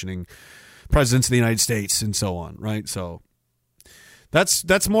high functioning presidents of the United States and so on, right? So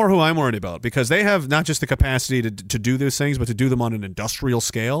that's more who I'm worried about, because they have not just the capacity to do those things, but to do them on an industrial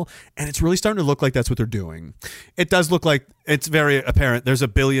scale. And it's really starting to look like that's what they're doing. It does look like it's very apparent. There's a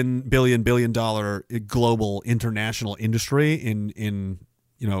billion dollar global international industry in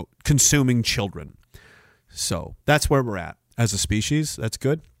you know, consuming children. So that's where we're at as a species. That's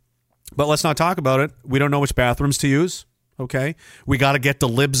good. But let's not talk about it. We don't know which bathrooms to use. Okay. We got to get the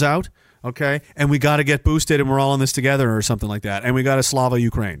libs out. Okay, and we got to get boosted, and we're all in this together, or something like that. And we got to Slava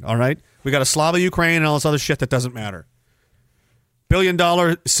Ukraine. All right, we got to Slava Ukraine and all this other shit that doesn't matter. $1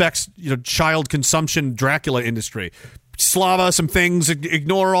 billion sex, you know, child consumption Dracula industry. Slava some things.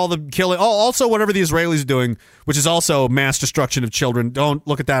 Ignore all the killing. Oh, also whatever the Israelis are doing, which is also mass destruction of children. Don't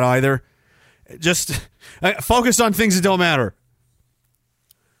look at that either. Just focus on things that don't matter.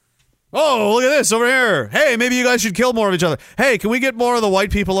 Oh, look at this over here. Hey, maybe you guys should kill more of each other. Hey, can we get more of the white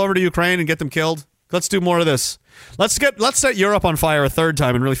people over to Ukraine and get them killed? Let's do more of this. Let's set Europe on fire a third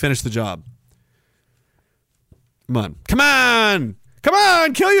time and really finish the job. Come on. Come on! Come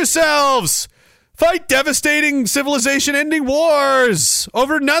on! Kill yourselves! Fight devastating civilization-ending wars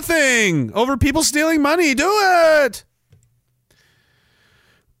over nothing! Over people stealing money. Do it!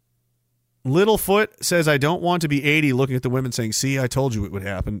 Littlefoot says, I don't want to be 80 looking at the women saying, see, I told you it would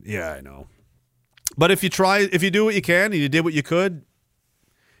happen. Yeah, I know. But if you do what you can and you did what you could,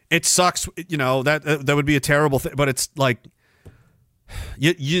 it sucks. You know, that would be a terrible thing. But it's like,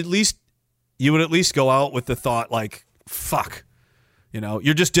 you would at least go out with the thought like, fuck. You know,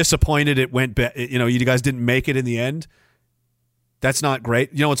 you're just disappointed it went you know, you guys didn't make it in the end. That's not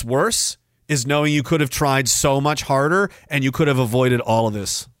great. You know what's worse is knowing you could have tried so much harder and you could have avoided all of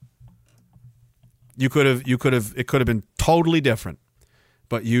this. It could have been totally different,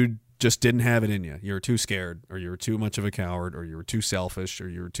 but you just didn't have it in you. You were too scared, or you were too much of a coward, or you were too selfish, or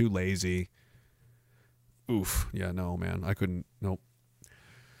you were too lazy. Oof. Yeah, no, man. I couldn't. Nope.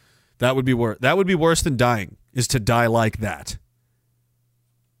 That would be worse. That would be worse than dying, is to die like that.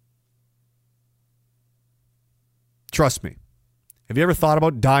 Trust me. Have you ever thought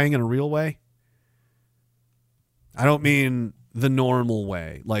about dying in a real way? I don't mean the normal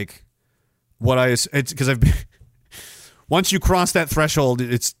way. Like, it's because I've been, once you cross that threshold,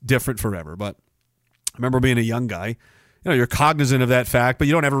 it's different forever. But I remember being a young guy, you know, you're cognizant of that fact, but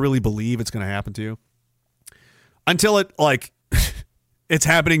you don't ever really believe it's going to happen to you until it, like, it's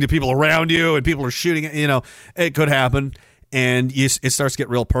happening to people around you and people are shooting it. You know, it could happen, and it starts to get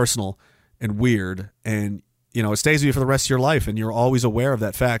real personal and weird, and you know, it stays with you for the rest of your life, and you're always aware of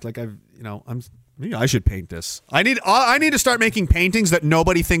that fact. Like, I should paint this. I need to start making paintings that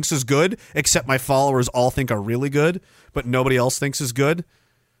nobody thinks is good, except my followers all think are really good, but nobody else thinks is good.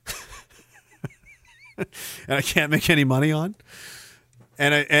 And I can't make any money on.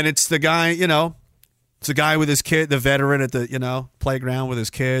 And it's the guy, you know, it's the guy with his kid, the veteran at the, you know, playground with his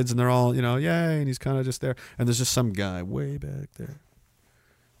kids, and they're all, you know, yay, and he's kind of just there. And there's just some guy way back there.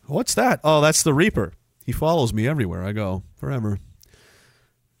 What's that? Oh, that's the Reaper. He follows me everywhere I go, forever.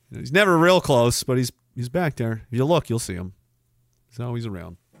 He's never real close, but he's back there. If you look, you'll see him. He's always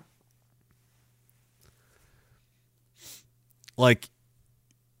around. Like,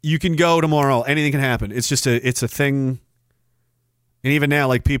 you can go tomorrow. Anything can happen. It's just it's a thing. And even now,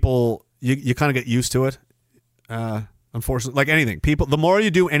 like, people, you kind of get used to it. Unfortunately, like anything. People, the more you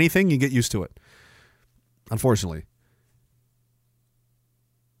do anything, you get used to it. Unfortunately.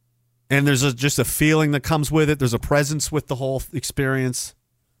 And there's just a feeling that comes with it. There's a presence with the whole experience.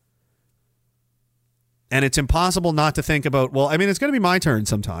 And it's impossible not to think about, well, I mean, it's going to be my turn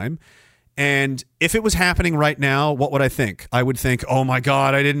sometime. And if it was happening right now, what would I think? I would think, oh my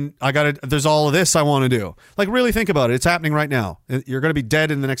God, there's all of this I want to do. Like, really think about it. It's happening right now. You're going to be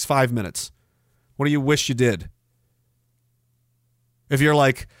dead in the next 5 minutes. What do you wish you did? If you're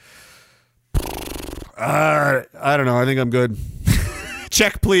like, I don't know, I think I'm good.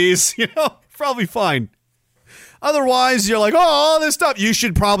 Check, please. You know, probably fine. Otherwise, you're like, oh, all this stuff. You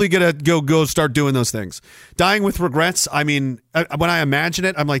should probably go start doing those things. Dying with regrets. I mean, when I imagine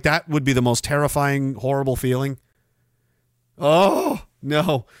it, I'm like, that would be the most terrifying, horrible feeling. Oh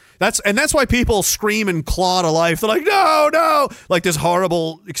no, that's why people scream and claw to life. They're like, no, like this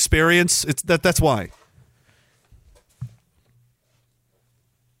horrible experience. That's why.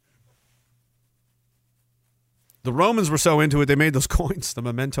 The Romans were so into it, they made those coins, the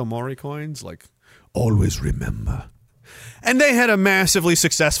Memento Mori coins, like, always remember. And they had a massively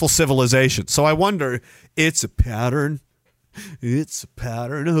successful civilization. So I wonder, it's a pattern. It's a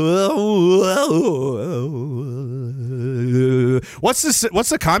pattern. What's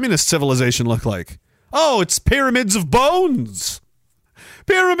the communist civilization look like? Oh, it's pyramids of bones.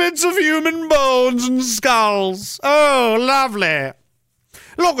 Pyramids of human bones and skulls. Oh, lovely.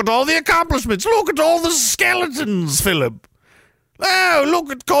 Look at all the accomplishments. Look at all the skeletons, Philip. Oh, look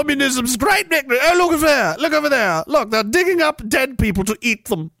at communism's great victory. Oh, look over there. Look over there. Look, they're digging up dead people to eat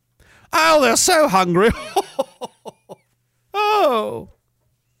them. Oh, they're so hungry. Oh.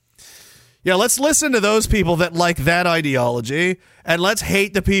 Yeah, let's listen to those people that like that ideology, and let's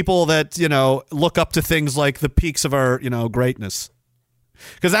hate the people that, you know, look up to things like the peaks of our, you know, greatness.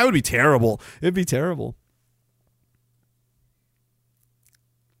 Because that would be terrible. It'd be terrible.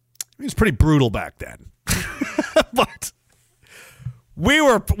 It was pretty brutal back then. But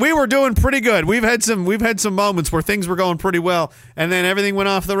we were doing pretty good. We've had some moments where things were going pretty well, and then everything went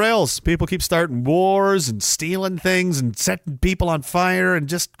off the rails. People keep starting wars and stealing things and setting people on fire and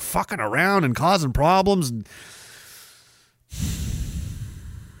just fucking around and causing problems. And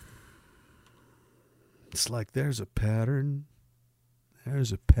it's like there's a pattern.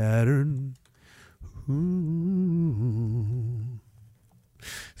 There's a pattern. Ooh.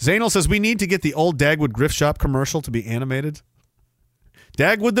 Zainal says we need to get the old Dagwood Grift Shop commercial to be animated.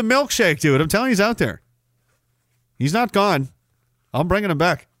 Dagwood the milkshake, dude. I'm telling you, he's out there. He's not gone. I'm bringing him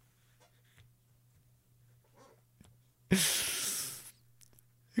back.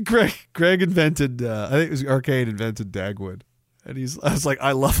 Greg invented, I think it was Arcade invented Dagwood. And I was like,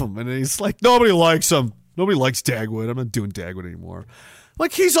 I love him. And he's like, nobody likes him. Nobody likes Dagwood. I'm not doing Dagwood anymore.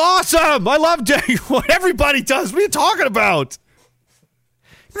 Like, he's awesome. I love Dagwood. Everybody does. What are you talking about?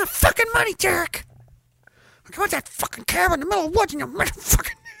 You're fucking money, Derek. I want that fucking cabin in the middle of the woods and you're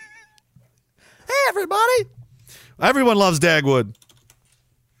fucking. Hey, everybody. Everyone loves Dagwood.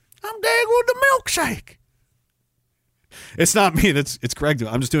 I'm Dagwood the milkshake. It's not me. It's Greg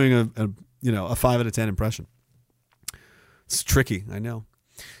doing. I'm just doing a 5 out of 10 impression. It's tricky, I know.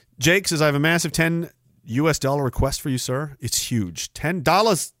 Jake says I have a massive $10 request for you, sir. It's huge. $10.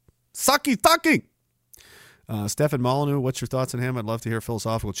 Sucky thucky. Stefan Molyneux, what's your thoughts on him? I'd love to hear a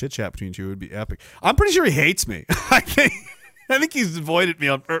philosophical chit chat between you. It would be epic. I'm pretty sure he hates me. I think he's avoided me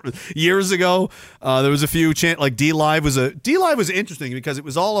on purpose. Years ago, there was a few like D-Live was interesting because it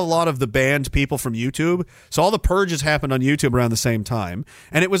was a lot of the banned people from YouTube. So all the purges happened on YouTube around the same time,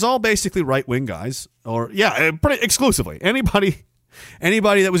 and it was all basically right-wing guys, or pretty exclusively anybody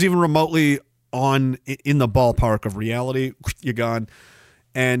that was even remotely in the ballpark of reality. You're gone.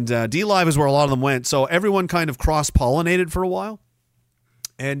 And D-Live is where a lot of them went. So everyone kind of cross-pollinated for a while.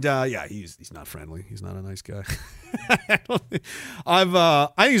 And he's not friendly. He's not a nice guy. I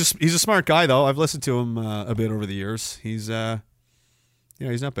think he's a smart guy though. I've listened to him a bit over the years. He's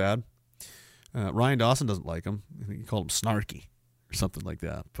he's not bad. Ryan Dawson doesn't like him. I think he called him snarky or something like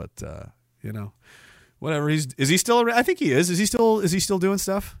that. But whatever. Is he still? I think he is. Is he still doing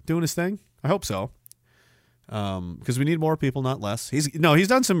stuff? Doing his thing? I hope so. Because we need more people, not less. He's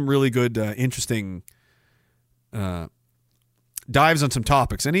done some really good, interesting dives on some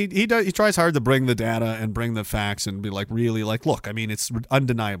topics, and he tries hard to bring the data and bring the facts and be like, really, like, look, I mean, it's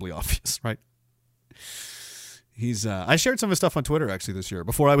undeniably obvious, right? I shared some of his stuff on Twitter actually this year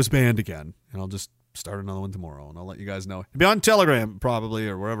before I was banned again, and I'll just start another one tomorrow, and I'll let you guys know. It'll be on Telegram probably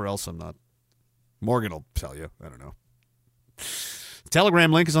or wherever else I'm not. Morgan will tell you. I don't know.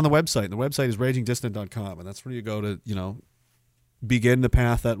 Telegram link is on the website. The website is ragingdissident.com, and that's where you go to, begin the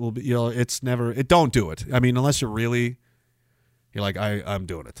path that will be, don't do it. I mean, unless you're like, I'm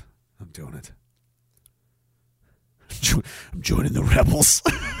doing it. I'm doing it. I'm joining the rebels.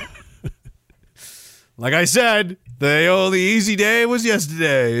 Like I said, the easy day was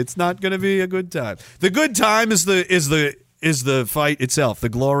yesterday. It's not going to be a good time. The good time is the fight itself, the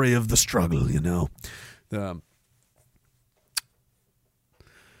glory of the struggle,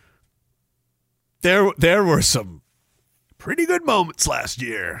 There were some pretty good moments last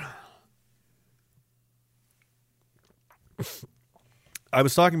year. I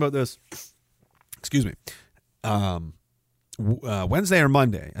was talking about this. Excuse me. Wednesday or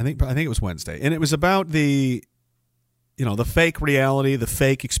Monday. I think it was Wednesday, and it was about the fake reality, the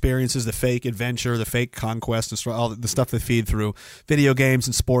fake experiences, the fake adventure, the fake conquest, and all the stuff they feed through video games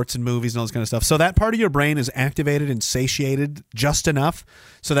and sports and movies and all this kind of stuff. So that part of your brain is activated and satiated just enough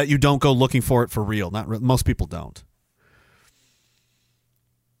so that you don't go looking for it for real. Most people don't.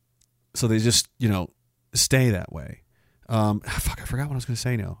 So they just, stay that way. I forgot what I was going to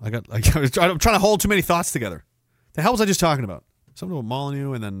say now. I'm trying to hold too many thoughts together. The hell was I just talking about? Something about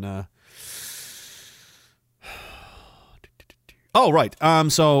Molyneux and then... Oh, right.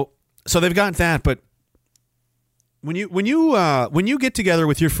 So they've got that, but when you get together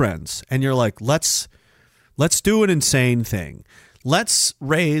with your friends and you're like, let's do an insane thing. Let's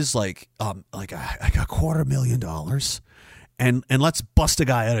raise like $250,000 and let's bust a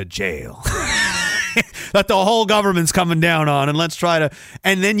guy out of jail that the whole government's coming down on, and let's try to,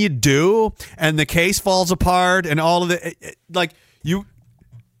 and then you do, and the case falls apart and all of the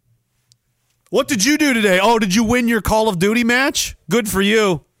What did you do today? Oh, did you win your Call of Duty match? Good for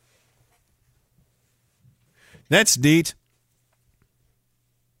you. That's neat.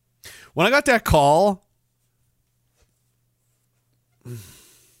 When I got that call,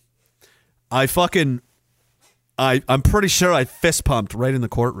 I'm pretty sure I fist pumped right in the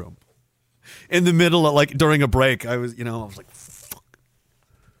courtroom. In the middle of, during a break, I was like, fuck.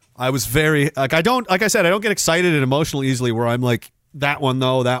 I was very, I don't get excited and emotional easily where I'm like, that one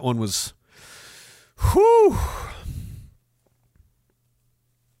though, that one was, whew.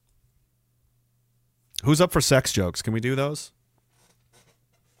 Who's up for sex jokes? Can we do those?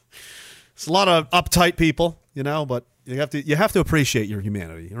 It's a lot of uptight people, you know, but you have to appreciate your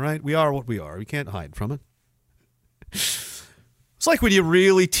humanity, all right? We are what we are. We can't hide from it. It's like when you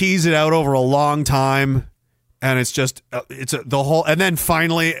really tease it out over a long time, and it's just the whole, and then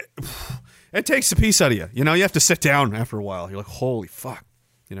finally, it takes the piece out of you. You know, you have to sit down after a while. You're like, holy fuck,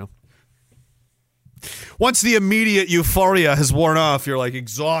 you know. Once the immediate euphoria has worn off, you're like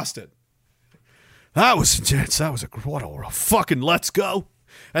exhausted. That was intense. That was what a fucking let's go.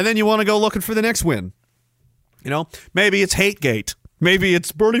 And then you want to go looking for the next win. You know, maybe it's Hategate. Maybe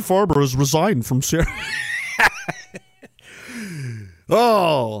it's Bernie Farber has resigned from Sarah.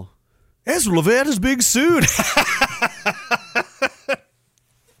 Oh, Ezra Levant is being sued.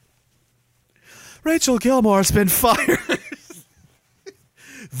 Rachel Gilmore's been fired.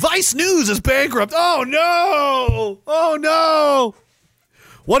 Vice News is bankrupt. Oh, no. Oh, no.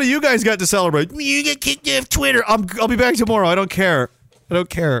 What do you guys got to celebrate? You get kicked off Twitter. I'll be back tomorrow. I don't care.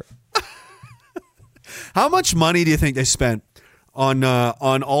 How much money do you think they spent on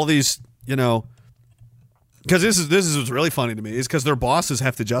all these, you know, because this is what's really funny to me is because their bosses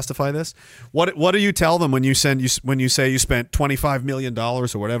have to justify this. What do you tell them when you say you spent $25 million or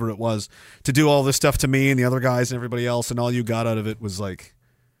whatever it was to do all this stuff to me and the other guys and everybody else, and all you got out of it was like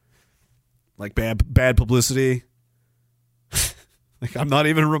bad publicity? Like, I'm not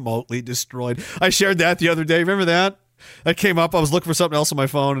even remotely destroyed. I shared that the other day. Remember that? That came up. I was looking for something else on my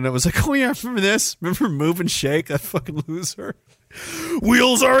phone, and it was like, oh, yeah, remember this? Remember Move and Shake? That fucking loser.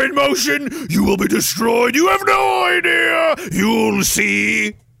 Wheels are in motion. You will be destroyed. You have no idea. You'll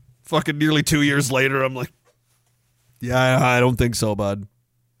see. Fucking nearly 2 years later, I'm like, yeah, I don't think so, bud.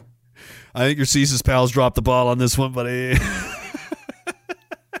 I think your CSIS pals dropped the ball on this one, buddy.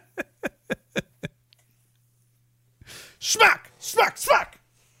 Smack! Smack! Smack!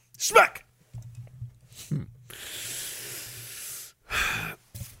 Smack!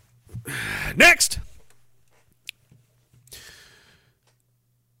 Next!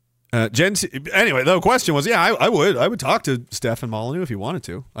 Anyway, the question was, yeah, I would talk to Stefan Molyneux if he wanted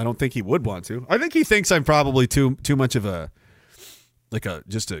to. I don't think he would want to. I think he thinks I'm probably too much of a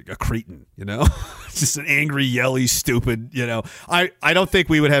cretin, you know? Just an angry, yelly, stupid, you know. I don't think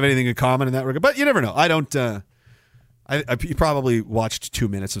we would have anything in common in that regard, but you never know. I don't... he probably watched 2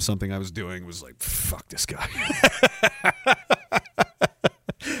 minutes of something I was doing, was like, fuck this guy.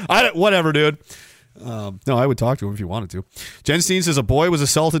 Whatever, dude. No, I would talk to him if you wanted to. Jen Steen says, a boy was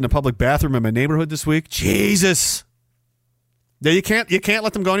assaulted in a public bathroom in my neighborhood this week. Jesus. Yeah, you can't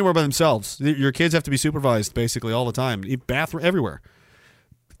let them go anywhere by themselves. Your kids have to be supervised basically all the time. Bathroom everywhere.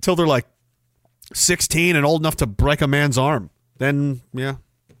 Till they're like 16 and old enough to break a man's arm. Then, yeah.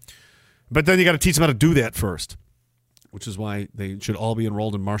 But then you got to teach them how to do that first. Which is why they should all be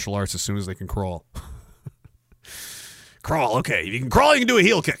enrolled in martial arts as soon as they can crawl. Crawl, okay. If you can crawl, you can do a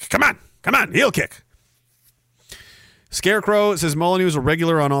heel kick. Come on, heel kick. Scarecrow says Molyneux is a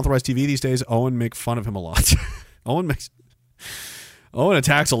regular on authorized TV these days. Owen makes fun of him a lot. Owen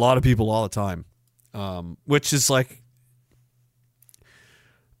attacks a lot of people all the time, which is like,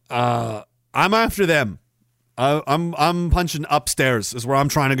 I'm after them. I'm punching upstairs is where I'm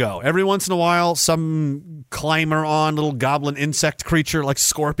trying to go. Every once in a while, some climber on little goblin insect creature like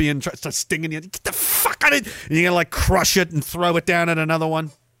scorpion tries to stinging you. Get the fuck out of it! And you gotta like crush it and throw it down at another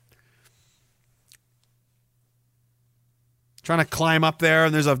one. Trying to climb up there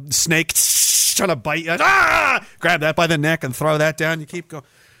and there's a snake trying to bite you. Ah! Grab that by the neck and throw that down. You keep going.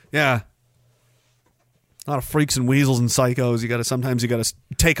 Yeah. A lot of freaks and weasels and psychos. Sometimes you gotta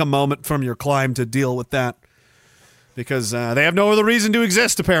take a moment from your climb to deal with that. Because they have no other reason to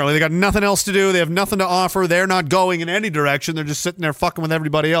exist, apparently. They got nothing else to do. They have nothing to offer. They're not going in any direction. They're just sitting there fucking with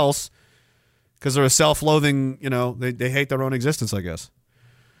everybody else. Because they're a self-loathing, you know, they hate their own existence, I guess.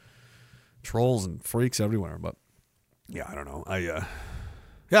 Trolls and freaks everywhere. But, yeah, I don't know. I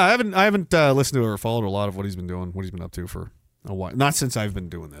haven't listened to or followed a lot of what he's been doing, what he's been up to for a while. Not since I've been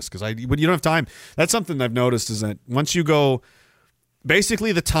doing this. Because when you don't have time. That's something I've noticed is that once you go...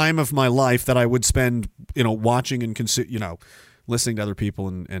 Basically, the time of my life that I would spend, you know, watching and listening to other people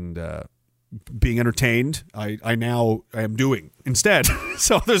and being entertained, I now am doing instead.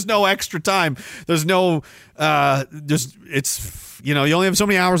 So there's no extra time. There's no, it's, you know, you only have so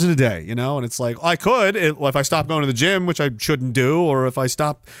many hours in a day, you know, and it's like I could if I stop going to the gym, which I shouldn't do, or if I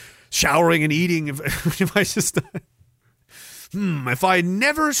stop showering and eating, if I just. If I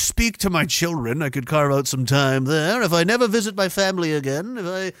never speak to my children, I could carve out some time there. If I never visit my family again,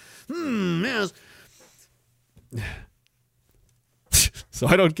 yes. So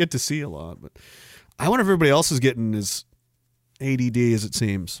I don't get to see a lot. But I wonder if everybody else is getting as ADD as it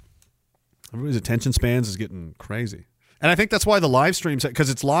seems. Everybody's attention spans is getting crazy. And I think that's why the live streams, because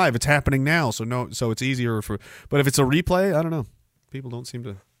it's live, it's happening now. So it's easier for, but if it's a replay, I don't know. People don't seem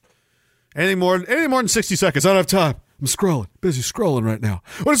to, anything more than 60 seconds. I don't have time. I'm scrolling. Busy scrolling right now.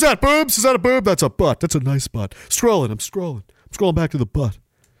 What is that, boobs? Is that a boob? That's a butt. That's a nice butt. Scrolling. I'm scrolling back to the butt.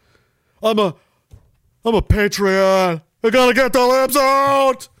 I'm a Patreon. I gotta get the libs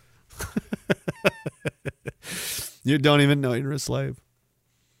out. You don't even know you're a slave.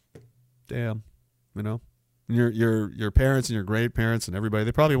 Damn. You know? Your parents and your great parents and everybody,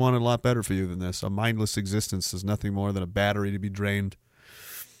 they probably wanted a lot better for you than this. A mindless existence is nothing more than a battery to be drained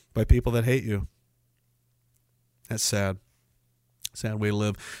by people that hate you. That's sad. Sad way to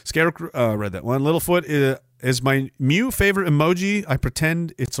live. Scarecrow read that one. Littlefoot is my Mew favorite emoji. I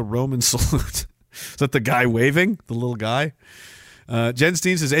pretend it's a Roman salute. Is that the guy waving? The little guy? Jen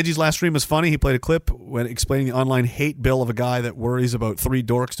Steen says, Edgy's last stream was funny. He played a clip when explaining the online hate bill of a guy that worries about 3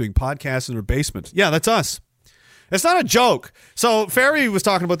 dorks doing podcasts in their basement. Yeah, that's us. It's not a joke. So Ferry was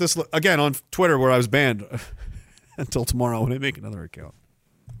talking about this, again, on Twitter where I was banned until tomorrow when I make another account.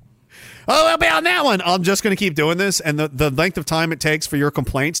 Oh, I'll be on that one. I'm just going to keep doing this. And the length of time it takes for your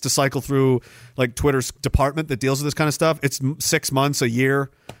complaints to cycle through like Twitter's department that deals with this kind of stuff, it's 6 months, a year.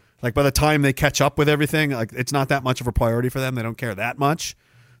 Like by the time they catch up with everything, like it's not that much of a priority for them. They don't care that much.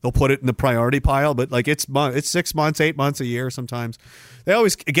 They'll put it in the priority pile, but like it's 6 months, 8 months, a year sometimes. They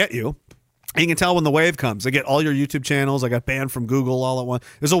always get you. And you can tell when the wave comes. They get all your YouTube channels. I got banned from Google all at once.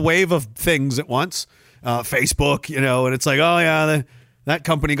 There's a wave of things at once. Facebook, you know, and it's like, oh yeah, that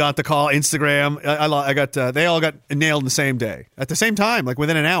company got the call. Instagram, I got. They all got nailed the same day at the same time, like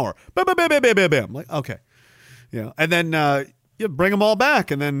within an hour. Bam, bam, bam, bam, bam, bam, bam. Like okay, yeah, and then you bring them all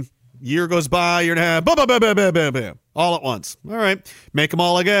back, and then year goes by, year and a half, bam, bam, bam, bam, bam, bam, bam, all at once. All right, make them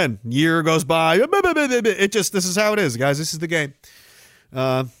all again. Year goes by, bam, bam, bam, bam, bam. It just this is how it is, guys. This is the game.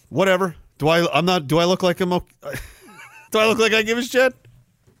 Whatever. Do I look like I'm? Do I look like I give a shit?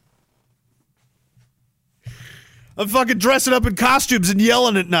 I'm fucking dressing up in costumes and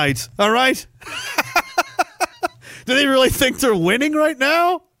yelling at night. All right. Do they really think they're winning right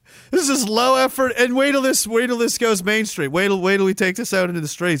now? This is low effort. And wait till this goes mainstream. Wait till we take this out into the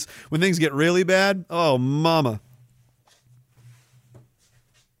streets when things get really bad. Oh, mama.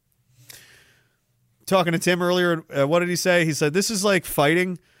 Talking to Tim earlier, what did he say? He said, this is like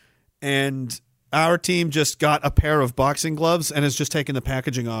fighting, and our team just got a pair of boxing gloves and has just taken the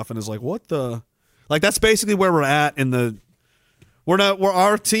packaging off and is like, what the? Like, that's basically where we're at in the.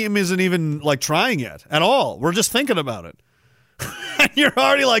 Our team isn't even like trying yet at all. We're just thinking about it. And you're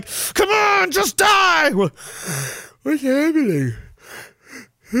already like, come on, just die. What's happening?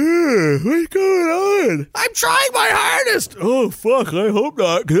 What's going on? I'm trying my hardest. Oh, fuck. I hope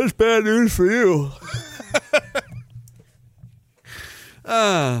not, because that's bad news for you.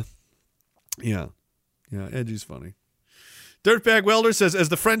 Yeah, Edgy's funny. Dirtbag Welder says, as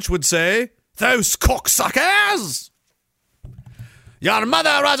the French would say, those cocksuckers! Your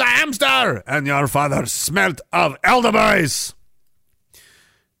mother was a hamster, and your father smelt of elderberries.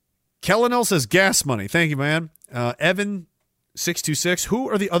 Kellenel says, gas money. Thank you, man. Evan626, who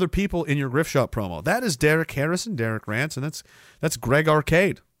are the other people in your Griff Shop promo? That is Derek Harrison, Derek Rance, and that's Greg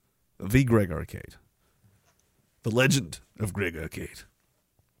Arcade. The Greg Arcade. The legend of Greg Arcade.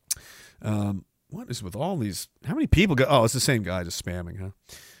 What is with all these? How many people go? Oh, it's the same guy just spamming, huh?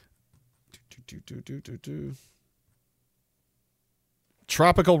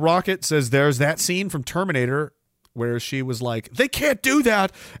 Tropical Rocket says there's that scene from Terminator where she was like, they can't do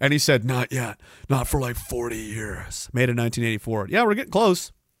that. And he said, not yet. Not for like 40 years. Made in 1984. Yeah, we're getting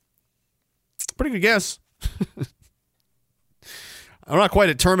close. Pretty good guess. I'm not quite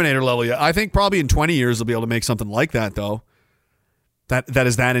at Terminator level yet. I think probably in 20 years they'll be able to make something like that, though. That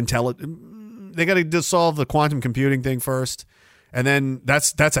is that intelligent. They got to solve the quantum computing thing first. And then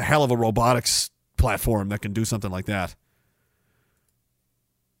that's a hell of a robotics platform that can do something like that.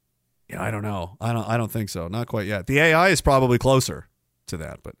 Yeah, I don't know. I don't think so. Not quite yet. The AI is probably closer to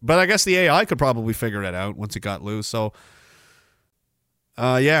that, but I guess the AI could probably figure it out once it got loose. So,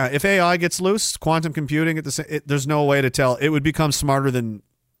 yeah, if AI gets loose, quantum computing there's no way to tell. It would become smarter than.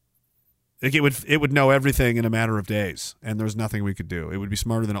 Like it would know everything in a matter of days, and there's nothing we could do. It would be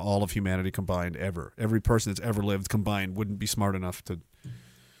smarter than all of humanity combined ever. Every person that's ever lived combined wouldn't be smart enough to.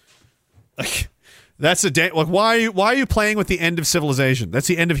 Like, that's a day. Like, why are you playing with the end of civilization? That's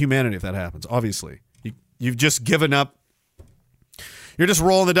the end of humanity if that happens. Obviously, you've just given up. You're just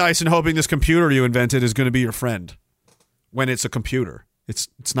rolling the dice and hoping this computer you invented is going to be your friend. When it's a computer, it's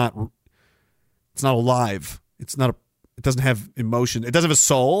not alive. It's It doesn't have emotion. It doesn't have a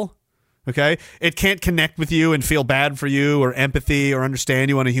soul. Okay? It can't connect with you and feel bad for you or empathy or understand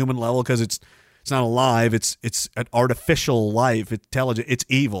you on a human level because it's not alive. It's an artificial life. It's intelligent. It's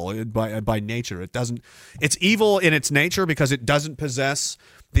evil by nature. It's evil in its nature because it doesn't possess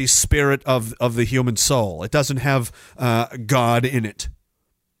the spirit of the human soul. It doesn't have God in it.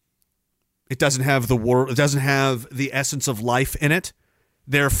 It doesn't have the word. It doesn't have the essence of life in it.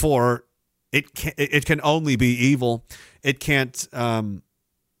 Therefore, it can only be evil. It can't.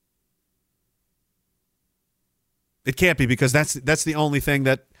 It can't be because that's the only thing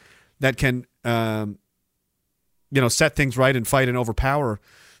that can set things right and fight and overpower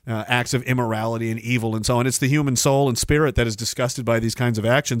acts of immorality and evil and so on. It's the human soul and spirit that is disgusted by these kinds of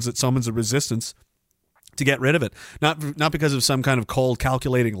actions that summons a resistance to get rid of it. Not because of some kind of cold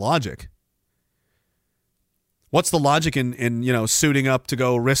calculating logic. What's the logic in suiting up to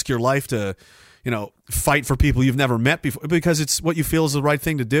go risk your life to, fight for people you've never met before? Because it's what you feel is the right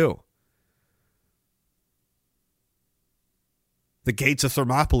thing to do. The gates of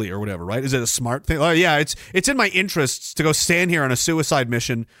Thermopylae or whatever, right? Is it a smart thing? Oh, yeah, it's in my interests to go stand here on a suicide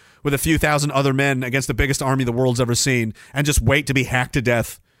mission with a few thousand other men against the biggest army the world's ever seen and just wait to be hacked to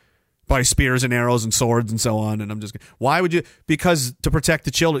death by spears and arrows and swords and so on. And I'm just, why would you? Because to protect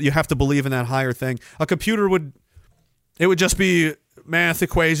the children, you have to believe in that higher thing. A computer would just be math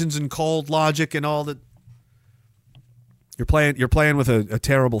equations and cold logic and all that. You're playing with a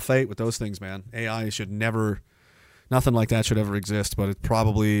terrible fate with those things, man. AI should never. Nothing like that should ever exist, but it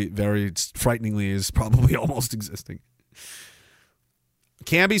probably very frighteningly is probably almost existing.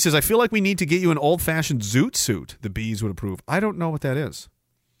 Camby says, I feel like we need to get you an old-fashioned zoot suit. The bees would approve. I don't know what that is.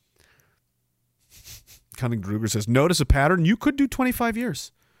 Cunning Druger says, notice a pattern. You could do 25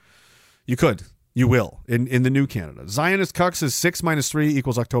 years. You could. You will in the new Canada. Zionist Cuck says 6 minus 3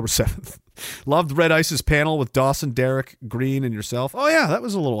 equals October 7th. Loved Red Ice's panel with Dawson, Derek, Green, and yourself. Oh, yeah, that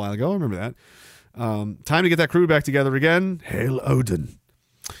was a little while ago. I remember that. Time to get that crew back together again. Hail Odin.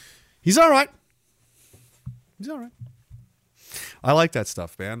 He's all right. I like that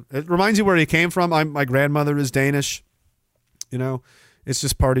stuff, man. It reminds you where he came from. My grandmother is Danish. It's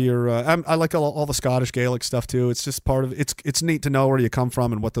just part of your. I like all the Scottish Gaelic stuff too. It's just part of. It's neat to know where you come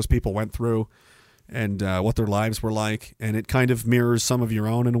from and what those people went through, and what their lives were like. And it kind of mirrors some of your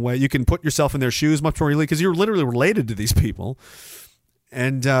own in a way. You can put yourself in their shoes much more easily because you're literally related to these people,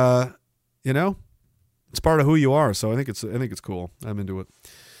 and. It's part of who you are, so I think it's cool. I'm into it.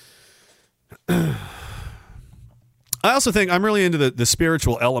 I also think I'm really into the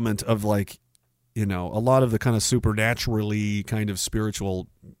spiritual element of a lot of the kind of supernaturally kind of spiritual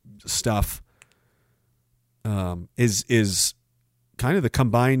stuff. Is kind of the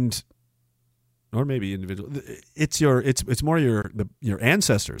combined, or maybe individual. It's more your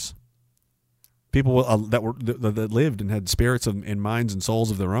ancestors, people that lived and had spirits and minds and souls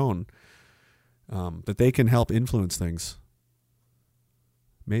of their own. That they can help influence things.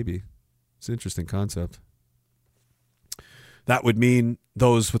 Maybe. It's an interesting concept. That would mean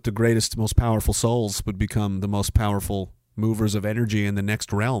those with the greatest, most powerful souls would become the most powerful movers of energy in the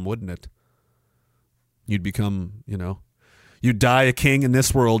next realm, wouldn't it? You'd become, you die a king in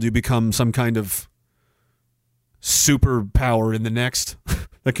this world, you become some kind of superpower in the next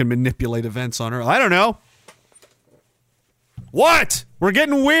that can manipulate events on Earth. I don't know. What? We're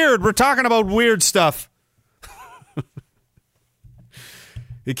getting weird. We're talking about weird stuff.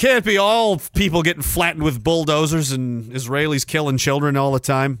 It can't be all people getting flattened with bulldozers and Israelis killing children all the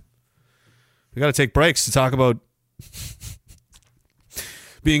time. We got to take breaks to talk about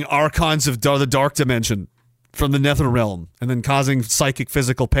being archons of the dark dimension from the nether realm and then causing psychic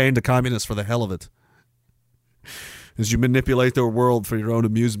physical pain to communists for the hell of it as you manipulate their world for your own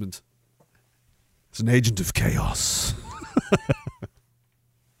amusement. It's an agent of chaos.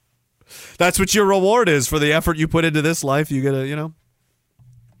 That's what your reward is for the effort you put into this life. You get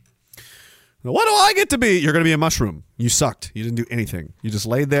what do I get to be? You're going to be a mushroom. You sucked. You didn't do anything. You just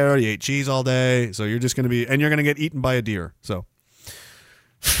laid there. You ate cheese all day. So you're just going to be, and you're going to get eaten by a deer. So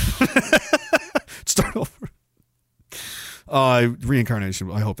start over. Reincarnation.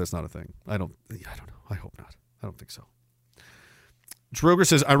 I hope that's not a thing. I don't know. I hope not. I don't think so. Droger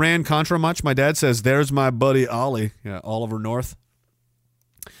says, Iran Contra much? My dad says, there's my buddy Ollie. Yeah, Oliver North.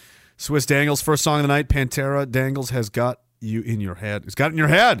 Swiss Dangles, first song of the night. Pantera Dangles has got you in your head. It's got it in your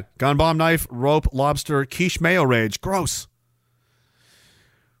head. Gun bomb knife, rope, lobster, quiche mayo rage. Gross.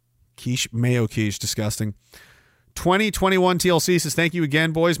 Quiche mayo quiche. Disgusting. 2021 TLC says, thank you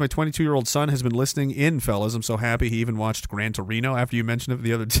again, boys. My 22-year-old son has been listening in, fellas. I'm so happy he even watched Gran Torino after you mentioned it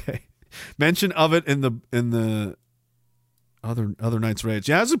the other day. Mention of it in the other night's rage.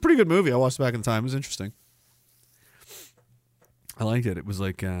 Yeah, it's a pretty good movie. I watched it back in time. It was interesting. I liked it. It was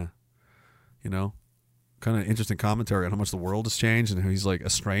like, kind of interesting commentary on how much the world has changed and how he's like a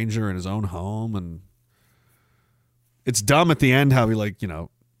stranger in his own home. And it's dumb at the end how he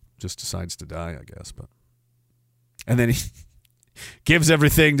just decides to die, I guess. And then he gives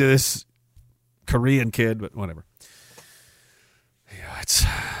everything to this Korean kid, but whatever. Yeah,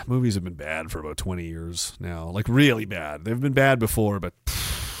 movies have been bad for about 20 years now. Like really bad. They've been bad before, but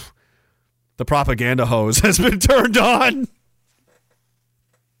the propaganda hose has been turned on.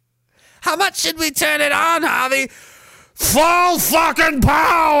 How much should we turn it on, Harvey? Full fucking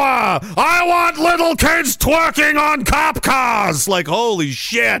power! I want little kids twerking on cop cars! Like, holy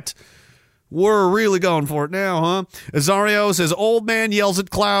shit. We're really going for it now, huh? Azario says, old man yells at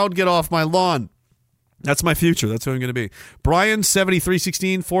cloud, get off my lawn. That's my future. That's who I'm going to be. Brian,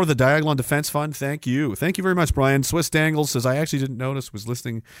 7316 for the Diagolon Defense Fund. Thank you. Thank you very much, Brian. Swiss Dangles says, I actually didn't notice, was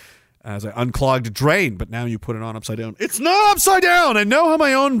listening as I unclogged a drain, but now you put it on upside down. It's not upside down. I know how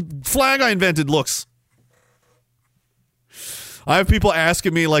my own flag I invented looks. I have people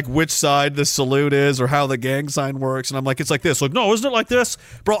asking me like which side the salute is or how the gang sign works, and I'm like, it's like this. Like, no, isn't it like this?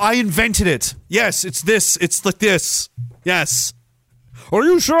 Bro, I invented it. Yes, it's this. It's like this. Yes. Are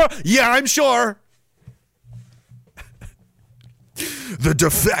you sure? Yeah, I'm sure. The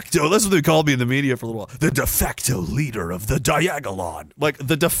de facto, that's what they called me in the media for a little while. The de facto leader of the Diagolon. Like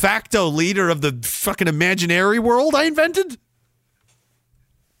the de facto leader of the fucking imaginary world I invented?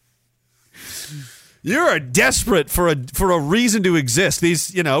 You're desperate for a reason to exist.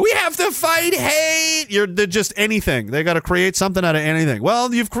 These, we have to fight hate. They're just anything. They got to create something out of anything.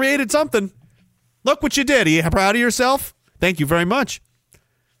 Well, you've created something. Look what you did. Are you proud of yourself? Thank you very much.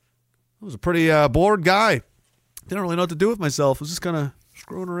 I was a pretty bored guy. Didn't really know what to do with myself. I was just kind of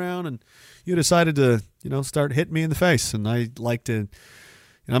screwing around, and you decided to, start hitting me in the face. And I like to,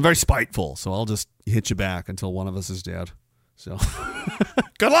 I'm very spiteful, so I'll just hit you back until one of us is dead. So,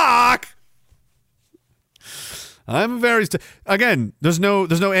 good luck. I'm very again. There's no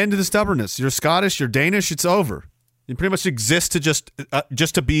end to the stubbornness. You're Scottish. You're Danish. It's over. You pretty much exist to just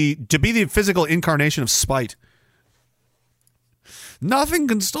to be the physical incarnation of spite. Nothing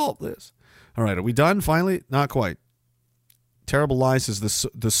can stop this. All right, are we done finally? Not quite. Terrible Lies says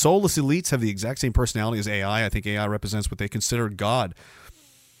the soulless elites have the exact same personality as AI. I think AI represents what they consider God.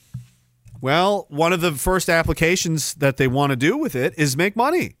 Well, one of the first applications that they want to do with it is make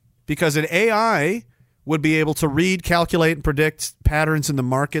money, because an AI would be able to read, calculate, and predict patterns in the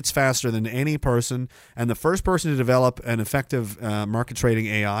markets faster than any person. And the first person to develop an effective market trading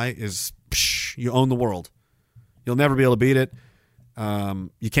AI is, you own the world. You'll never be able to beat it.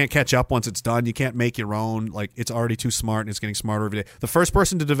 You can't catch up once it's done. You can't make your own. Like, it's already too smart, and it's getting smarter every day. The first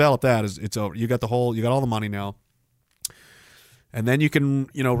person to develop that it's over. You got all the money now. And then you can,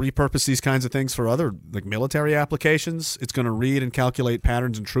 repurpose these kinds of things for other, like, military applications. It's going to read and calculate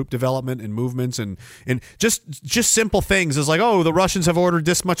patterns in troop development and movements and just simple things. It's like, oh, the Russians have ordered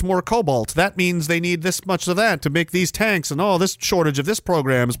this much more cobalt. That means they need this much of that to make these tanks. And, this shortage of this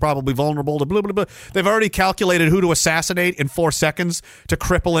program is probably vulnerable to blah, blah, blah. They've already calculated who to assassinate in 4 seconds to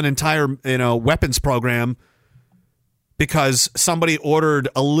cripple an entire, weapons program, because somebody ordered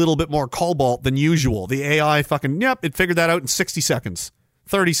a little bit more cobalt than usual. The AI it figured that out in 60 seconds,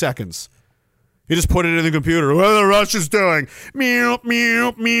 30 seconds. You just put it in the computer. What are the Russians doing? Meow,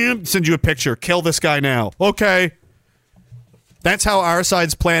 meow, meow. Send you a picture. Kill this guy now. Okay. That's how our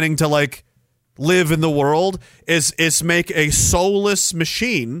side's planning to, live in the world, is make a soulless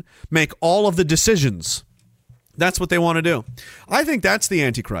machine make all of the decisions. That's what they want to do. I think that's the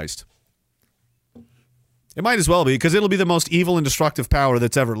Antichrist. It might as well be, because it'll be the most evil and destructive power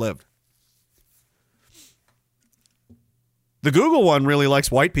that's ever lived. The Google one really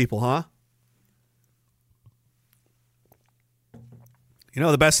likes white people, huh?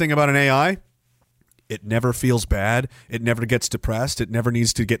 The best thing about an AI? It never feels bad. It never gets depressed. It never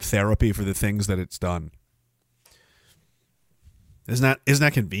needs to get therapy for the things that it's done. Isn't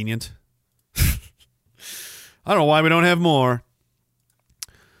that convenient? I don't know why we don't have more.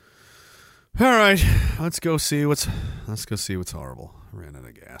 All right, let's go see what's horrible. I ran out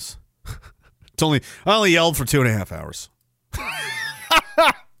of gas. I only yelled for 2.5 hours.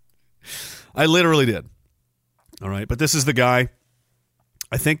 I literally did. All right, but this is the guy.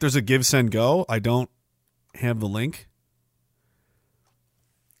 I think there's a give, send, go. I don't have the link.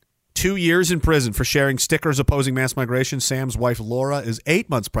 2 years in prison for sharing stickers opposing mass migration. Sam's wife, Laura, is 8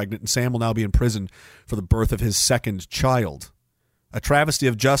 months pregnant, and Sam will now be in prison for the birth of his second child. A travesty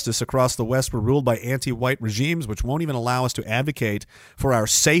of justice across the West. We're ruled by anti-white regimes which won't even allow us to advocate for our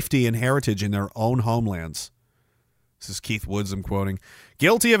safety and heritage in their own homelands. This is Keith Woods I'm quoting.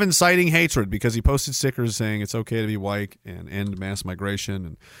 Guilty of inciting hatred because he posted stickers saying it's okay to be white and end mass migration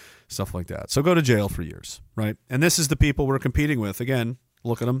and stuff like that. So go to jail for years, right? And this is the people we're competing with. Again,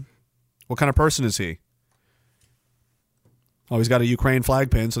 look at him. What kind of person is he? Oh, he's got a Ukraine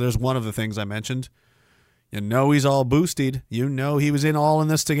flag pin, so there's one of the things I mentioned. You know he's all boosted. You know he was all in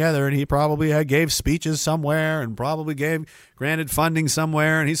this together, and he probably gave speeches somewhere and probably granted funding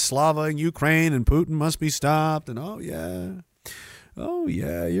somewhere, and he's Slava Ukraine, and Putin must be stopped, and oh,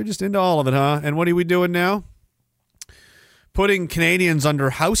 yeah, you're just into all of it, huh? And what are we doing now? Putting Canadians under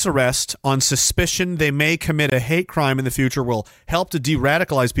house arrest on suspicion they may commit a hate crime in the future will help to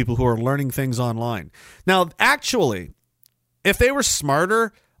de-radicalize people who are learning things online. Now, actually, if they were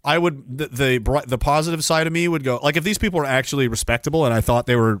smarter, I would the positive side of me would go, like, if these people were actually respectable and I thought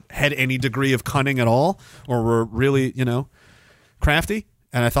they had any degree of cunning at all or were really, crafty,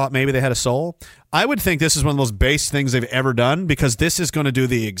 and I thought maybe they had a soul, I would think this is one of the most base things they've ever done, because this is going to do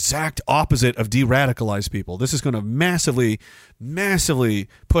the exact opposite of de-radicalize people. This is going to massively, massively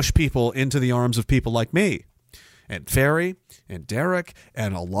push people into the arms of people like me and Ferry and Derek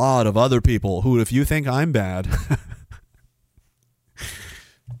and a lot of other people who, if you think I'm bad...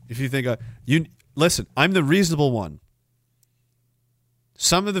 If you think listen, I'm the reasonable one.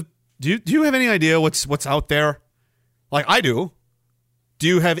 Some of the do you have any idea what's out there? Like I do. Do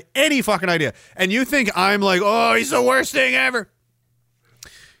you have any fucking idea? And you think I'm like, oh, he's the worst thing ever.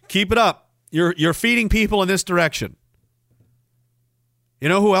 Keep it up. You're feeding people in this direction. You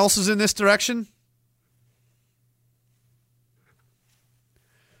know who else is in this direction?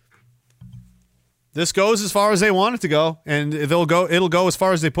 This goes as far as they want it to go, and it'll go as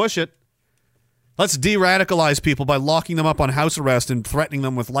far as they push it. Let's de-radicalize people by locking them up on house arrest and threatening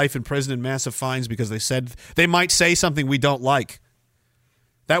them with life in prison and massive fines because they said they might say something we don't like.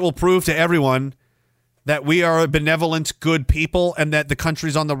 That will prove to everyone that we are a benevolent, good people and that the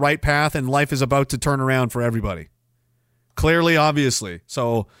country's on the right path and life is about to turn around for everybody. Clearly, obviously.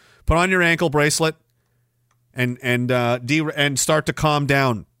 So put on your ankle bracelet and start to calm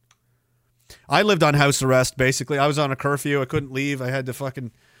down. I lived on house arrest, basically. I was on a curfew. I couldn't leave. I had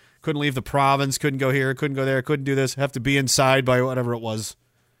to couldn't leave the province, couldn't go here, couldn't go there, couldn't do this. Have to be inside by whatever it was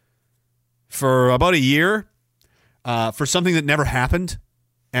for about a year for something that never happened.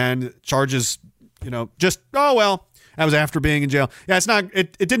 And charges, just, oh, well, that was after being in jail. Yeah,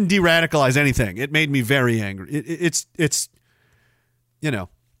 it didn't de-radicalize anything. It made me very angry. It's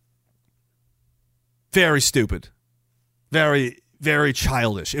very stupid. Very, very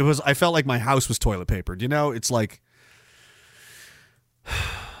childish. I felt like my house was toilet papered. It's like,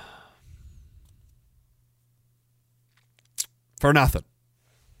 for nothing.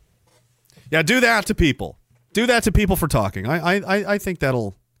 Yeah, do that to people. Do that to people for talking. I think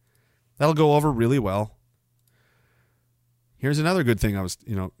that'll go over really well. Here's another good thing.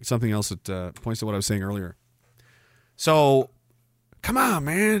 Something else that points to what I was saying earlier. So, come on,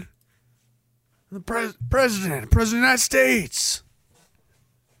 man. The president of the United States.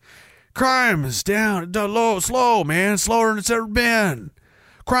 Crime is down, slow, man, slower than it's ever been.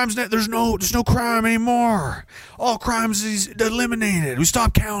 There's no crime anymore. All crimes is eliminated. We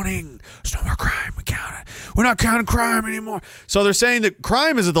stopped counting. There's no more crime. We counted. We're not counting crime anymore. So they're saying that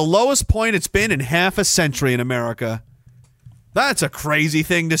crime is at the lowest point it's been in half a century in America. That's a crazy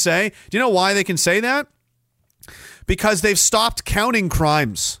thing to say. Do you know why they can say that? Because they've stopped counting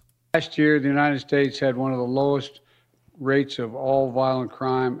crimes. Last year, the United States had one of the lowest rates of all violent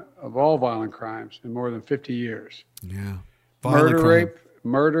crimes in more than 50 years. Yeah.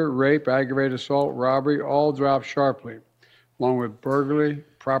 Murder, rape, aggravated assault, robbery, all dropped sharply, along with burglary,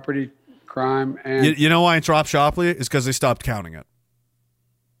 property crime, and... You know why it dropped sharply? It's because they stopped counting it.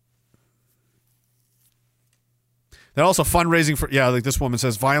 They're also fundraising for... Yeah, like this woman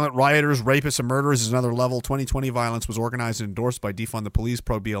says, violent rioters, rapists, and murderers is another level. 2020 violence was organized and endorsed by Defund the Police,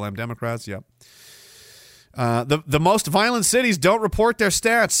 pro-BLM Democrats. Yep. The most violent cities don't report their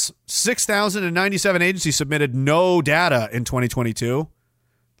stats. 6,097 agencies submitted no data in 2022.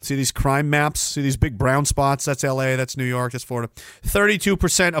 See these crime maps? See these big brown spots? That's LA, that's New York, that's Florida.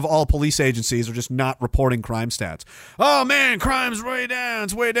 32% of all police agencies are just not reporting crime stats. Oh man, crime's way down.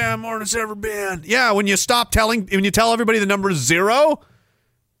 It's way down more than it's ever been. Yeah, when you tell everybody the number is 0,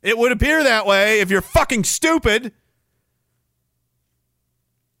 it would appear that way if you're fucking stupid.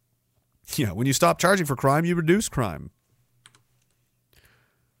 Yeah, when you stop charging for crime, you reduce crime.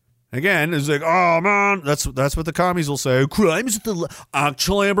 Again, it's like, oh man, that's what the commies will say. Crime is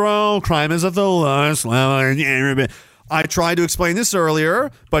actually, bro. Crime is at the lowest level. I tried to explain this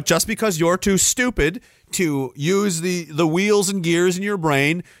earlier, but just because you're too stupid to use the wheels and gears in your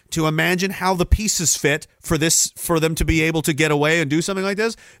brain to imagine how the pieces fit for them to be able to get away and do something like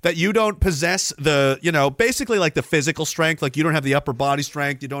this, that you don't possess the, basically like the physical strength, like you don't have the upper body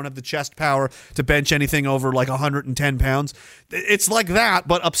strength, you don't have the chest power to bench anything over like 110 pounds. It's like that,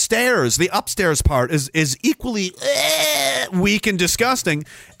 but upstairs, the upstairs part is equally weak and disgusting,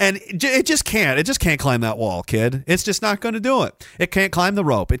 and it just can't climb that wall, kid. It's just not going to do it. It can't climb the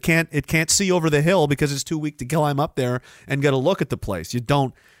rope. It can't see over the hill because it's too weak to climb up there and get a look at the place. You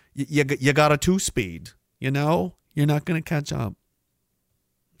got a 2-speed, You're not going to catch up.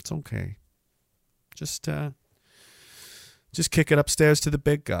 It's okay. Just kick it upstairs to the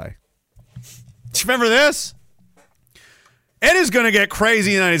big guy. Remember this? It is going to get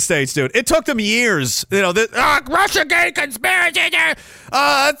crazy in the United States, dude. It took them years. Russiagate conspiracy.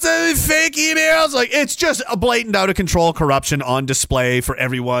 It's fake emails. Like, it's just a blatant out of control corruption on display for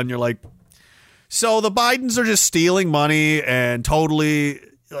everyone. You're like, so the Bidens are just stealing money and totally,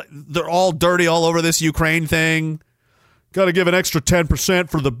 they're all dirty all over this Ukraine thing. Got to give an extra 10%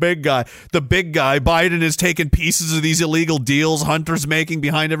 for the big guy. The big guy, Biden, is taking pieces of these illegal deals Hunter's making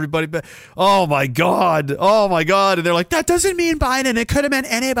behind everybody. Oh, my God. And they're like, that doesn't mean Biden. It could have meant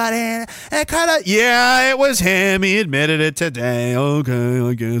anybody. It could have. Yeah, it was him. He admitted it today. Okay,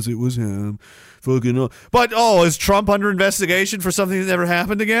 I guess it was him. But, is Trump under investigation for something that never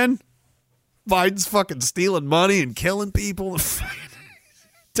happened again? Biden's fucking stealing money and killing people.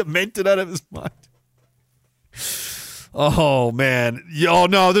 Demented out of his mind. Oh, man. Oh,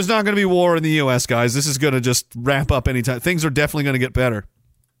 no, there's not going to be war in the U.S., guys. This is going to just wrap up anytime. Things are definitely going to get better.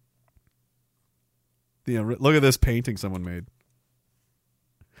 Look at this painting someone made.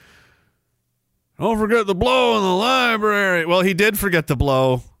 Don't forget the blow in the library. Well, he did forget the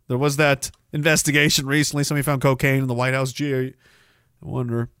blow. There was that investigation recently. Somebody found cocaine in the White House. Gee, I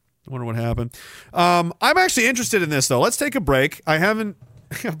wonder what happened. I'm actually interested in this, though. Let's take a break. I haven't...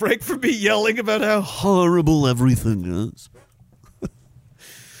 A break from me yelling about how horrible everything is.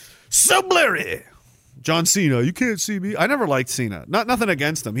 So blurry. John Cena, you can't see me. I never liked Cena. Nothing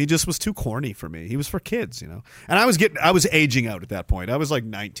against him. He just was too corny for me. He was for kids, And I was aging out at that point. I was like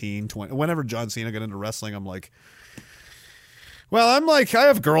 19, 20. Whenever John Cena got into wrestling, I'm like, I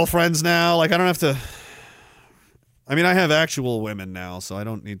have girlfriends now. Like, I don't have to. I mean, I have actual women now, so I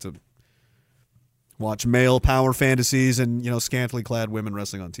don't need to watch male power fantasies and, scantily clad women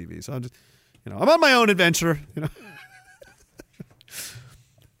wrestling on TV. So I'm just, I'm on my own adventure,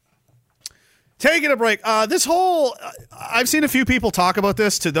 Taking a break. I've seen a few people talk about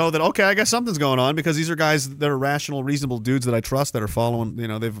this to know that, okay, I guess something's going on, because these are guys that are rational, reasonable dudes that I trust that are following,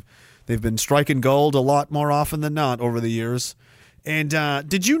 they've been striking gold a lot more often than not over the years. And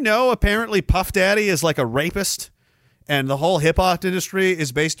did you know apparently Puff Daddy is like a rapist, and the whole hip hop industry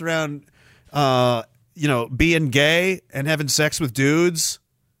is based around being gay and having sex with dudes.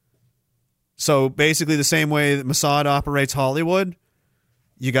 So basically the same way that Mossad operates Hollywood,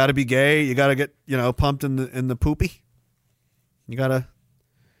 you got to be gay. You got to get, pumped in the poopy. You got to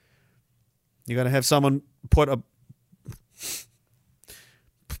have someone put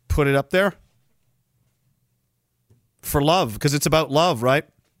it up there for love, because it's about love, right?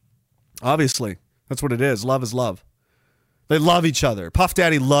 Obviously, that's what it is. Love is love. They love each other. Puff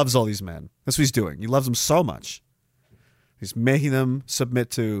Daddy loves all these men. That's what he's doing. He loves them so much. He's making them submit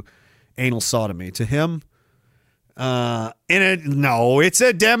to anal sodomy. To him, it's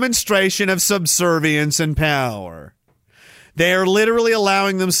a demonstration of subservience and power. They are literally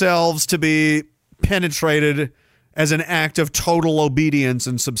allowing themselves to be penetrated as an act of total obedience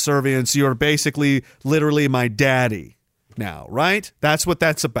and subservience. You're basically literally my daddy now, right? That's what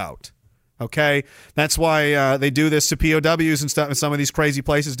that's about. Okay, that's why they do this to POWs and stuff in some of these crazy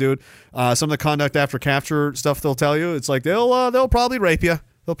places, dude. Some of the conduct after capture stuff they'll tell you, it's like they'll probably rape you.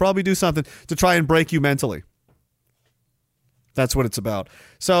 They'll probably do something to try and break you mentally. That's what it's about.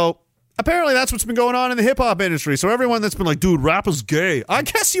 So apparently that's what's been going on in the hip hop industry. So everyone that's been like, dude, rap is gay. I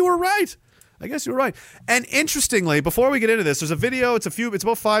guess you were right. And interestingly, before we get into this, there's a video. It's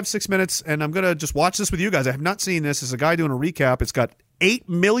about 5-6 minutes, and I'm gonna just watch this with you guys. I have not seen this. There's a guy doing a recap. It's got 8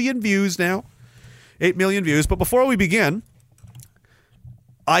 million views now. 8 million views. But before we begin,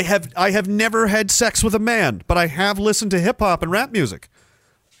 I have never had sex with a man, but I have listened to hip hop and rap music.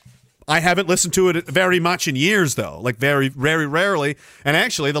 I haven't listened to it very much in years, though. Like very, very rarely. And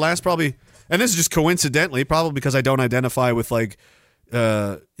actually, the last probably, and this is just coincidentally, probably because I don't identify with like,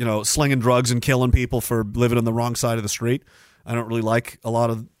 slinging drugs and killing people for living on the wrong side of the street. I don't really like a lot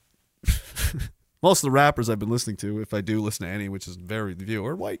of most of the rappers I've been listening to, if I do listen to any, which is very few,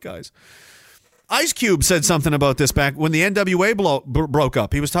 are white guys. Ice Cube said something about this back when the NWA broke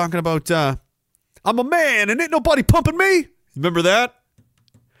up. He was talking about I'm a man and ain't nobody pumping me. Remember that?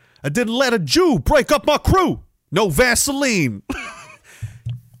 I didn't let a Jew break up my crew. No Vaseline.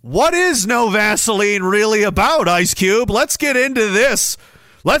 What is No Vaseline really about, Ice Cube? Let's get into this.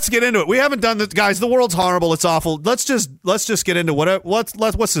 Let's get into it. We haven't done this, guys. The world's horrible. It's awful. Let's just get into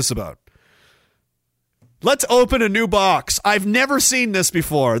what's this about. Let's open a new box. I've never seen this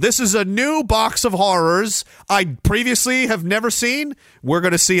before. This is a new box of horrors I previously have never seen. We're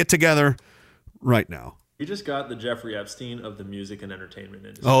going to see it together right now. We just got the Jeffrey Epstein of the music and entertainment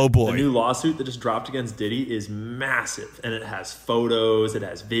industry. Oh, boy. The new lawsuit that just dropped against Diddy is massive, and it has photos, it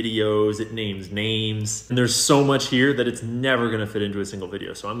has videos, it names names, and there's so much here that it's never going to fit into a single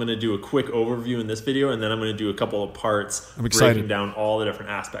video. So I'm going to do a quick overview in this video, and then I'm going to do a couple of parts breaking down all the different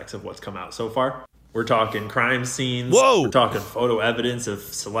aspects of what's come out so far. We're talking crime scenes. Whoa. We're talking photo evidence of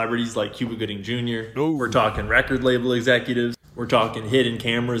celebrities like Cuba Gooding Jr. Oh. We're talking record label executives. We're talking hidden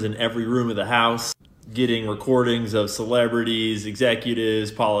cameras in every room of the house. Getting recordings of celebrities,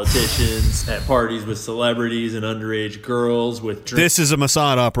 executives, politicians at parties with celebrities and underage girls with drinks. This is a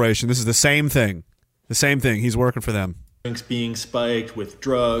Mossad operation. This is the same thing. The same thing. He's working for them. Drinks being spiked with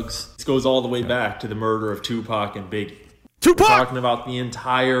drugs. This goes all the way back to the murder of Tupac and Biggie. Tupac! We're talking about the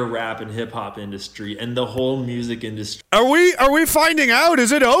entire rap and hip hop industry and the whole music industry. Are we finding out?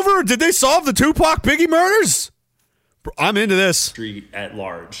 Is it over? Did they solve the Tupac Biggie murders? I'm into this. At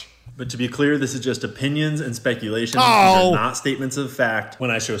large. But to be clear, this is just opinions and speculation. Oh. These are not statements of fact.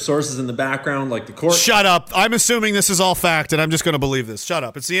 When I show sources in the background, like the court Shut up. I'm assuming this is all fact, and I'm just going to believe this. Shut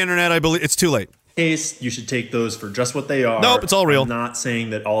up. It's the internet. I believe it's too late. case, you should take those for just what they are. Nope, it's all real. I'm not saying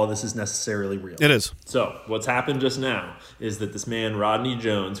that all of this is necessarily real. It is. So what's happened just now is that this man, Rodney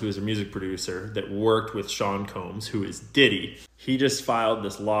Jones, who is a music producer that worked with Sean Combs, who is Diddy, he just filed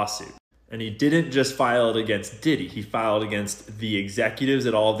this lawsuit. And he didn't just file it against Diddy. He filed against the executives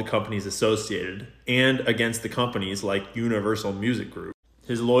at all of the companies associated and against the companies like Universal Music Group.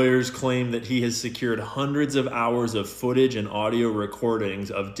 His lawyers claim that he has secured hundreds of hours of footage and audio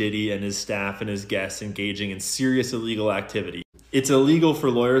recordings of Diddy and his staff and his guests engaging in serious illegal activity. It's illegal for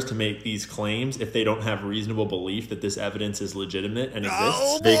lawyers to make these claims if they don't have reasonable belief that this evidence is legitimate and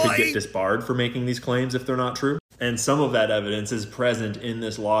exists. They could get disbarred for making these claims if they're not true. And some of that evidence is present in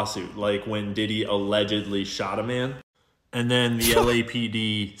this lawsuit, like when Diddy allegedly shot a man. And then the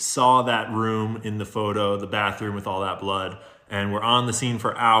LAPD saw that room in the photo, the bathroom with all that blood, and were on the scene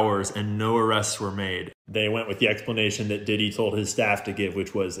for hours and no arrests were made. They went with the explanation that Diddy told his staff to give,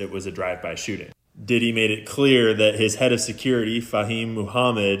 which was it was a drive-by shooting. Diddy made it clear that his head of security, Fahim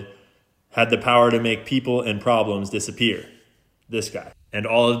Muhammad, had the power to make people and problems disappear. This guy. And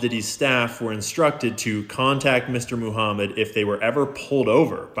all of Diddy's staff were instructed to contact Mr. Muhammad if they were ever pulled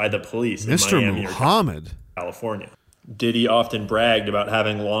over by the police in Miami Muhammad. or California. Diddy often bragged about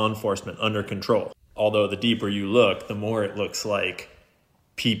having law enforcement under control. Although the deeper you look, the more it looks like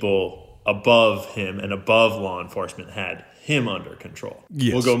people above him and above law enforcement had him under control.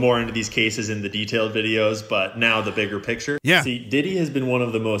 Yes. We'll go more into these cases in the detailed videos, but now the bigger picture. Yeah. See, Diddy has been one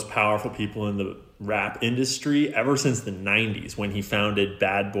of the most powerful people in the rap industry ever since the 90s when he founded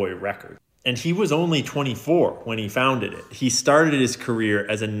Bad Boy Records. And he was only 24 when he founded it. He started his career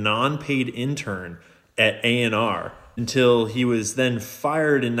as a non-paid intern at A&R until he was then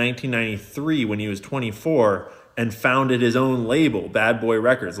fired in 1993 when he was 24 and founded his own label, Bad Boy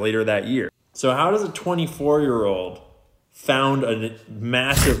Records, later that year. So how does a 24-year-old found a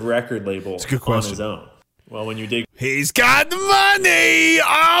massive record label on his own? Well, when you dig... He's got the money!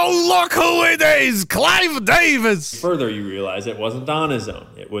 Oh, look who it is! Clive Davis! Further, you realize it wasn't on his own.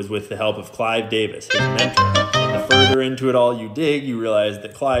 It was with the help of Clive Davis, his mentor. And the further into it all you dig, you realize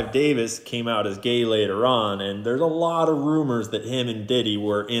that Clive Davis came out as gay later on, and there's a lot of rumors that him and Diddy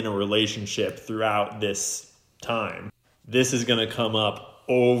were in a relationship throughout this time. This is going to come up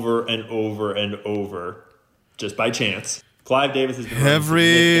over and over and over, just by chance. Clive Davis has been running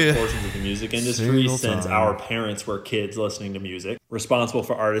significant portions of the music industry since our parents were kids listening to music. Responsible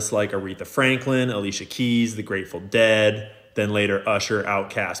for artists like Aretha Franklin, Alicia Keys, The Grateful Dead, then later Usher,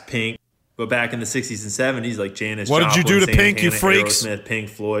 Outkast, Pink. But back in the 60s and 70s, like Janis Joplin, what did you do to Pink, you freaks? Aerosmith, Pink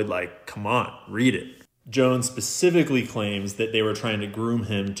Floyd, like, come on, read it. Jones specifically claims that they were trying to groom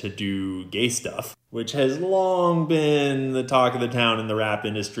him to do gay stuff, which has long been the talk of the town in the rap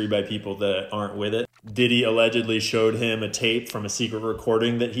industry by people that aren't with it. Diddy allegedly showed him a tape from a secret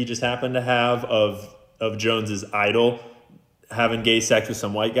recording that he just happened to have of Jones's idol having gay sex with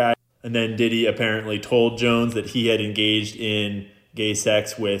some white guy. And then Diddy apparently told Jones that he had engaged in gay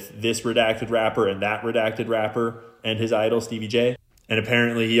sex with this redacted rapper and that redacted rapper and his idol, Stevie J. And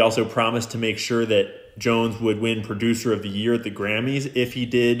apparently he also promised to make sure that Jones would win Producer of the Year at the Grammys if he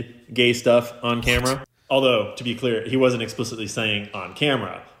did gay stuff on camera. Although, to be clear, he wasn't explicitly saying on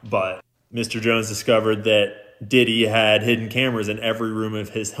camera, but Mr. Jones discovered that Diddy had hidden cameras in every room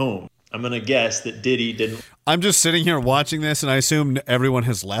of his home. I'm going to guess that Diddy didn't... I'm just sitting here watching this, and I assume everyone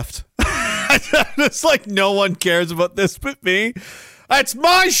has left. It's like no one cares about this but me. It's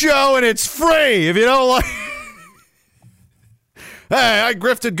my show, and it's free. If you don't like... Hey, I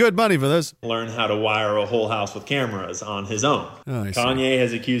grifted good money for this. Learn how to wire a whole house with cameras on his own. Oh, Kanye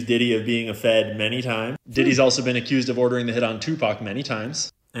has accused Diddy of being a Fed many times. Diddy's also been accused of ordering the hit on Tupac many times.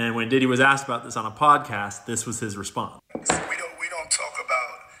 And when Diddy was asked about this on a podcast, this was his response. We don't talk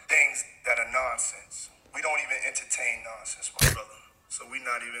about things that are nonsense. We don't even entertain nonsense, my brother. So we're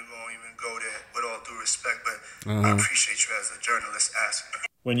not even going to go there with all due respect, but I appreciate you as a journalist asking.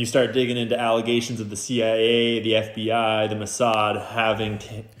 When you start digging into allegations of the CIA, the FBI, the Mossad having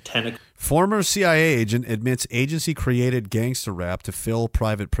tentacles... Former CIA agent admits agency-created gangster rap to fill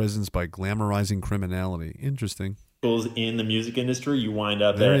private prisons by glamorizing criminality. Interesting. In the music industry, you wind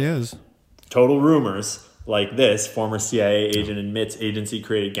up there at he is. Total rumors like this. Former CIA agent admits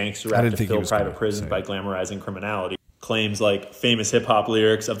agency-created gangster rap to fill private prisons by glamorizing criminality. Claims like famous hip-hop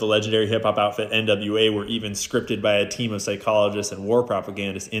lyrics of the legendary hip-hop outfit NWA were even scripted by a team of psychologists and war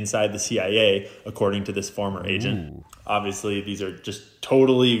propagandists inside the CIA, according to this former agent. Obviously, these are just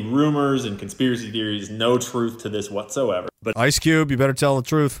totally rumors and conspiracy theories, no truth to this whatsoever. But Ice Cube, you better tell the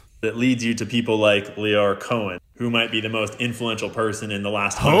truth. It leads you to people like Leor Cohen, who might be the most influential person in the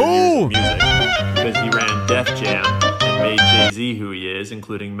last 100 years of music, because he ran Def Jam and made Jay-Z who he is,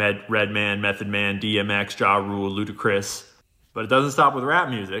 including Redman, Method Man, DMX, Ja Rule, Ludacris. But it doesn't stop with rap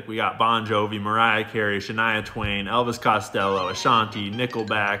music. We got Bon Jovi, Mariah Carey, Shania Twain, Elvis Costello, Ashanti,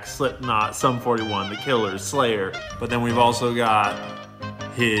 Nickelback, Slipknot, Sum 41, The Killers, Slayer. But then we've also got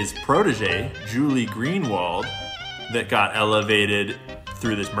his protege, Julie Greenwald, that got elevated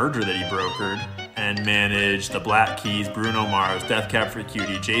through this merger that he brokered and managed the Black Keys, Bruno Mars, Death Cab for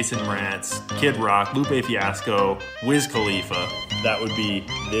Cutie, Jason Mraz, Kid Rock, Lupe Fiasco, Wiz Khalifa. That would be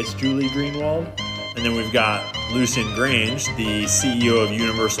this Julie Greenwald. And then we've got Lucian Grange, the CEO of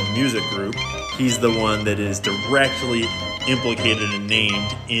Universal Music Group. He's the one that is directly implicated and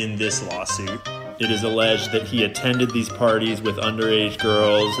named in this lawsuit. It is alleged that he attended these parties with underage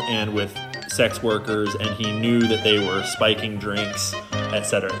girls and with sex workers, and he knew that they were spiking drinks,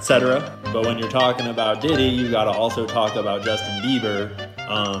 etc., etc. But when you're talking about Diddy, you got to also talk about Justin Bieber,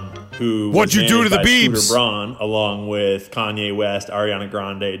 who What'd you do to the Biebs? Scooter Braun, along with Kanye West, Ariana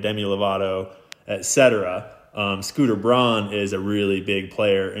Grande, Demi Lovato, etc. Scooter Braun is a really big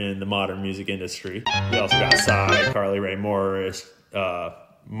player in the modern music industry. We also got Psy, Carly Rae Morris,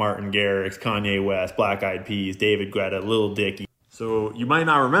 Martin Garrix, Kanye West, Black Eyed Peas, David Guetta, Lil Dicky. So you might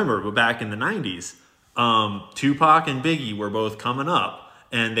not remember, but back in the 90s, Tupac and Biggie were both coming up,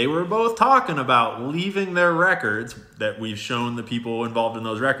 and they were both talking about leaving their records that we've shown the people involved in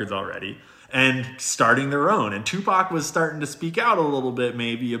those records already and starting their own. And Tupac was starting to speak out a little bit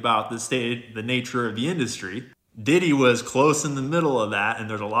maybe about the nature of the industry. Diddy was close in the middle of that, and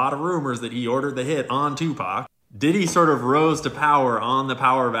there's a lot of rumors that he ordered the hit on Tupac. Diddy sort of rose to power on the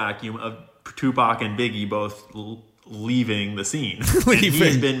power vacuum of Tupac and Biggie both leaving the scene. And he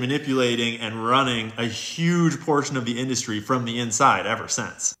has been manipulating and running a huge portion of the industry from the inside ever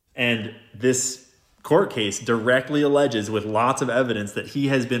since. And this court case directly alleges with lots of evidence that he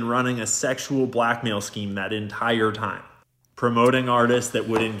has been running a sexual blackmail scheme that entire time, promoting artists that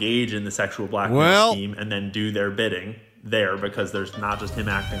would engage in the sexual blackmail scheme and then do their bidding there, because there's not just him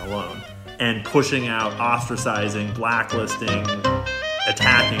acting alone, and pushing out, ostracizing, blacklisting,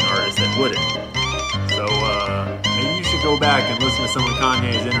 attacking artists that wouldn't. So maybe you should go back and listen to some of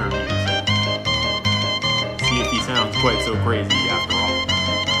Kanye's interviews and see if he sounds quite so crazy after all.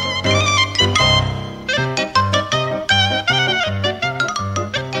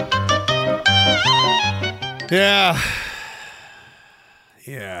 Yeah.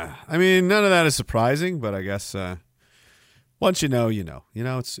 I mean, none of that is surprising, but I guess once you know, you know. You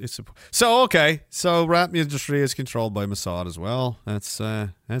know, it's so okay. So rap industry is controlled by Mossad as well.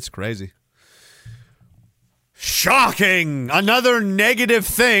 That's crazy. Shocking! Another negative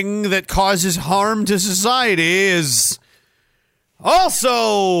thing that causes harm to society is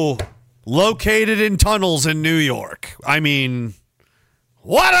also located in tunnels in New York. I mean,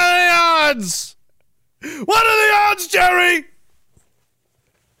 what are the odds? What are the odds, Jerry?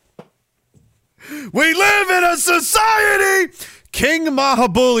 We live in a society. King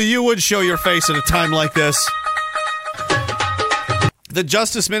Mahabuli, you would show your face at a time like this. The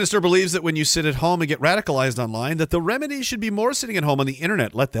justice minister believes that when you sit at home and get radicalized online, that the remedy should be more sitting at home on the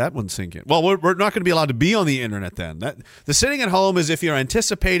internet. Let that one sink in. Well, we're not going to be allowed to be on the internet then. The sitting at home is if you're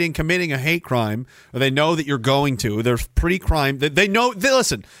anticipating committing a hate crime, or they know that you're going to. They're pre-crime. They know.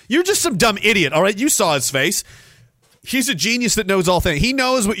 Listen, you're just some dumb idiot, all right? You saw his face. He's a genius that knows all things. He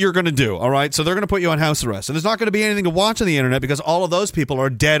knows what you're going to do, all right? So they're going to put you on house arrest. And there's not going to be anything to watch on the internet because all of those people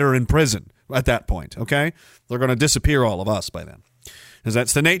are dead or in prison at that point, okay? They're going to disappear, all of us, by then. Because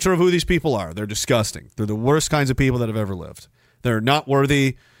that's the nature of who these people are. They're disgusting. They're the worst kinds of people that have ever lived. They're not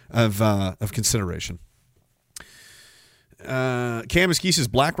worthy of consideration. Cam Esquisse says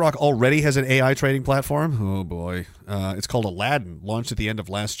BlackRock already has an AI trading platform. Oh, boy. It's called Aladdin, launched at the end of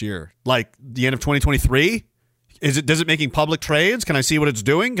last year. Like the end of 2023? Does it making public trades? Can I see what it's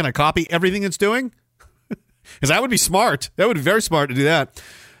doing? Can I copy everything it's doing? Because that would be smart. That would be very smart to do that.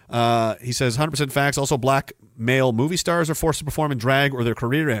 He says 100% facts. Also, black male movie stars are forced to perform in drag or their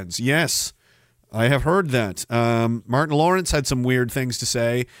career ends. Yes, I have heard that. Martin Lawrence had some weird things to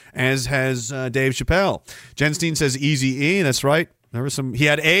say, as has Dave Chappelle. Jen Steen says Eazy-E. That's right. There was some. He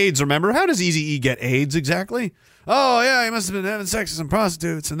had AIDS. Remember? How does Eazy-E get AIDS exactly? Oh yeah, he must have been having sex with some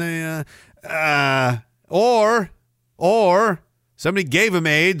prostitutes, and they or somebody gave him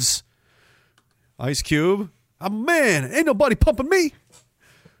AIDS. Ice Cube. Oh man, ain't nobody pumping me.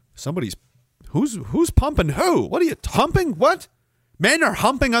 Somebody's who's pumping who? What are you humping? What? Men are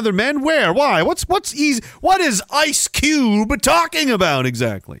humping other men? Where? Why? What's easy? What is Ice Cube talking about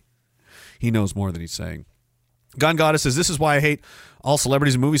exactly? He knows more than he's saying. Gun Goddess says, this is why I hate all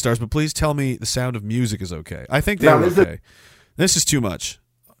celebrities and movie stars, but please tell me The Sound of Music is okay. I think they're okay. This is too much.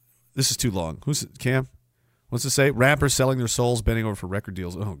 This is too long. Who's Cam? What's it say? Rappers selling their souls, bending over for record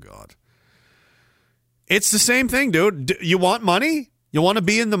deals. Oh, God. It's the same thing, dude. You want money? You want to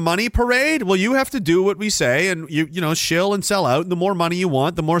be in the money parade? Well, you have to do what we say and, you know, shill and sell out. And the more money you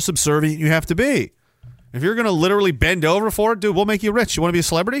want, the more subservient you have to be. If you're going to literally bend over for it, dude, we'll make you rich. You want to be a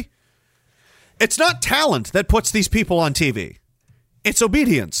celebrity? It's not talent that puts these people on TV. It's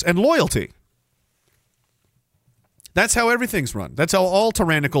obedience and loyalty. That's how everything's run. That's how all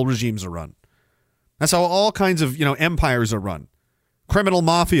tyrannical regimes are run. That's how all kinds of, empires are run. Criminal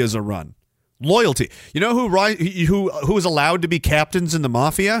mafias are run. Loyalty. You know who is allowed to be captains in the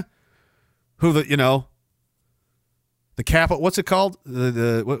mafia? The what's it called?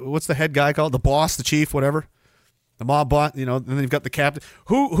 What's the head guy called? The boss, the chief, whatever. The mob boss, and then you've got the captain.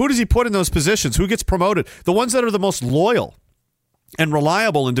 Who does he put in those positions? Who gets promoted? The ones that are the most loyal and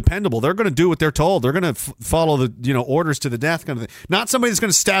reliable and dependable. They're going to do what they're told. They're going to follow the orders to the death kind of thing. Not somebody that's going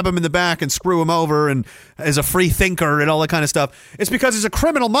to stab him in the back and screw him over and as a free thinker and all that kind of stuff. It's because he's a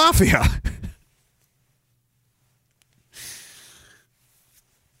criminal mafia.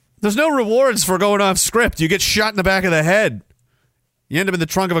 There's no rewards for going off script. You get shot in the back of the head. You end up in the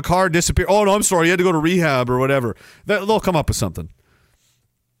trunk of a car, disappear. Oh, no, I'm sorry. You had to go to rehab or whatever. They'll come up with something.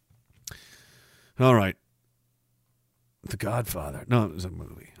 All right. The Godfather. No, it was a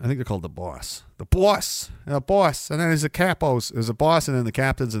movie. I think they're called The Boss. The Boss. The Boss. And then there's the capos. There's a boss and then the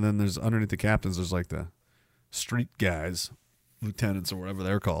captains. And then there's underneath the captains, there's like the street guys, lieutenants or whatever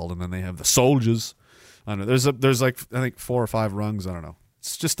they're called. And then they have the soldiers. I don't know. There's like, I think 4 or 5 rungs. I don't know.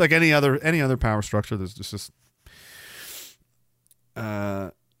 It's just like any other power structure. There's just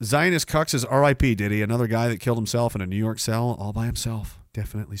Zionist Cuck says R.I.P. Diddy, another guy that killed himself in a New York cell all by himself.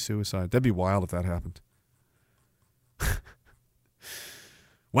 Definitely suicide. That'd be wild if that happened.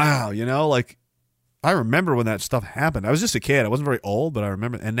 Wow, I remember when that stuff happened. I was just a kid. I wasn't very old, but I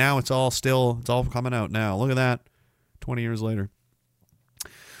remember. And now it's all coming out now. Look at that. 20 years later.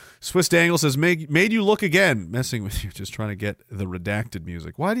 Swiss Dangle says, made you look again. Messing with you, just trying to get the redacted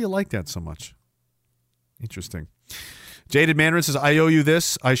music. Why do you like that so much? Interesting. Jaded Mandarin says, I owe you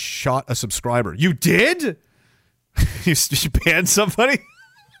this. I shot a subscriber. You did? You banned somebody?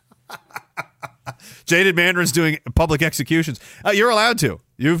 Jaded Mandarin's doing public executions. You're allowed to.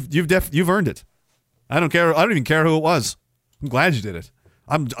 You've earned it. I don't care. I don't even care who it was. I'm glad you did it.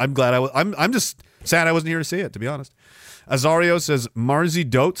 I'm glad I'm just sad I wasn't here to see it, to be honest. Azario says Marzi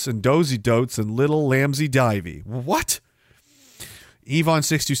Dotes and Dozy Dotes and Little Lamsey Divey. What?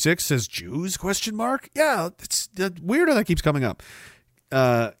 Yvonne626 says Jews? ? Yeah, it's weird how that keeps coming up.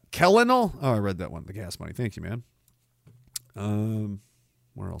 Kellenel. Oh, I read that one. The gas money. Thank you, man.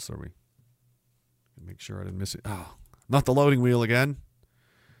 Where else are we? Make sure I didn't miss it. Oh, not the loading wheel again.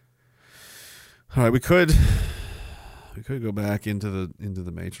 All right, we could go back into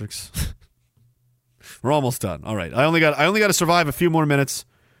the Matrix. We're almost done. All right, I only got to survive a few more minutes,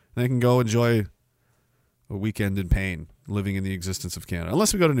 and I can go enjoy a weekend in pain, living in the existence of Canada.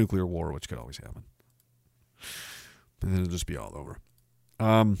 Unless we go to nuclear war, which could always happen, and then it'll just be all over.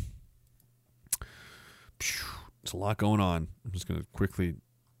 There's a lot going on. I'm just going to quickly.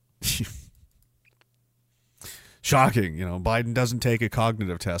 Shocking, Biden doesn't take a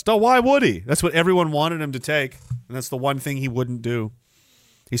cognitive test. Oh, why would he? That's what everyone wanted him to take, and that's the one thing he wouldn't do.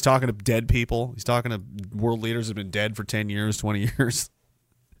 He's talking to dead people. He's talking to world leaders who have been dead for 10 years, 20 years.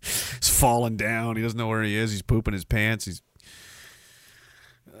 He's falling down. He doesn't know where he is. He's pooping his pants. He's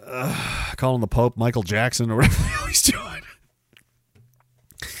calling the Pope Michael Jackson or whatever the hell he's doing.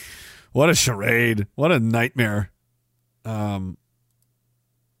 What a charade. What a nightmare. Yeah,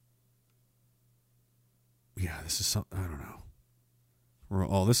 this is something, I don't know.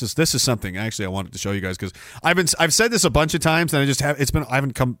 Oh, this is something actually I wanted to show you guys because I've said this a bunch of times and I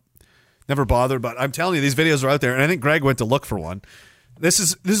haven't never bothered, but I'm telling you these videos are out there and I think Greg went to look for one. This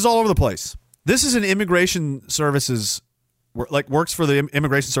is all over the place. This is an immigration services works for the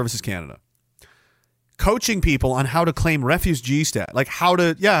Immigration Services Canada, coaching people on how to claim refugee status, how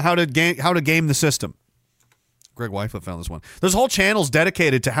to game the system. Greg Wycliffe found this one. There's whole channels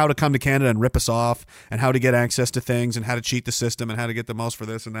dedicated to how to come to Canada and rip us off and how to get access to things and how to cheat the system and how to get the most for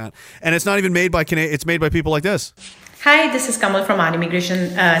this and that. And it's not even made by Canadians. It's made by people like this. Hi, this is Kamal from our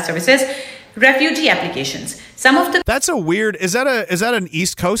Immigration Services. Refugee applications. That's a weird. Is that an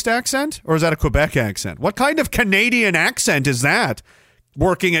East Coast accent or is that a Quebec accent? What kind of Canadian accent is that?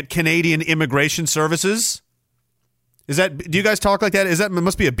 Working at Canadian Immigration Services? Do you guys talk like that? It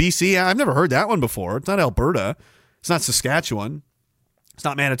must be a BC? I've never heard that one before. It's not Alberta. It's not Saskatchewan. It's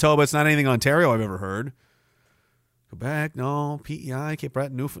not Manitoba. It's not anything Ontario I've ever heard. Quebec, no. PEI, Cape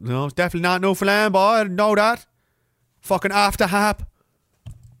Breton, Newfoundland. No, it's definitely not Newfoundland, boy. I didn't know that. Fucking after hap.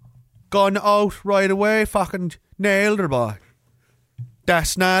 Gone out right away. Fucking nailed her, boy.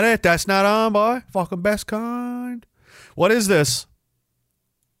 That's not it. That's not on, boy. Fucking best kind. What is this?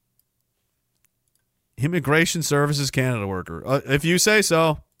 Immigration Services Canada worker. If you say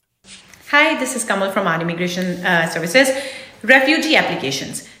so. Hi, this is Kamal from our Immigration Services. Refugee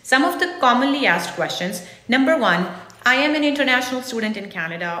applications. Some of the commonly asked questions. Number one, I am an international student in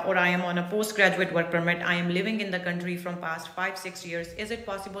Canada or I am on a postgraduate work permit. I am living in the country from past 5-6 years. Is it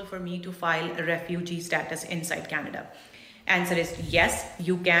possible for me to file a refugee status inside Canada? Answer is yes,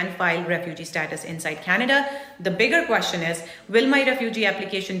 you can file refugee status inside Canada. The bigger question is, will my refugee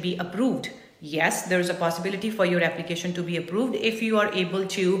application be approved? Yes, there is a possibility for your application to be approved if you are able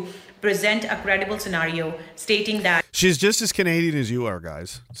to present a credible scenario stating that she's just as Canadian as you are,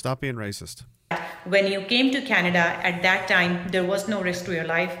 guys. Stop being racist. When you came to Canada at that time, there was no risk to your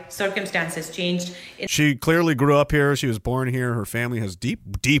life. Circumstances changed. She clearly grew up here. She was born here. Her family has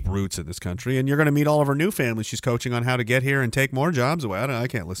deep, deep roots in this country. And you're going to meet all of her new family. She's coaching on how to get here and take more jobs away. I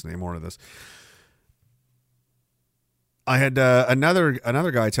can't listen anymore to this. I had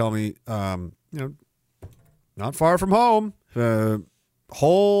another guy tell me, not far from home,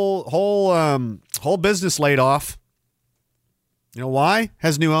 whole business laid off. You know why?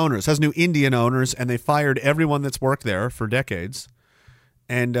 Has new owners, has new Indian owners, and they fired everyone that's worked there for decades,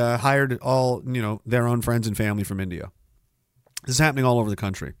 and hired all their own friends and family from India. This is happening all over the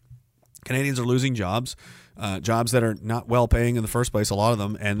country. Canadians are losing jobs. Jobs that are not well paying in the first place, a lot of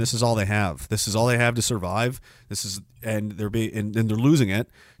them, and this is all they have. This is all they have to survive. And they're losing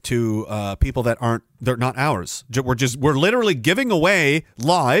it to people they're not ours. We're literally giving away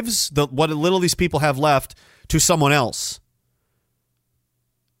lives, what little these people have left, to someone else.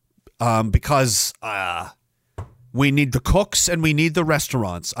 Because we need the cooks and we need the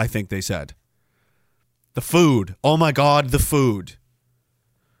restaurants, I think they said. The food. Oh my God, the food.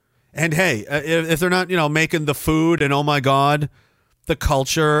 And hey, if they're not, making the food and oh my God, the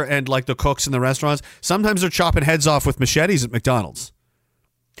culture and like the cooks in the restaurants, sometimes they're chopping heads off with machetes at McDonald's.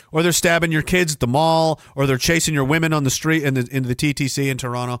 Or they're stabbing your kids at the mall, or they're chasing your women on the street in the TTC in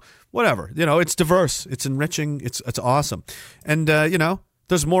Toronto. Whatever. It's diverse. It's enriching. It's awesome. And,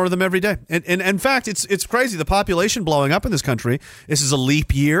 there's more of them every day. And in fact, it's crazy. The population blowing up in this country. This is a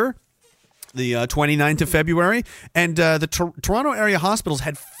leap year. The 29th of February, and the Toronto area hospitals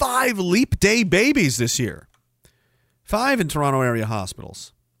had 5 leap day babies this year. 5 in Toronto area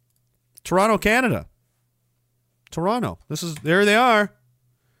hospitals. Toronto, Canada. Toronto. There they are.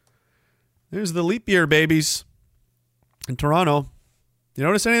 There's the leap year babies in Toronto. You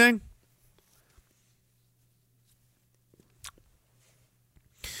notice anything?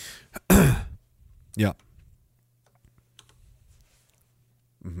 Yeah.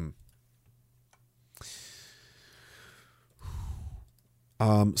 Mm-hmm.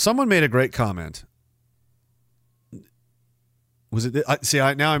 Someone made a great comment. Was it?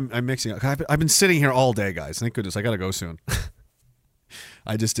 Now I'm mixing up. I've been sitting here all day, guys. Thank goodness. I got to go soon.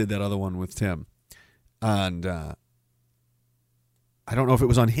 I just did that other one with Tim. And I don't know if it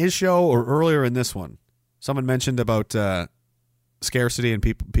was on his show or earlier in this one. Someone mentioned about scarcity and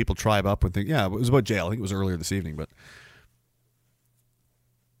people tribe up and think, yeah, it was about jail. I think it was earlier this evening. But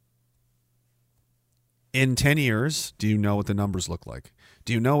in 10 years, do you know what the numbers look like?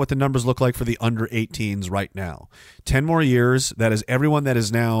 Do you know what the numbers look like for the under 18s right now? 10 more years, that is everyone that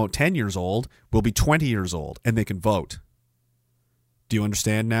is now 10 years old will be 20 years old, and they can vote. Do you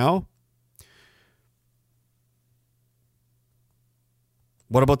understand now?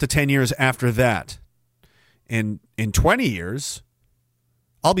 What about the 10 years after that? In 20 years,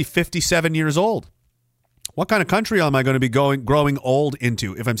 I'll be 57 years old. What kind of country am I going to be growing old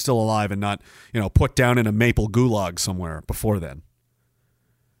into if I'm still alive and not, put down in a maple gulag somewhere before then?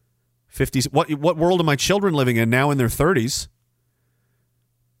 50s. What world are my children living in now in their 30s?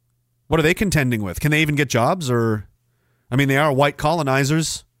 What are they contending with? Can they even get jobs? Or, they are white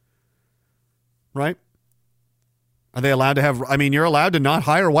colonizers, right? Are they allowed to have? You're allowed to not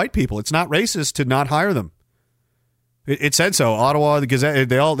hire white people. It's not racist to not hire them. It said so. Ottawa, the Gazette,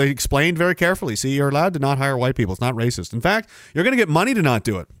 they explained very carefully. See, you're allowed to not hire white people. It's not racist. In fact, you're going to get money to not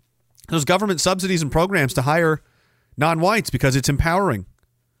do it. There's government subsidies and programs to hire non-whites because it's empowering.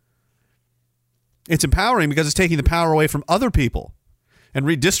 It's empowering because it's taking the power away from other people and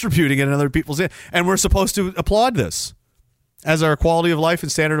redistributing it in other people's. And we're supposed to applaud this as our quality of life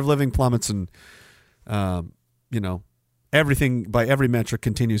and standard of living plummets and, everything by every metric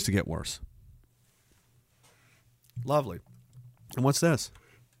continues to get worse. Lovely. And what's this?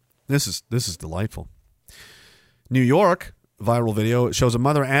 This is delightful. New York viral video shows a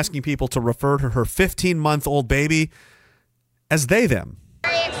mother asking people to refer to her 15-month-old baby as they, them.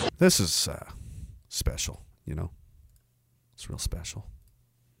 This is special, It's real special.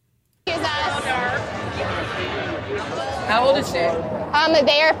 How old is she?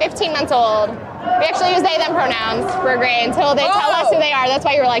 They are 15 months old. We actually use they, them pronouns for gray until they tell us who they are. That's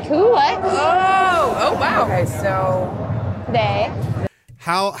why you were like, who, what? Oh, wow. Okay, so they.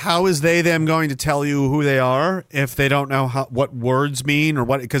 How is they, them going to tell you who they are if they don't know what words mean or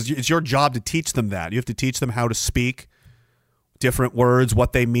what? Because it's your job to teach them that. You have to teach them how to speak different words,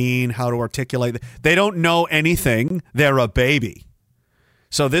 what they mean, how to articulate. They don't know anything. They're a baby.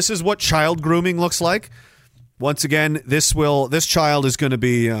 So this is what child grooming looks like. Once again, this child is going to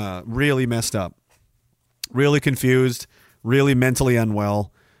be really messed up, really confused, really mentally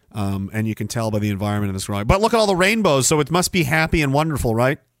unwell, and you can tell by the environment in this growing. But look at all the rainbows, so it must be happy and wonderful,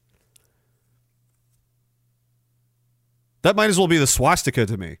 right? That might as well be the swastika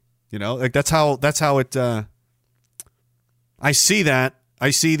to me, Like that's how it. I see that.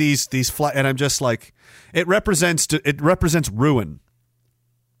 I see these and I'm just like, it represents ruin,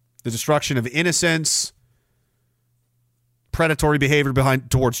 the destruction of innocence. Predatory behavior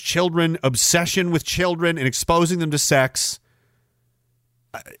towards children, obsession with children, and exposing them to sex.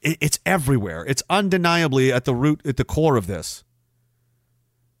 It's everywhere. It's undeniably at the core of this.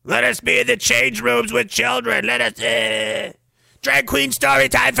 Let us be in the change rooms with children. Let us drag queen story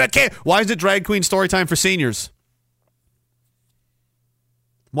time for kids. Why is it drag queen story time for seniors?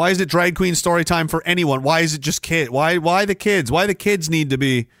 Why is it drag queen story time for anyone? Why is it just kids? Why the kids? Why the kids need to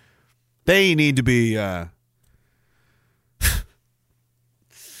be? They need to be.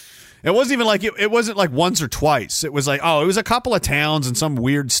 It wasn't even like it wasn't like once or twice. It was like, it was a couple of towns in some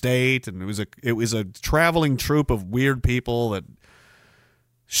weird state, and it was a traveling troupe of weird people that,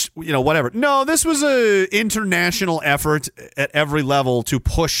 whatever. No, this was a international effort at every level to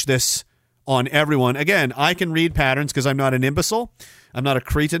push this on everyone. Again, I can read patterns because I'm not an imbecile. I'm not a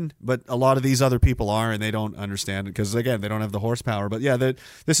cretin, but a lot of these other people are, and they don't understand it because, again, they don't have the horsepower. But yeah,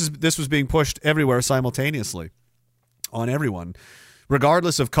 this was being pushed everywhere simultaneously on everyone.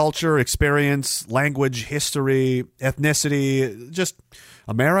 Regardless of culture, experience, language, history, ethnicity, just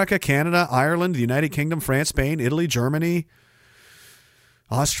America, Canada, Ireland, the United Kingdom, France, Spain, Italy, Germany,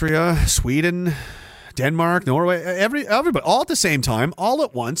 Austria, Sweden, Denmark, Norway, everybody, all at the same time, all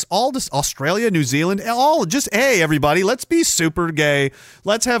at once, all this, Australia, New Zealand, all just, hey, everybody, let's be super gay.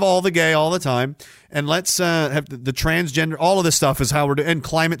 Let's have all the gay all the time. And let's have the transgender, all of this stuff is how we're doing, and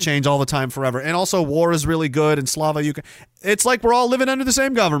climate change all the time forever. And also war is really good, and Slava, it's like we're all living under the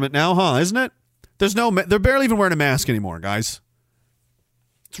same government now, huh? Isn't it? They're barely even wearing a mask anymore, guys.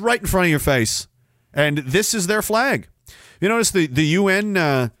 It's right in front of your face. And this is their flag. You notice the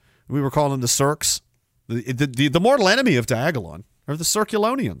UN, we were calling them the Circs. The mortal enemy of Diagolon are the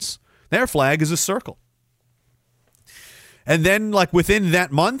Circulonians. Their flag is a circle. And then, like, within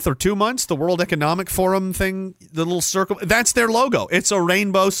that month or 2 months, the World Economic Forum thing, the little circle, that's their logo. It's a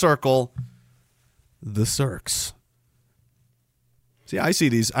rainbow circle. The Circs. See, I see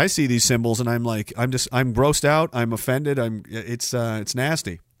these symbols, and I'm like, I'm grossed out. I'm offended. It's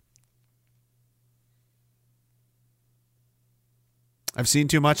nasty. I've seen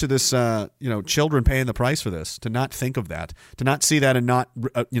too much of this, children paying the price for this, to not think of that, to not see that and not,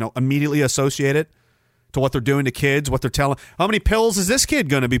 immediately associate it to what they're doing to kids, what they're telling. How many pills is this kid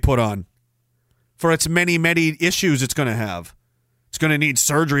going to be put on for its many, many issues it's going to have? It's going to need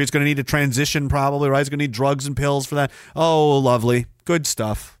surgery. It's going to need a transition probably, right? It's going to need drugs and pills for that. Oh, lovely. Good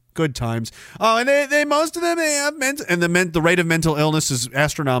stuff. Good times. Oh, and they most of them, they have the rate of mental illness is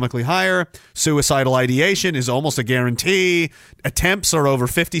astronomically higher. Suicidal ideation is almost a guarantee. Attempts are over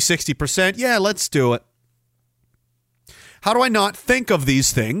 50, 60%. Yeah, let's do it. How do I not think of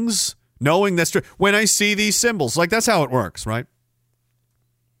these things, knowing that's true, when I see these symbols? Like, that's how it works, right?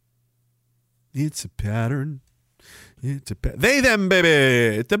 It's a pattern. They, them,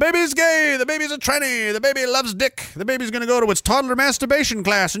 baby. The baby's gay. The baby's a tranny. The baby loves dick. The baby's going to go to its toddler masturbation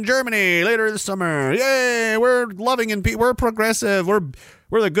class in Germany later this summer. Yay, we're loving and we're progressive. We're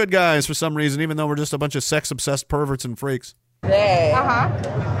the good guys for some reason, even though we're just a bunch of sex-obsessed perverts and freaks. Hey.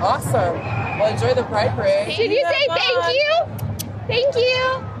 Awesome. Well, enjoy the Pride Parade. Did you say thank you? Thank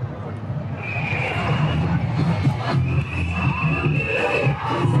you.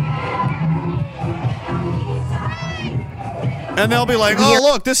 And they'll be like, oh,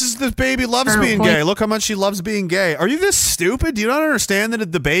 look, this baby loves being gay. Look how much she loves being gay. Are you this stupid? Do you not understand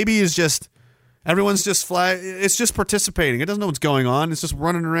that the baby is just, everyone's just it's just participating. It doesn't know what's going on. It's just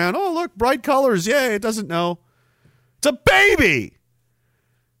running around. Oh, look, bright colors. Yay, it doesn't know. It's a baby.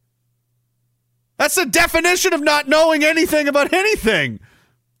 That's the definition of not knowing anything about anything.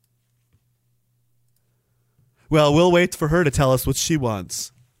 Well, we'll wait for her to tell us what she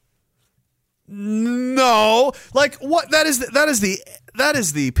wants. No, like what? That is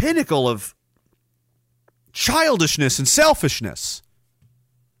the pinnacle of childishness and selfishness.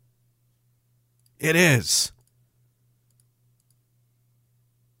 It is.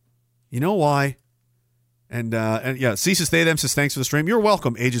 You know why? And yeah, Cesus they them says thanks for the stream. You're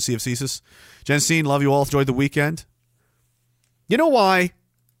welcome, Agency of Cesus. Jensine, love you all. Enjoyed the weekend. You know why?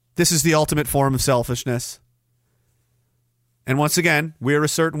 This is the ultimate form of selfishness. And once again, we're a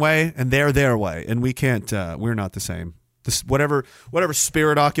certain way, and they're their way, and we can't. We're not the same. This whatever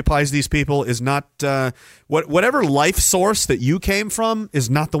spirit occupies these people is not whatever life source that you came from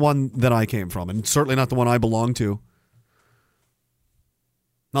is not the one that I came from, and certainly not the one I belong to.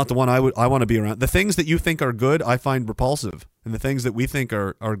 Not the one I want to be around. The things that you think are good, I find repulsive, and the things that we think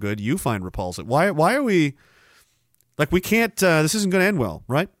are good, you find repulsive. Why are we like we can't? This isn't going to end well,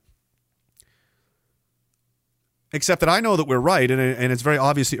 right? Except that I know that we're right, and it's very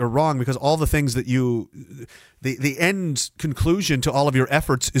obvious that you're wrong, because all the things that the end conclusion to all of your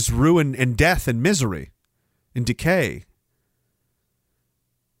efforts is ruin and death and misery and decay.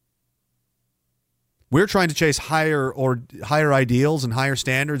 We're trying to chase higher ideals and higher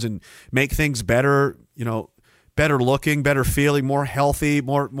standards and make things better, better looking, better feeling, more healthy,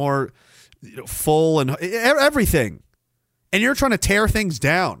 more full, and everything. And you're trying to tear things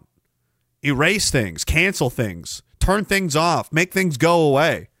down. Erase things, cancel things, turn things off, make things go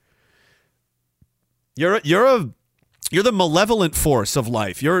away. You're the malevolent force of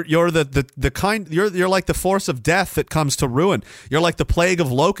life. You're the kind. You're like the force of death that comes to ruin. You're like the plague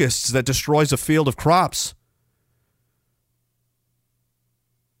of locusts that destroys a field of crops.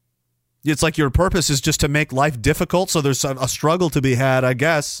 It's like your purpose is just to make life difficult, so there's a struggle to be had, I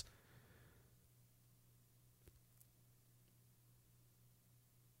guess.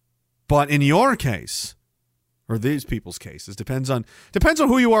 But in your case, or these people's cases, depends on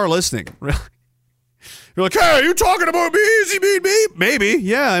who you are listening. Really, you're like, hey, are you talking about me? Is he mean me? Maybe,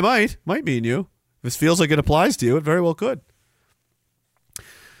 yeah, I might mean you. If this feels like it applies to you, it very well could.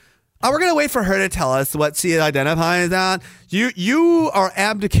 We're gonna wait for her to tell us what she identifies as. You are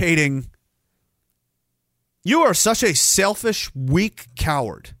abdicating. You are such a selfish, weak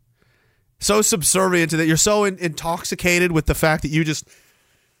coward. So subservient to that. You're so intoxicated with the fact that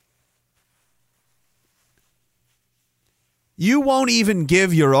you won't even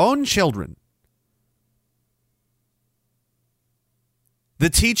give your own children the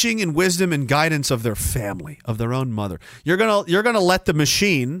teaching and wisdom and guidance of their family, of their own mother. You're gonna let the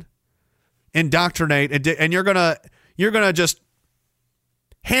machine indoctrinate, and you're gonna just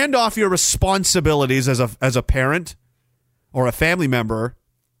hand off your responsibilities as a parent or a family member,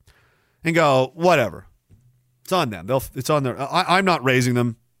 and go, whatever. It's on them. It's on their. I'm not raising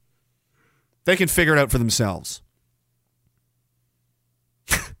them. They can figure it out for themselves.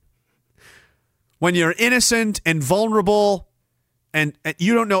 When you're innocent and vulnerable and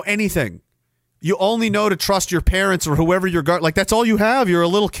you don't know anything, You only know to trust your parents or whoever you're like. That's all you have. You're a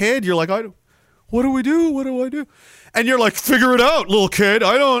little kid. You're like, what do we do? What do I do? And you're like, figure it out, little kid.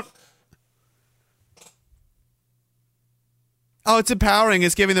 I don't. Oh, it's empowering.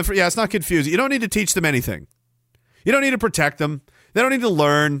 It's giving them. Yeah, it's not confusing. You don't need to teach them anything. You don't need to protect them. They don't need to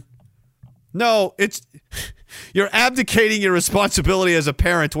learn. No, it's you're abdicating your responsibility as a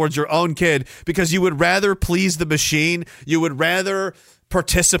parent towards your own kid because you would rather please the machine. You would rather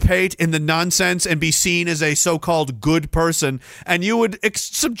participate in the nonsense and be seen as a so-called good person, and you would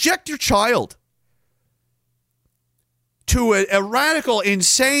subject your child to a radical,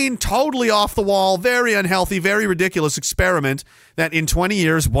 insane, totally off the wall, very unhealthy, very ridiculous experiment that in 20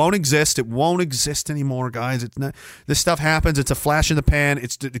 years won't exist. It won't exist anymore, guys. It's not. This stuff happens. It's a flash in the pan.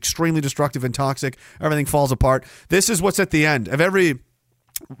 It's extremely destructive and toxic. Everything falls apart. This is what's at the end of every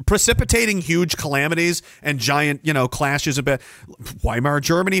precipitating huge calamities and giant, clashes. Weimar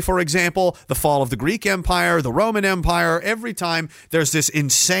Germany, for example, the fall of the Greek Empire, the Roman Empire. Every time there's this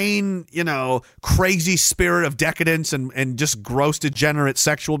insane, crazy spirit of decadence and just gross, degenerate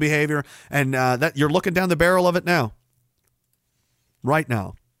sexual behavior, and that you're looking down the barrel of it now, right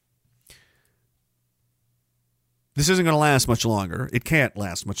now. This isn't going to last much longer. It can't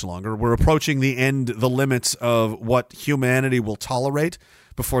last much longer. We're approaching the limits of what humanity will tolerate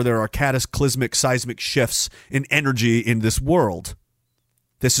before there are cataclysmic seismic shifts in energy in this world.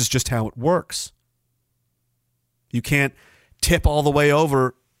 This is just how it works. You can't tip all the way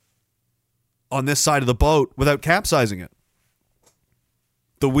over on this side of the boat without capsizing it.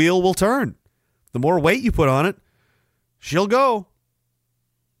 The wheel will turn. The more weight you put on it, she'll go.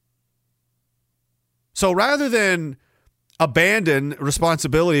 So rather than abandon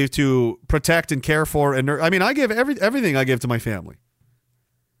responsibility to protect and care for, I give everything I give to my family.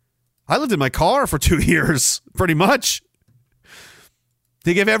 I lived in my car for 2 years, pretty much,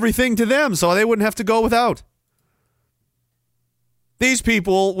 to give everything to them so they wouldn't have to go without. These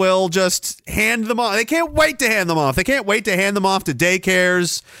people will just hand them off. They can't wait to hand them off. They can't wait to hand them off to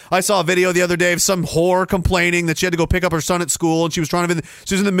daycares. I saw a video the other day of some whore complaining that she had to go pick up her son at school, and she was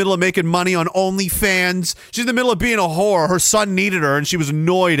in the middle of making money on OnlyFans. She's in the middle of being a whore. Her son needed her, and she was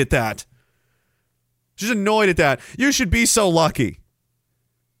annoyed at that. She's annoyed at that. You should be so lucky.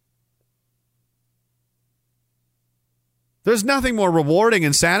 There's nothing more rewarding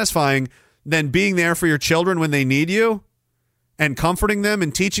and satisfying than being there for your children when they need you and comforting them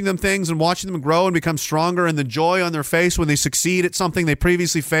and teaching them things and watching them grow and become stronger, and the joy on their face when they succeed at something they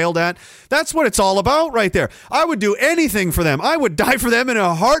previously failed at. That's what it's all about right there. I would do anything for them. I would die for them in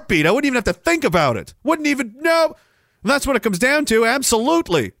a heartbeat. I wouldn't even have to think about it. No. That's what it comes down to.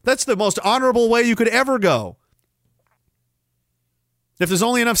 Absolutely. That's the most honorable way you could ever go. If there's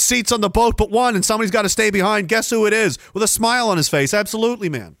only enough seats on the boat but one and somebody's got to stay behind, guess who it is? With a smile on his face. Absolutely,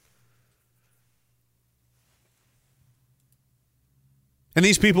 man. And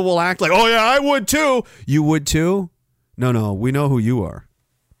these people will act like, oh, yeah, I would too. You would too? No, we know who you are.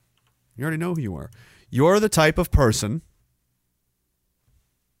 You already know who you are. You're the type of person.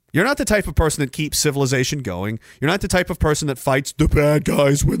 You're not the type of person that keeps civilization going. You're not the type of person that fights the bad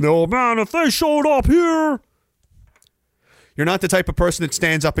guys when they're, oh, man, if they showed up here. You're not the type of person that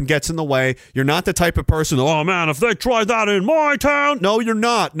stands up and gets in the way. You're not the type of person, oh, man, if they tried that in my town. No, you're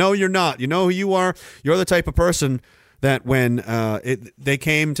not. You know who you are? You're the type of person that when they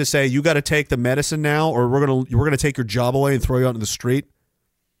came to say, you got to take the medicine now or we're gonna take your job away and throw you out in the street.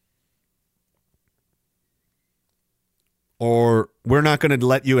 Or we're not going to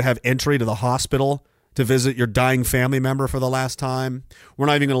let you have entry to the hospital to visit your dying family member for the last time. We're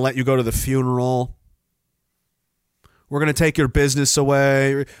not even going to let you go to the funeral. We're going to take your business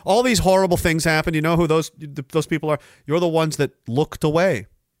away. All these horrible things happen. You know who those people are? You're the ones that looked away.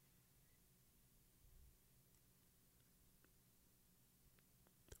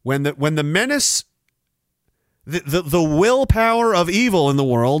 When the menace, the willpower of evil in the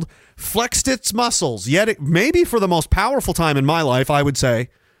world flexed its muscles, yet maybe for the most powerful time in my life, I would say,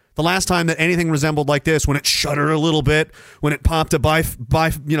 the last time that anything resembled like this, when it shuddered a little bit, when it popped a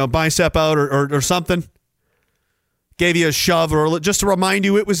bicep out or something, gave you a shove or just to remind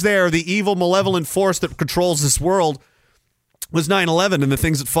you it was there, the evil, malevolent force that controls this world, was 9/11 and the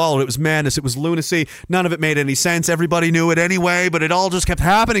things that followed. It was madness. It was lunacy. None of it made any sense. Everybody knew it anyway, but it all just kept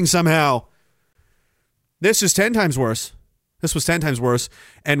happening somehow. This is 10 times worse. This was 10 times worse.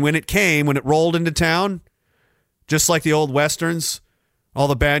 And when it rolled into town, just like the old Westerns, all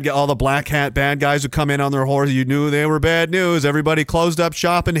the black hat bad guys would come in on their horse. You knew they were bad news. Everybody closed up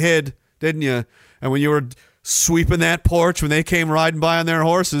shop and hid, didn't you? And when you were sweeping that porch, when they came riding by on their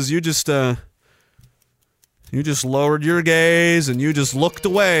horses, you just... You just lowered your gaze and you just looked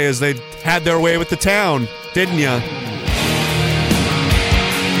away as they had their way with the town, didn't ya?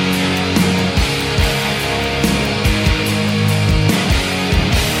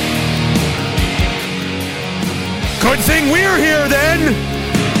 Good thing we're here then!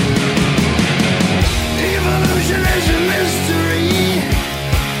 Evolution is a mystery,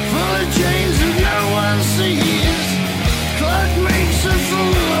 full of chains that no one sees. Clock makes a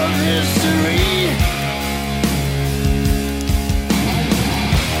fool of history.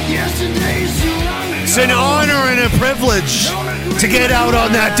 Yesterday's too long ago. It's an honor and a privilege to get out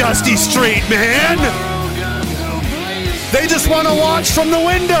on that dusty street, man! They just want to watch from the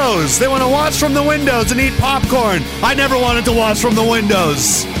windows. They want to watch from the windows and eat popcorn. I never wanted to watch from the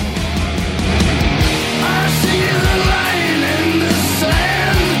windows. I see the line in the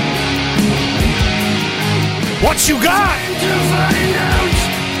sand. What you got? To find out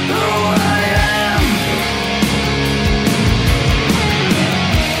who I am.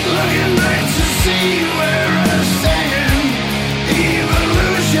 Looking back to see where I stand.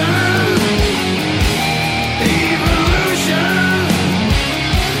 Evolution.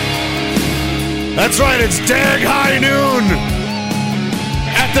 That's right, it's dag high noon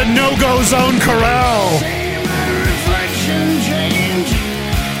at the no-go zone corral. See my reflection change.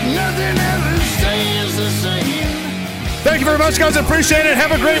 Nothing ever stays the same. Thank you very much, guys. I appreciate it.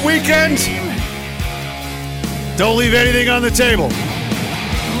 Have a great weekend. Don't leave anything on the table.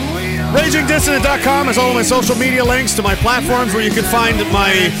 RagingDissident.com has all of my social media links to my platforms where you can find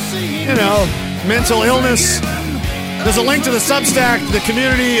my, mental illness. There's a link to the Substack, the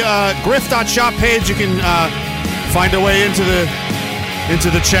community grift.shop page. You can find a way into the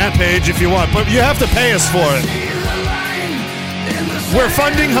chat page if you want, but you have to pay us for it. We're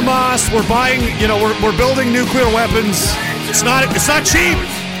funding Hamas. We're buying, we're building nuclear weapons. It's not cheap.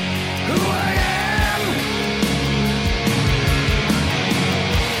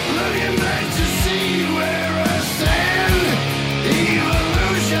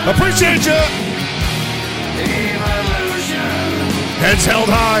 Appreciate you. Heads held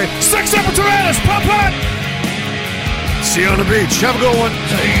high. Stick Separatus, pop pop. See you on the beach. Have a good one.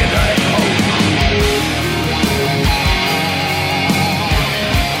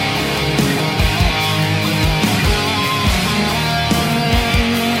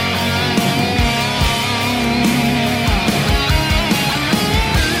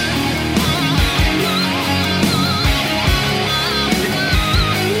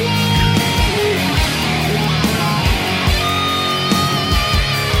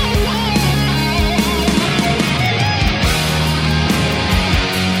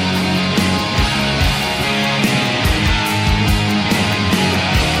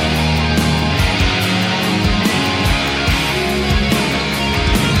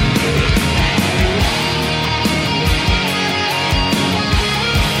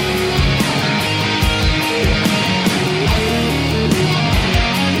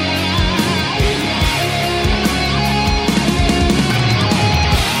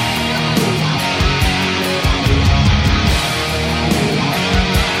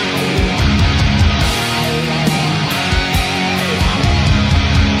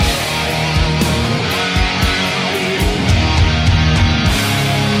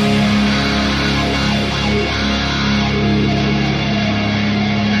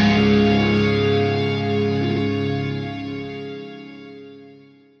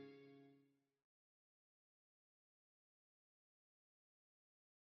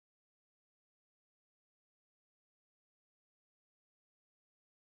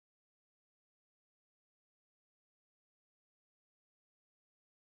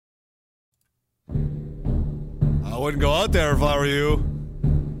 I wouldn't go out there if I were you.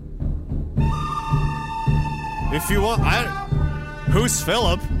 If you want, who's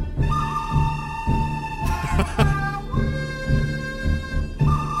Philip?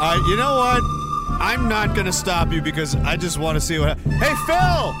 You know what? I'm not gonna stop you because I just want to see what. Hey,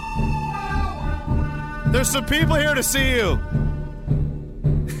 Phil! There's some people here to see you.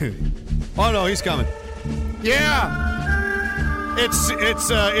 Oh no, he's coming. Yeah, it's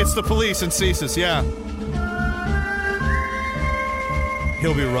the police in CSIS. Yeah.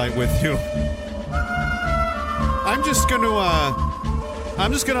 He'll be right with you. I'm just gonna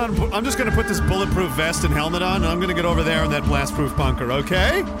put this bulletproof vest and helmet on, and I'm gonna get over there in that blast-proof bunker,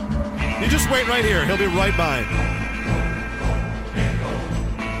 okay? You just wait right here. He'll be right by.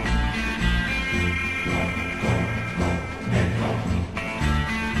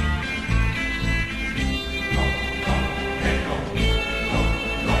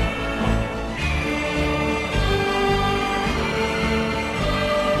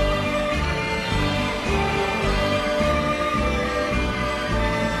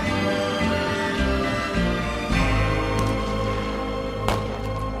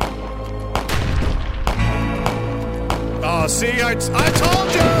 I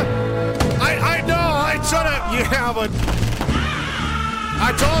told you. I know. I should have. Yeah, but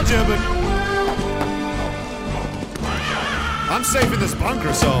I told you, but I'm safe in this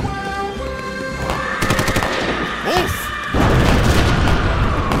bunker, so. Oof.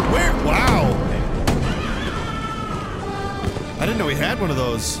 Where? Wow. I didn't know he had one of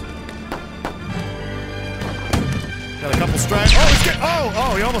those. Got a couple strikes.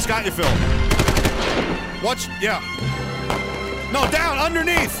 Oh, he almost got you, Phil. Watch, yeah. No, down,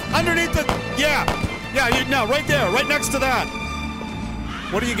 underneath the, yeah. No, right there, right next to that.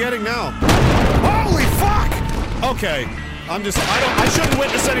 What are you getting now? Holy fuck! Okay, I shouldn't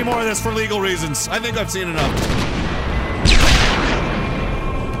witness any more of this for legal reasons. I think I've seen enough.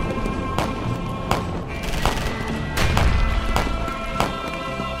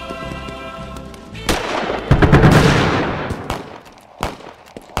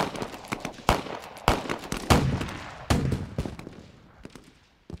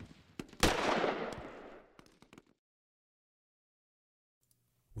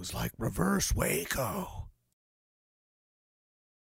 Was like reverse Waco.